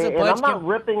only has a bunch. And I'm not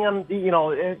ripping him,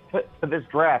 for this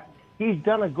draft. He's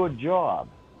done a good job.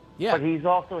 Yeah. But he's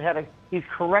also he's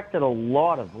corrected a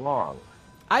lot of wrongs.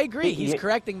 I agree. He's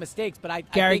correcting mistakes, but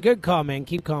Gary, I think, good call, man.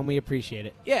 Keep calm. We appreciate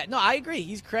it. Yeah, no, I agree.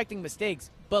 He's correcting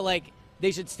mistakes, but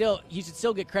he should still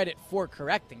get credit for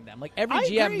correcting them. Every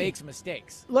GM makes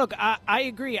mistakes. Look, I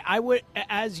agree. I would,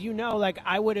 as you know,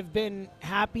 I would have been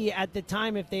happy at the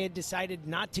time if they had decided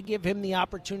not to give him the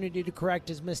opportunity to correct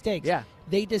his mistakes. Yeah.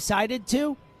 They decided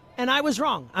to. And I was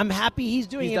wrong. I'm happy he's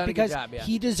doing it because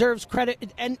he deserves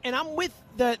credit. And I'm with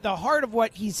the heart of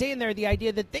what he's saying there, the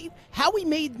idea that Howie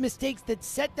made mistakes that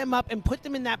set them up and put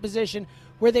them in that position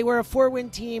where they were a 4-win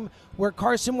team, where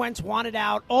Carson Wentz wanted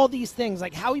out, all these things.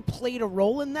 Howie played a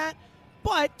role in that.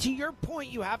 But to your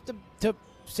point, you have to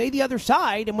say the other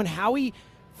side. And when Howie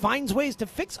finds ways to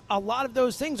fix a lot of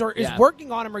those things or is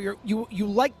working on them, or you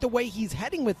like the way he's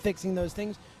heading with fixing those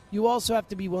things, you also have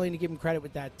to be willing to give him credit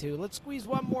with that, too. Let's squeeze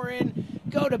one more in,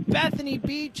 go to Bethany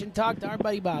Beach, and talk to our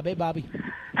buddy Bob. Hey, Bobby.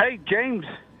 Hey, James.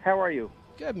 How are you?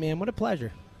 Good, man. What a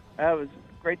pleasure. It was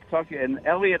great to talk to you. And,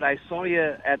 Elliot, I saw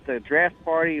you at the draft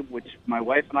party, which my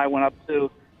wife and I went up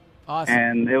to. Awesome.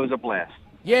 And it was a blast.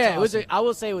 Yeah, awesome. I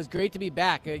will say it was great to be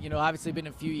back. Obviously been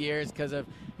a few years because of,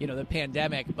 the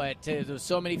pandemic, but there was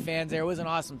so many fans there. It was an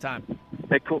awesome time.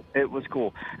 It was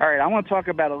cool. All right, I want to talk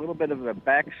about a little bit of a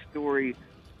backstory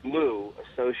blue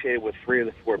associated with 3 of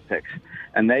the 4 picks,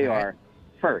 and they are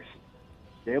first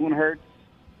Jalen Hurts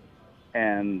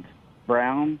and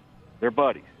Brown. They're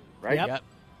buddies, right? Yep.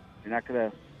 You're not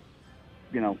gonna,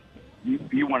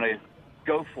 you want to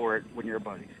go for it when you're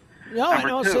buddies. No, and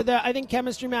also I think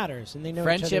chemistry matters, and they know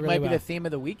friendship each other really might be well. the theme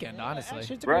of the weekend. Honestly,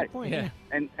 actually, it's a great point. Yeah.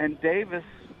 And Davis'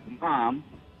 mom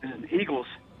is an Eagles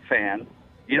fan.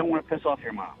 You don't want to piss off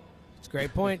your mom. It's a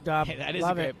great point, Dob. Hey, that is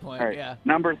Love a great it. point, Right. yeah.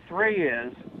 Number 3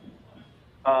 is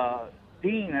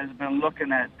Dean has been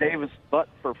looking at Davis' butt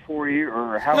for 4 years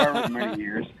or however many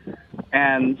years,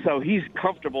 and so he's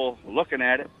comfortable looking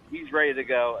at it. He's ready to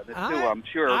go. The two, I'm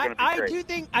sure, are going to be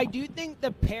great. I do think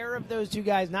the pair of those two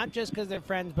guys, not just because they're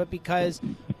friends, but because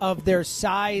of their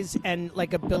size and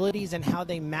like abilities and how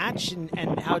they match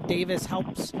and how Davis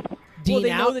helps Dean well,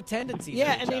 they out. know the tendencies.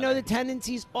 Yeah, of and each they other. know the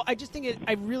tendencies. I just think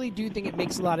I really do think it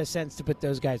makes a lot of sense to put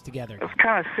those guys together. It's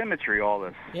kind of symmetry, all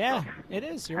this. Yeah, it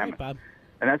is. You're right, Bob.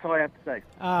 And that's all I have to say.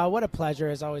 What a pleasure,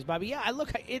 as always, Bobby. Yeah,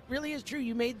 it really is true.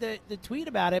 You made the tweet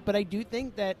about it, but I do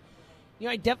think that,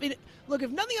 I definitely look.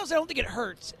 If nothing else, I don't think it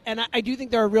hurts, and I do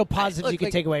think there are real positives you can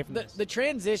take away from this. The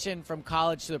transition from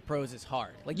college to the pros is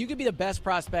hard. Like, you could be the best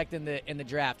prospect in the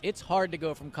draft. It's hard to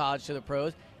go from college to the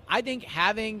pros. I think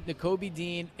having the Kobe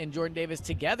Dean and Jordan Davis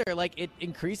together, like, it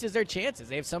increases their chances.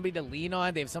 They have somebody to lean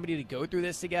on. They have somebody to go through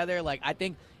this together. Like, I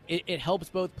think it helps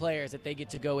both players that they get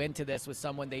to go into this with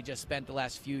someone they just spent the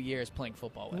last few years playing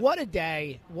football with. What a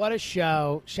day. What a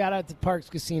show. Shout out to Parks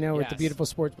Casino at the beautiful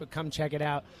Sportsbook. Come check it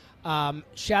out.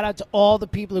 Shout out to all the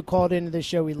people who called into the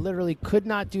show. We literally could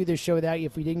not do this show without you.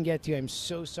 If we didn't get to you, I'm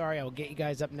so sorry. I will get you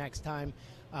guys up next time.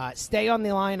 Stay on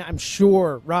the line. I'm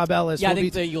sure Rob Ellis I will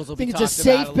think be. the Eagles will I think be it's a talked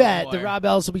about safe a bet little that more. Rob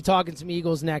Ellis will be talking some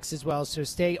Eagles next as well. So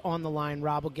stay on the line.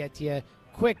 Rob will get to you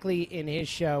quickly in his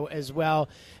show as well.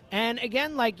 And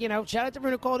again, shout out to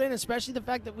everyone who called in, especially the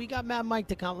fact that we got Mad Mike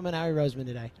to compliment Howie Roseman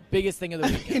today. Biggest thing of the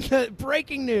weekend.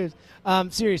 Breaking news.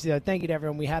 Seriously, though, thank you to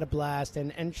everyone. We had a blast.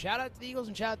 And shout out to the Eagles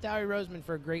and shout out to Howie Roseman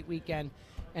for a great weekend.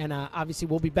 And obviously,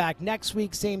 we'll be back next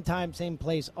week, same time, same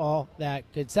place, all that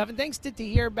good stuff. And thanks to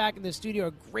Tahir back in the studio.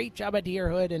 A great job at Tahir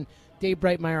Hood and Dave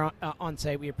Breitmeyer on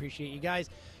site. We appreciate you guys.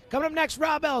 Coming up next,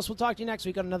 Rob Ellis. We'll talk to you next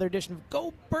week on another edition of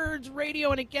Go Birds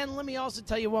Radio. And again, let me also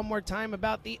tell you one more time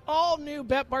about the all-new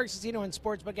BetParx Casino and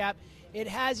Sportsbook app. It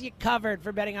has you covered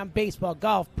for betting on baseball,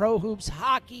 golf, pro hoops,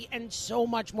 hockey, and so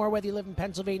much more, whether you live in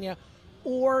Pennsylvania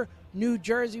or New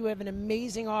Jersey. We have an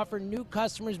amazing offer. New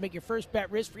customers make your first bet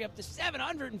risk-free up to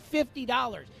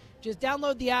 $750. Just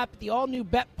download the app, the all-new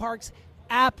BetParx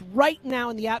app right now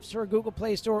in the App Store, Google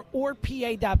Play Store, or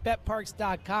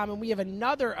pa.betparks.com. And we have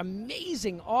another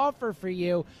amazing offer for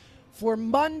you for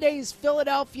Monday's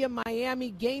Philadelphia-Miami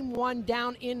Game 1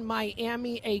 down in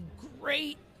Miami. A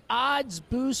great odds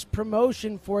boost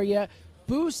promotion for you.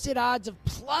 Boosted odds of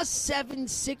plus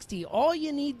 760. All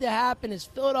you need to happen is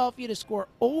Philadelphia to score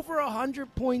over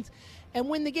 100 points and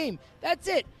win the game. That's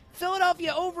it.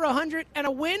 Philadelphia over 100 and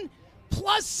a win.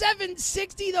 Plus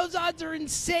 760. Those odds are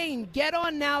insane. Get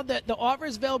on now. The offer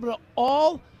is available to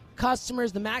all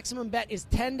customers. The maximum bet is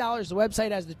 $10. The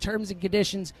website has the terms and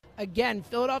conditions. Again,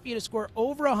 Philadelphia to score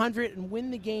over 100 and win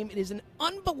the game. It is an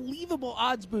unbelievable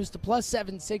odds boost to plus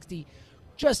 760.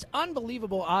 Just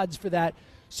unbelievable odds for that.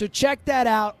 So check that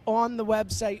out on the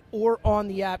website or on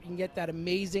the app. You can get that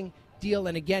amazing deal.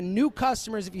 And again, new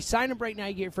customers, if you sign up right now,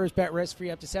 you get your first bet risk-free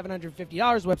up to $750. The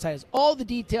website has all the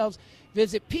details.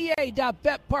 Visit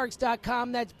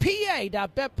pa.betparks.com. That's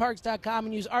pa.betparks.com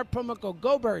and use our promo code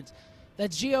GOBIRDS.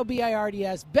 That's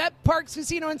GOBIRDS. BetParx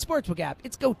Casino and Sportsbook app.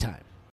 It's go time.